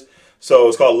playlist. So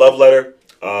it's called Love Letter.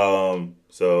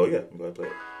 So yeah, I'm going to play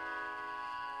it.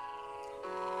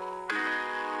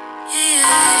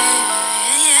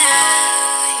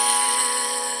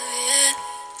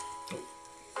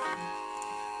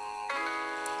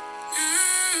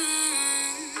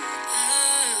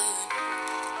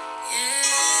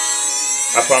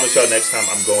 I promise y'all next time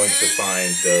I'm going to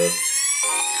find the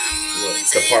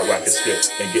part where I can skip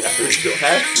and get after it. You don't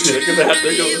have to. They're gonna have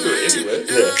to go through it anyway.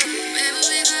 Yeah.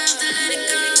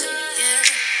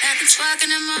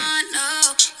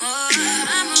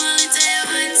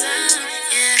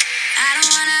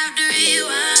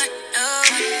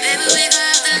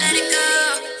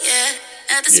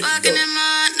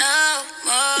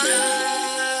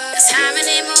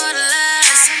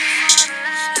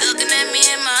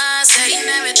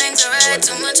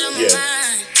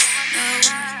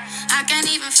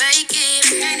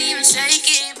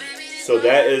 So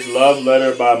that is Love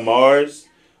Letter by Mars.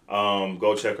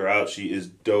 Go check her out. She is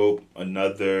dope.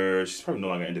 She's probably no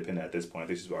longer independent at this point. I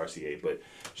think she's with RCA, but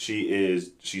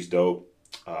she's dope.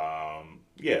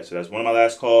 Yeah, so that's one of my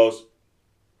last calls.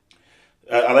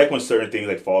 I like when certain things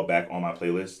like fall back on my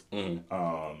playlist.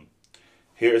 Mm-hmm.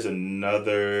 Here is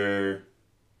another.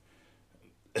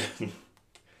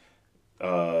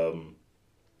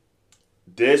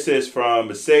 This is from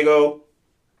Masego.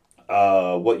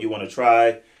 What You Want to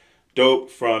Try. Dope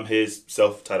from his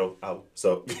self-titled album.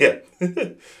 So, yeah.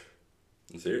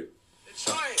 Let's hear it.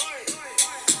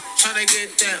 Trying to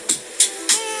get down.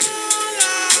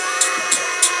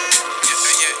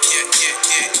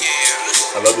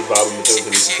 I love this album because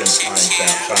it's the same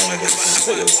trying at the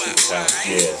same time. Super talented.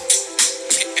 Yeah.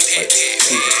 Like,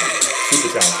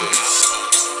 super talented.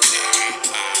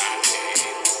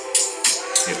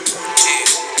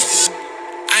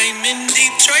 I'm in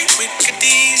Detroit with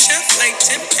Khadijah, like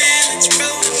Tipton, it's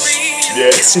rolling.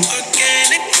 Yes.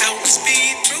 Organic, how we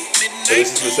speed through midnight. So this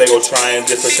is Masego trying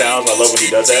different sounds. I love when he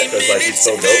does that because like he's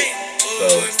so dope.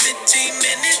 So 15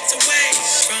 minutes away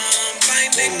from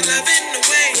finding love in the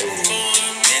way. For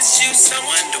miss you,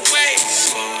 someone to wait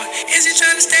for. Is he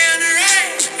trying to stay on the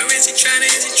ride? Or is he trying to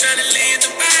leave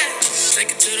the bite? Take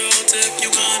it to the altar if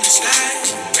you want to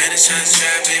slide. Renaissance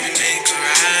drive, baby, make a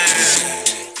ride.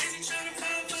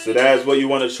 So that's What You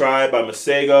Want to Try by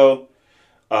Masego.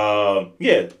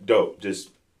 Yeah, dope.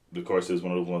 Just, of course, it's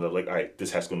one of those ones that I'm like, all right,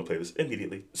 this has to go on the playlist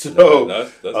immediately. So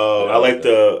I like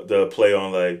the play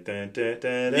on like. Dun, dun,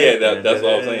 dun, yeah, that's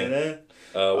what I was saying.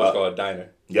 What's called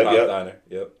Diner. Yep. Diner.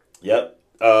 Yep.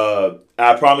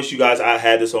 I promise you guys, I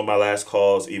had this on my last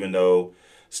calls, even though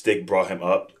Stik brought him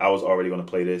up. I was already going to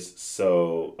play this.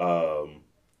 So,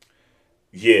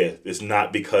 yeah, it's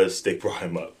not because Stik brought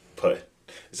him up, but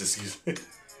it's excuse me.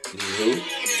 You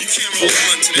can't roll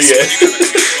one to this Yeah. one.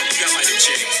 You got like a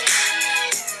chick.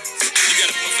 You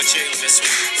got a puff of jail this one.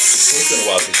 It's been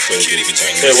a while since I played this.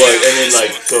 It was, and then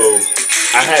like, so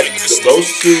I had those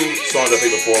two songs I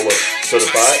played before were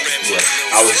certified. Yeah.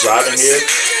 I was driving here,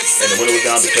 and the window was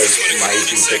down because my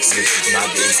AC was not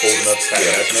getting cold enough, fast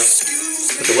enough.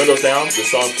 Put the windows down, the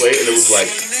song played, and it was like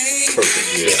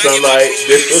perfect. Yeah. The sunlight,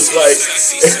 this was like,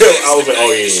 I was like,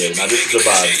 oh yeah, now this is the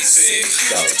vibe.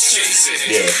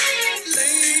 Yeah.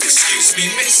 Excuse me,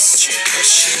 miss.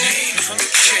 What's your name?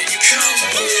 Can you come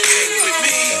hang with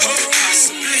me?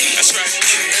 Possibly. That's right.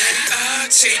 Can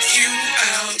I take you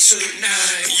out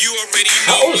tonight? You already know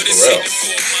How old what is it's Pharrell? in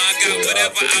for. I got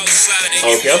whatever outside.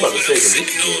 Okay, I'm about to say, because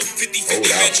this is an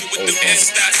old album. With the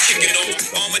best stars kicking on.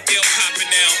 Armadale popping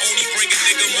now. Only bring a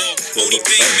nigga more. Only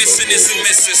thing missing is a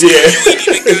missus. Yeah. You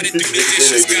ain't even got it through the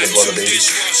dishes. Got two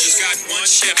dishwashers. Got one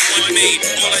chef, one maid.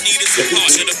 All I need is a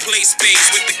part of the play space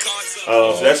with the cards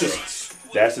up. So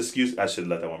that's excuse. I should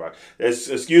let that one rock. It's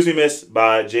Excuse Me, Miss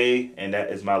by Jay, and that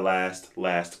is my last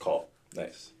call.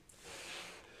 Nice.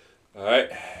 All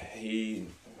right,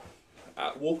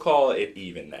 we'll call it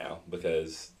even now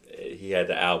because he had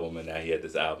the album and now he had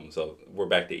this album, so we're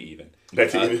back to even. Back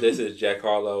to even. This is Jack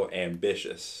Harlow,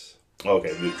 Ambitious.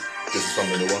 Okay, this is from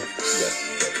the new one. Yes.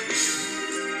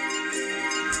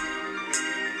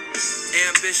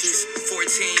 ambitious.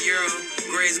 14-year-old.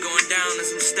 Grades going down as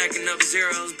I'm stacking up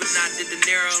zeros, but not the De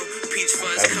Niro. Peach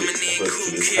fuzz coming in,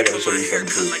 cool kid with my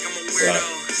haircut like I'm a weirdo.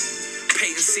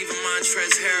 Peyton Siva,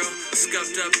 Montrez Harrell.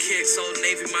 Scuffed up kicks, Old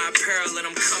Navy my apparel, and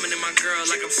I'm coming in my girl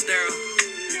like I'm sterile.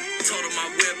 Told her my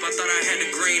whip, I thought I had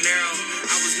a green arrow.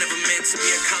 I was never meant to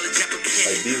be a college applicant.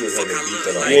 Like these were the beats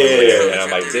that Yeah. and I'm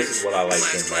like, this is what I like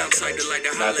in rap.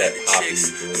 Not that poppy.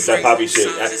 That poppy shit.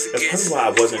 That's probably why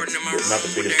I wasn't not the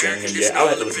biggest fan of him yet. I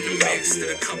would have to listen to his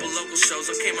album. A couple local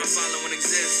shows, okay, my following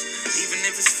exists. Even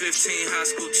if it's 15 high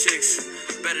school chicks,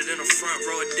 better than a front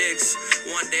row of dicks.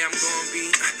 One day I'm gonna be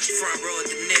front row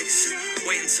at the Knicks.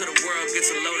 Wait until the world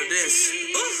gets a load of this.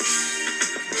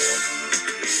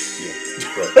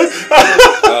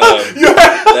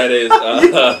 That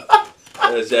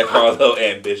is Jack Harlow,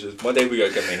 Ambitious. One day we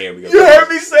gotta come in here. You heard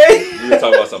me say? We gonna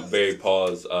talk about some very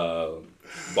pause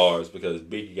bars because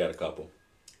Biggie got a couple.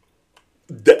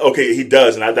 Okay, he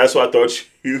does, and that's why I thought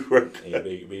you were. Yeah,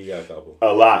 Biggie got a couple.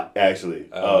 A lot, actually.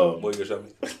 What you gonna show me?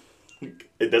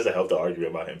 It doesn't help to argue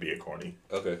about him being corny.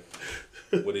 Okay.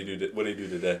 What did he do? What did he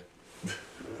do today?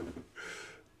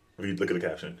 Look at the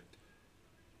caption.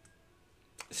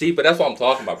 See, but that's what I'm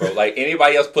talking about, bro. Like,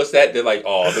 anybody else puts that, they're like,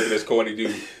 oh, look at this corny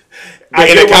dude. I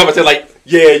in get the comments, they're like,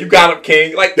 yeah, you got him,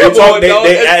 King. Like, they added so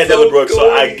Dylan Brooks,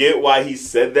 so I corny. get why he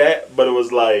said that, but it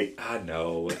was like... I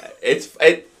know. It's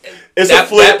a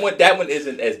flip. That one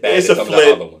isn't as bad It's as a some of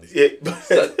the other ones.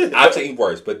 flip. I've seen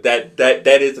worse, but that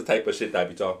is the type of shit that I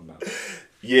be talking about.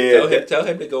 Yeah. Tell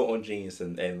him to go on Genius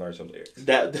and learn some lyrics.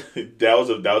 That was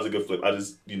a good flip. I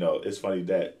just, it's funny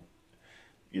that...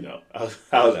 I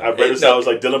read this. I was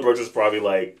like, Dylan Brooks is probably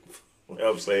like, you know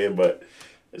what I'm saying, but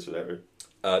it's whatever.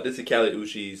 This is Kali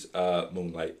Uchis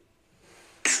Moonlight.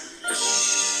 I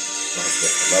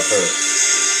love her.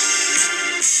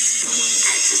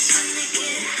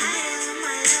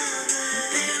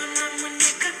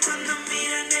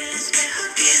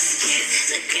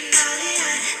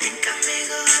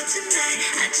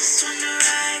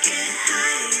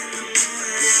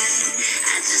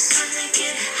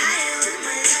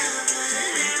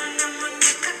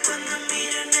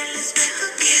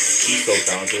 She's so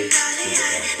talented.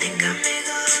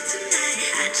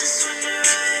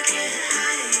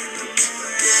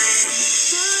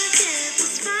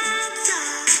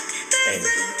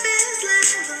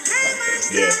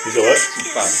 Yeah, you know what? She's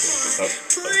fine.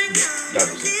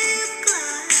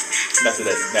 Not that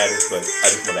that matters, but I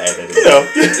just want to add that in.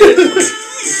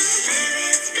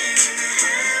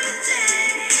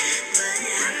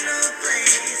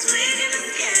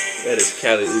 That is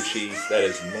Kali Uchis. That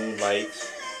is Moonlight.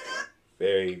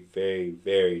 Very, very,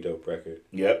 very dope record.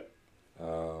 Yep.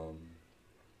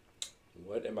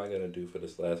 What am I gonna do for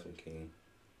this last one, King?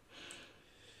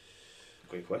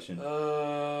 Great question. You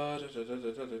know what?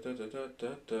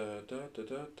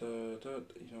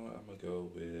 I'm gonna go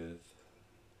with.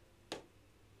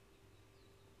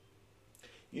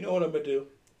 You know what I'm gonna do?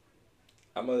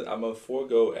 I'm gonna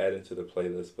forego adding to the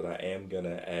playlist, but I am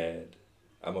gonna add.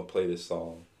 I'm gonna play this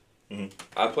song. Mm-hmm.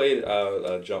 I played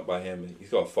a jump by him. He's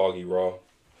called Foggy Raw. Oh,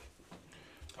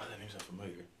 that name's not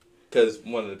familiar. Because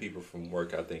one of the people from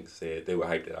work, I think, said they were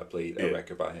hyped that I played a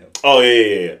record by him. Oh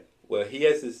yeah. Well, he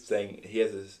has this thing. He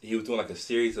was doing like a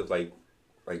series of like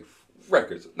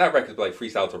records, not records, but like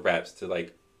freestyle to raps to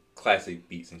like classic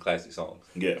beats and classic songs.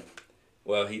 Yeah.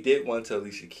 Well, he did one to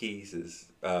Alicia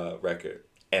Keys' record,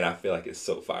 and I feel like it's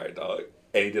so fire, dog.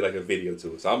 And he did like a video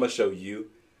to it. So I'm gonna show you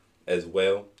as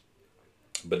well.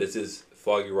 But this is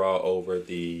Foggy Raw over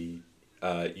the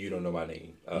You Don't Know My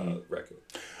Name record.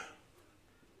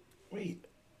 Wait,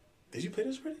 did you play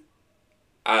this already?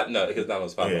 No, because not on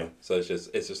Spotify. Yeah. So it's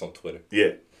just on Twitter.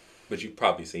 Yeah. But you've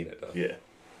probably seen it though. Yeah.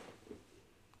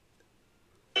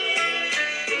 Could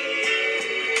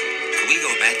we go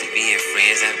back to being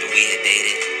friends after we had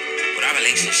dated? Would our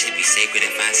relationship be sacred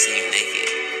if I see you naked?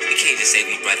 We can't just say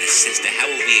we brother and sister. How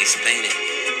would we explain it?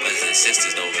 Brothers and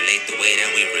sisters don't relate the way that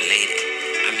we related.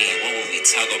 I mean, what would we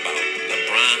talk about?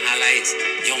 LeBron highlights?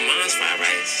 Your mom's fried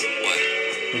rice. What?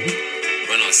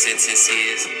 Run on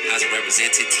sentences, House of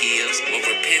Representatives, what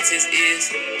repentance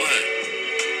is? What?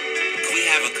 Could we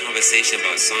have a conversation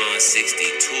about Psalm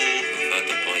 62? Fucked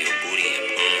up on your booty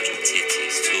and palms with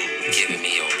titties too. Giving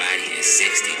me your body in 60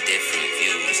 different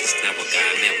views. It's not what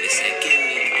God meant when he said, give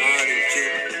me all of you.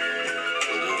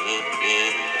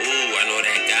 Ooh, I know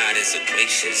that God is a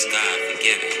gracious God,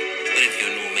 forgiving. What if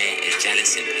your new man is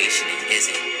jealous and patient and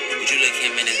isn't? Would you look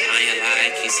him in his eye and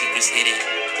lie, keep secrets hidden?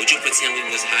 Would you pretend we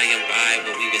was high and by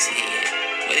when we was hitting?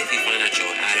 What if you find out your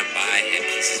alibi had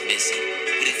pieces missing?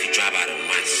 What if you drop out of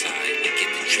my side and get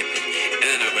the tripping? And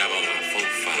then I grab on my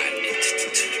 4-5 and then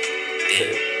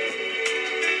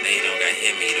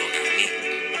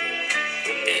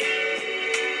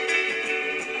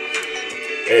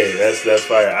That's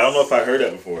fire. I don't know if I heard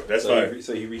that before. That's fire.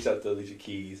 So he reached out to Alicia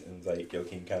Keys and was like, "Yo,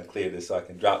 can you kind of clear this so I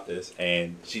can drop this?"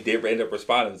 And she did end up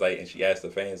responding, like, and she asked the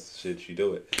fans, "Should she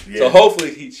do it?" Yeah. So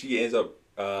hopefully she ends up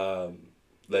clearing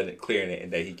it,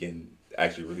 and that he can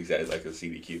actually release that as like a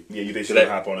CDQ. Yeah, you think she'll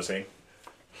hop on the scene?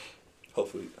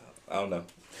 Hopefully, I don't know.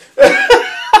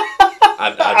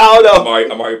 I don't know.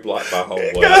 I'm already blocked by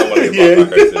homeboy. I don't want to get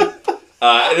blocked by her too.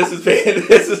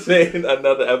 This has been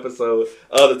another episode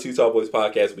of the Too Tall Boyz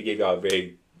podcast. We gave y'all a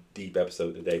very deep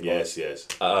episode today. Yes.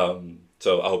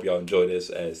 So I hope y'all enjoy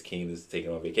this as Keen is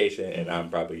taking on vacation and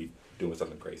I'm probably doing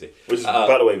something crazy. Which is,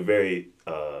 by the way, very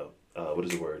what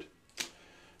is the word?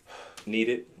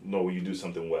 Needed. No, you do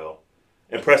something well.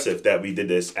 Impressive that we did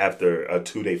this after a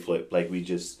 2-day flip. Like we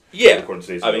just I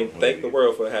mean, thank the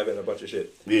world for having a bunch of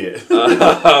shit. Yeah.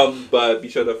 But be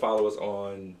sure to follow us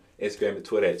on Instagram and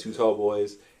Twitter at Too Tall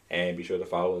Boyz, and be sure to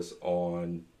follow us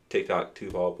on TikTok, Too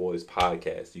Tall Boyz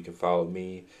Podcast. You can follow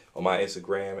me on my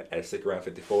Instagram at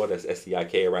StikAround54. That's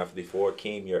STIK around 54.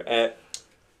 Keem, you're at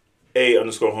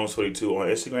A_Homes42 on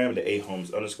Instagram and the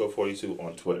A_Homes_42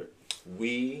 on Twitter.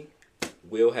 We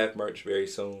will have merch very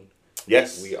soon.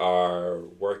 Yes. We are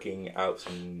working out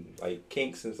some like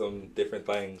kinks and some different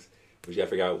things. We gotta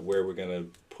figure out where we're gonna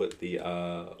put the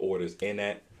orders in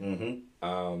at. Mm-hmm.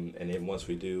 And then once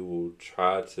we do, we'll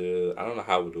try to. I don't know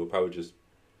how we'll do it.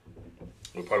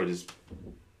 We'll probably just.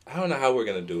 I don't know how we're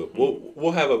gonna do it.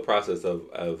 We'll have a process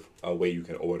of a way you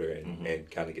can order and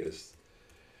kind of get us.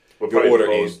 We'll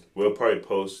probably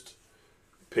post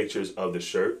pictures of the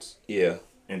shirts. Yeah.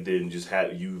 And then just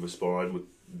have you respond with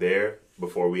there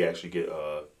before we actually get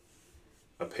a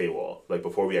paywall. Like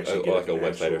before we actually get like a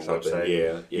website or something.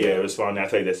 Yeah. Respond. I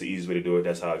think that's the easiest way to do it.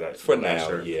 That's how I got for now.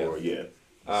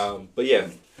 But yeah,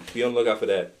 be on the lookout for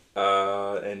that.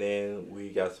 And then we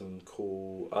got some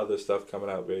cool other stuff coming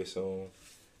out very soon.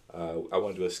 I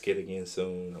want to do a skit again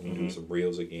soon. I'm going to do some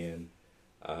reels again.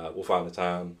 We'll find the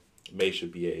time. May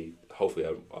should be hopefully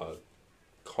a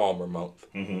calmer month.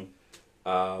 Mm-hmm.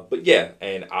 But yeah,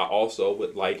 and I also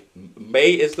would like,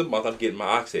 May is the month I'm getting my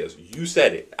oxtails. You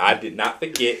said it. I did not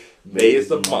forget. May is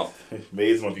the month. May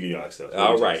is the month you get your oxtails.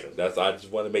 All right. I just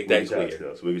want to make that clear.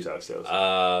 We'll get your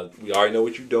oxtails. We already know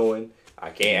what you're doing. I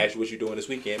can't ask you what you're doing this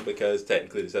weekend because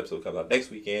technically this episode comes out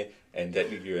next weekend and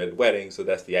technically you're at a wedding, so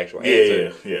that's the actual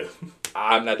answer. Yeah.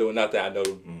 I'm not doing nothing. I know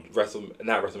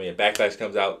WrestleMania Backlash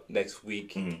comes out next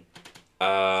week.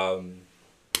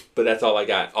 But that's all I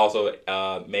got. Also,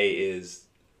 May is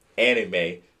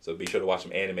anime, so be sure to watch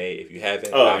some anime. If you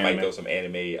haven't, I might throw some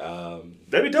anime.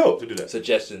 That'd be dope to do that.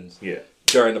 Suggestions. Yeah.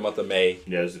 During the month of May.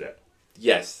 Yeah, let's do that.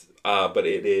 Yes, but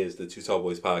it is the Too Tall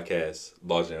Boyz podcast,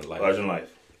 Larger Than Life. Larger Than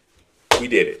Life. We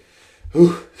did it.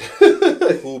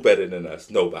 Who better than us?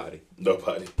 Nobody. You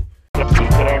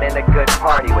can't end a good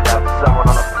party without someone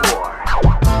on the